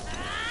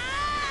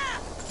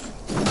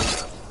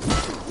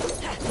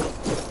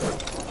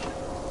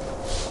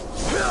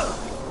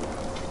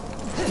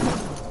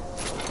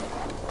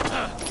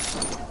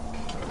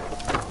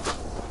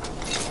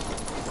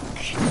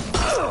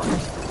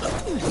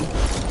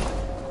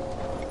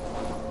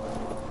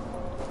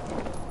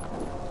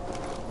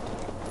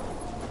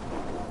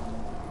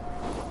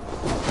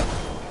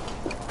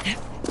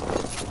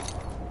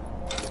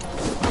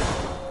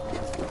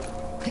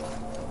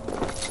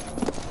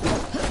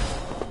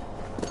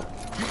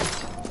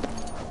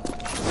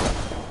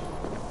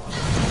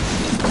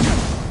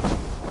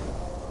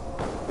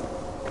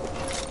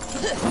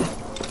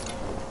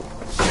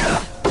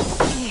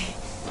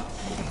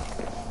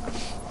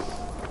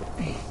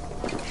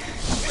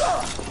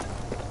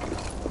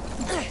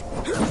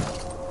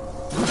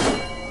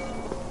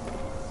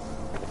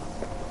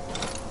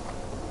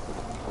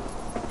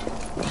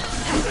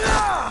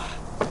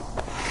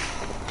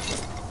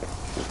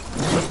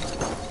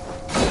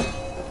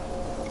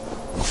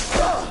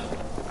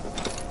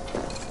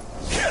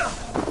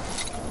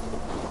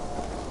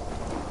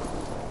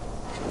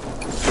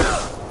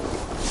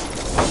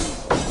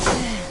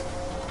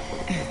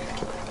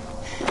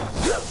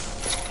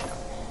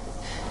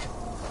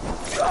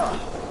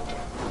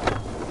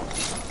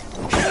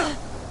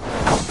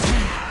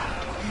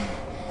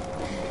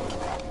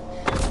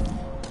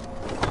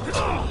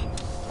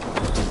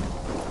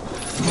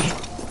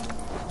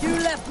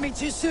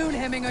 soon,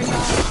 Hemminger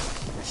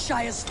Jarl.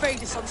 Shire's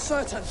fate is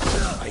uncertain.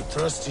 I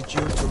trusted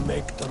you to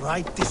make the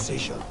right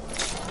decision.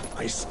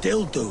 I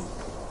still do.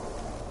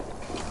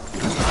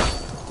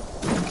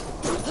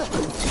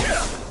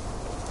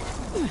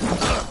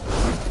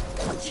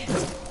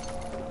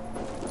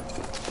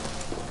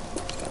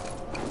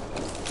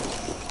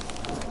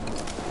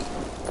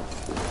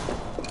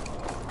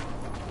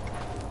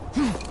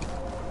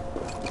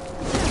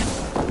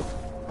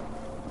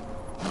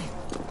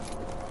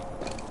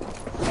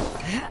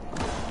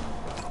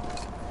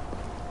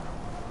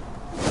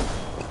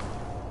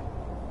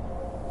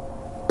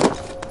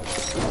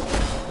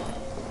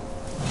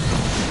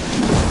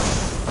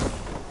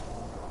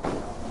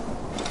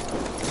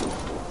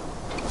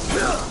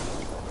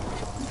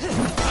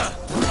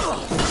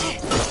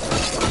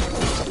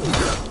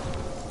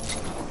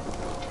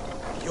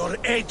 Your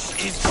edge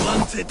is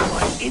blunted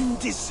by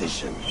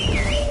indecision.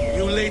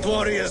 You lead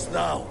warriors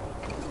now.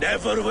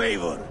 Never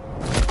waver.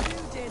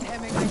 You did,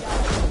 Hemminger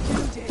Jarl.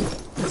 You did.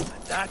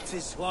 And that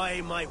is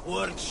why my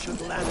word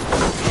should land.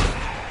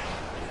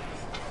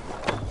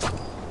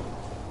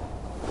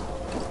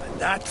 And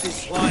that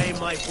is why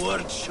my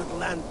word should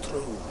land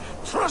true.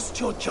 Trust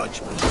your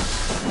judgment.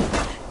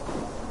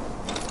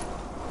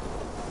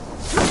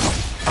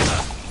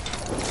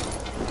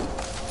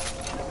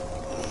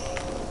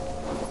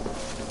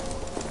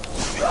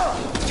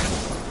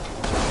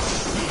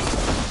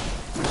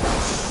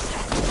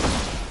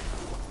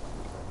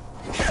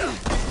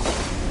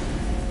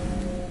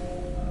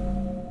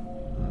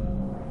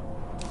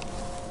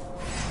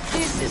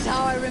 This is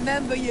how I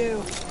remember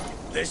you.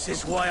 This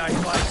is why I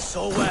fight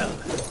so well.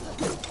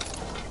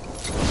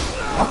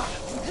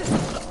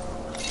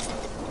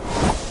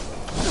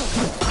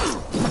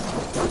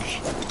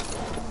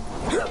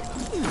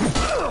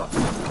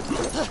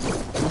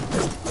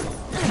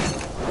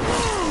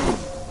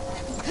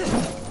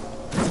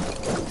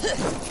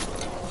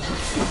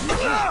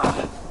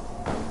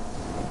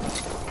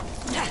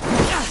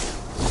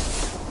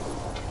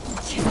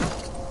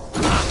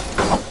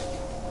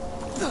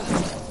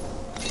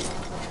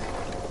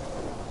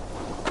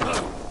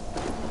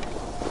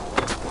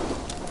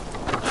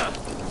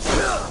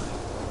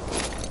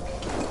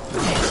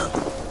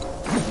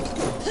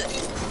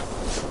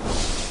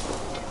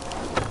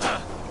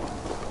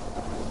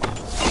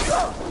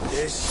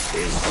 This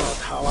is not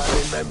how I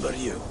remember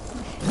you.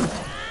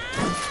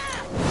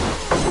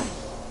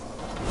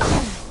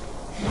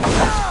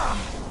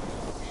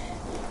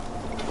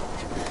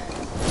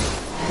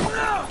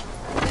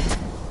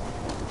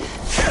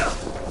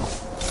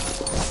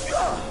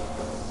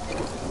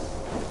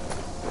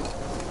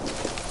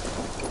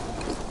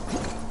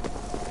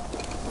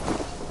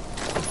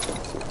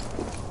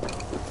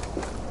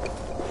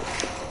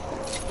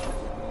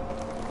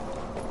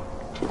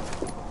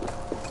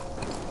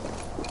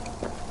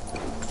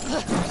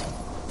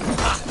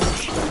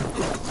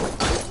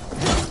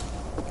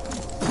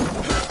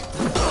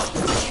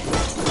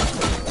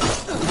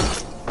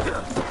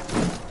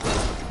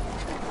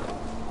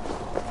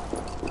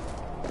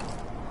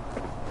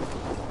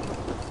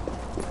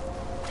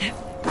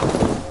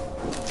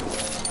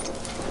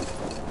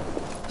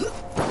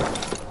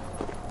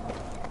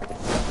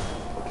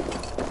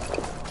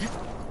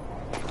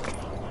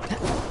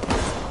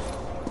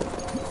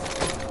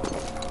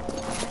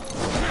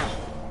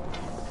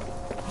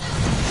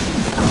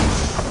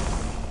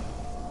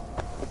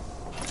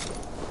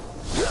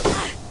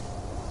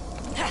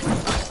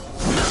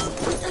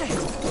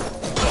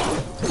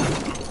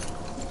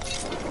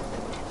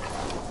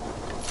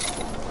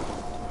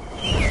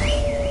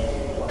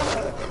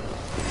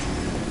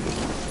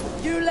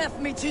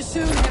 Me too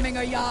soon,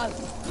 Hemminger Jarl.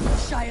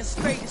 Shire's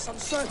fate is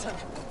uncertain.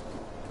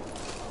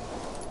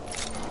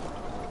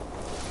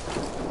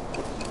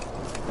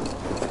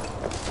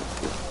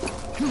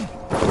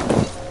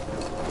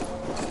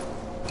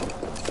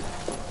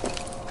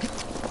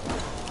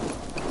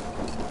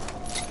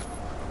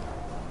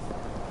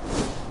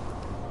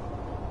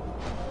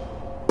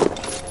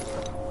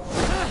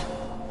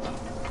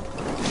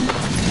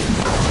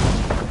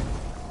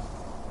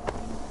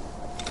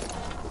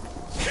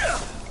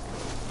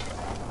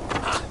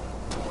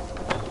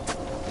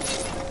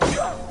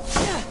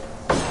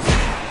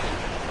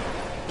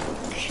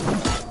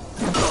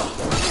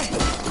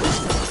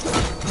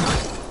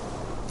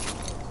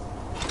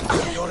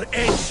 Your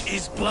edge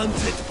is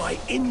blunted by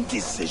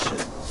indecision.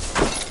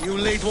 You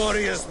lead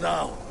warriors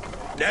now.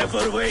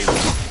 Never waver.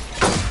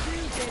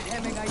 You did,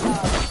 Hemminger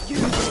Jarl. You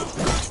did.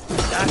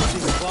 That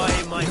is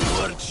why my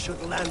word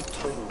should land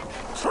true.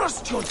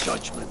 Trust your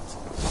judgment.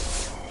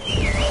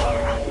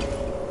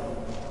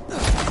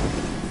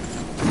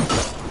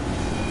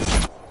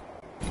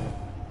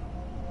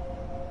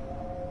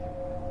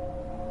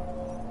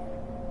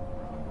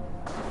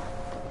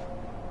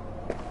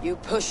 You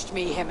pushed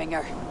me,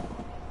 Hemminger.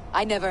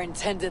 I never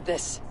intended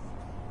this.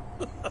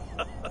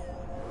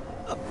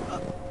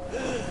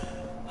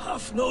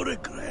 Have no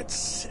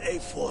regrets,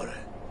 Eivor.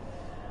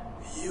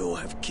 You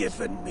have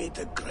given me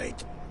the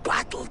great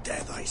battle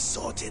death I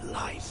sought in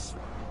life.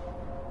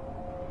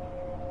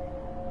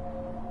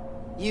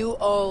 You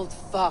old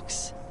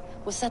fox.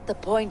 Was that the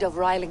point of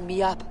riling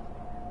me up?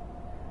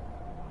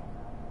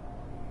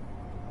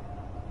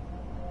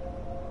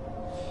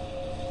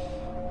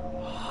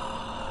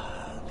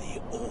 The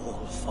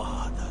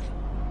All-Father.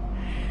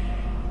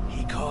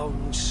 He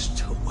comes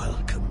to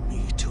welcome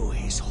me to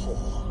his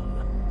hall.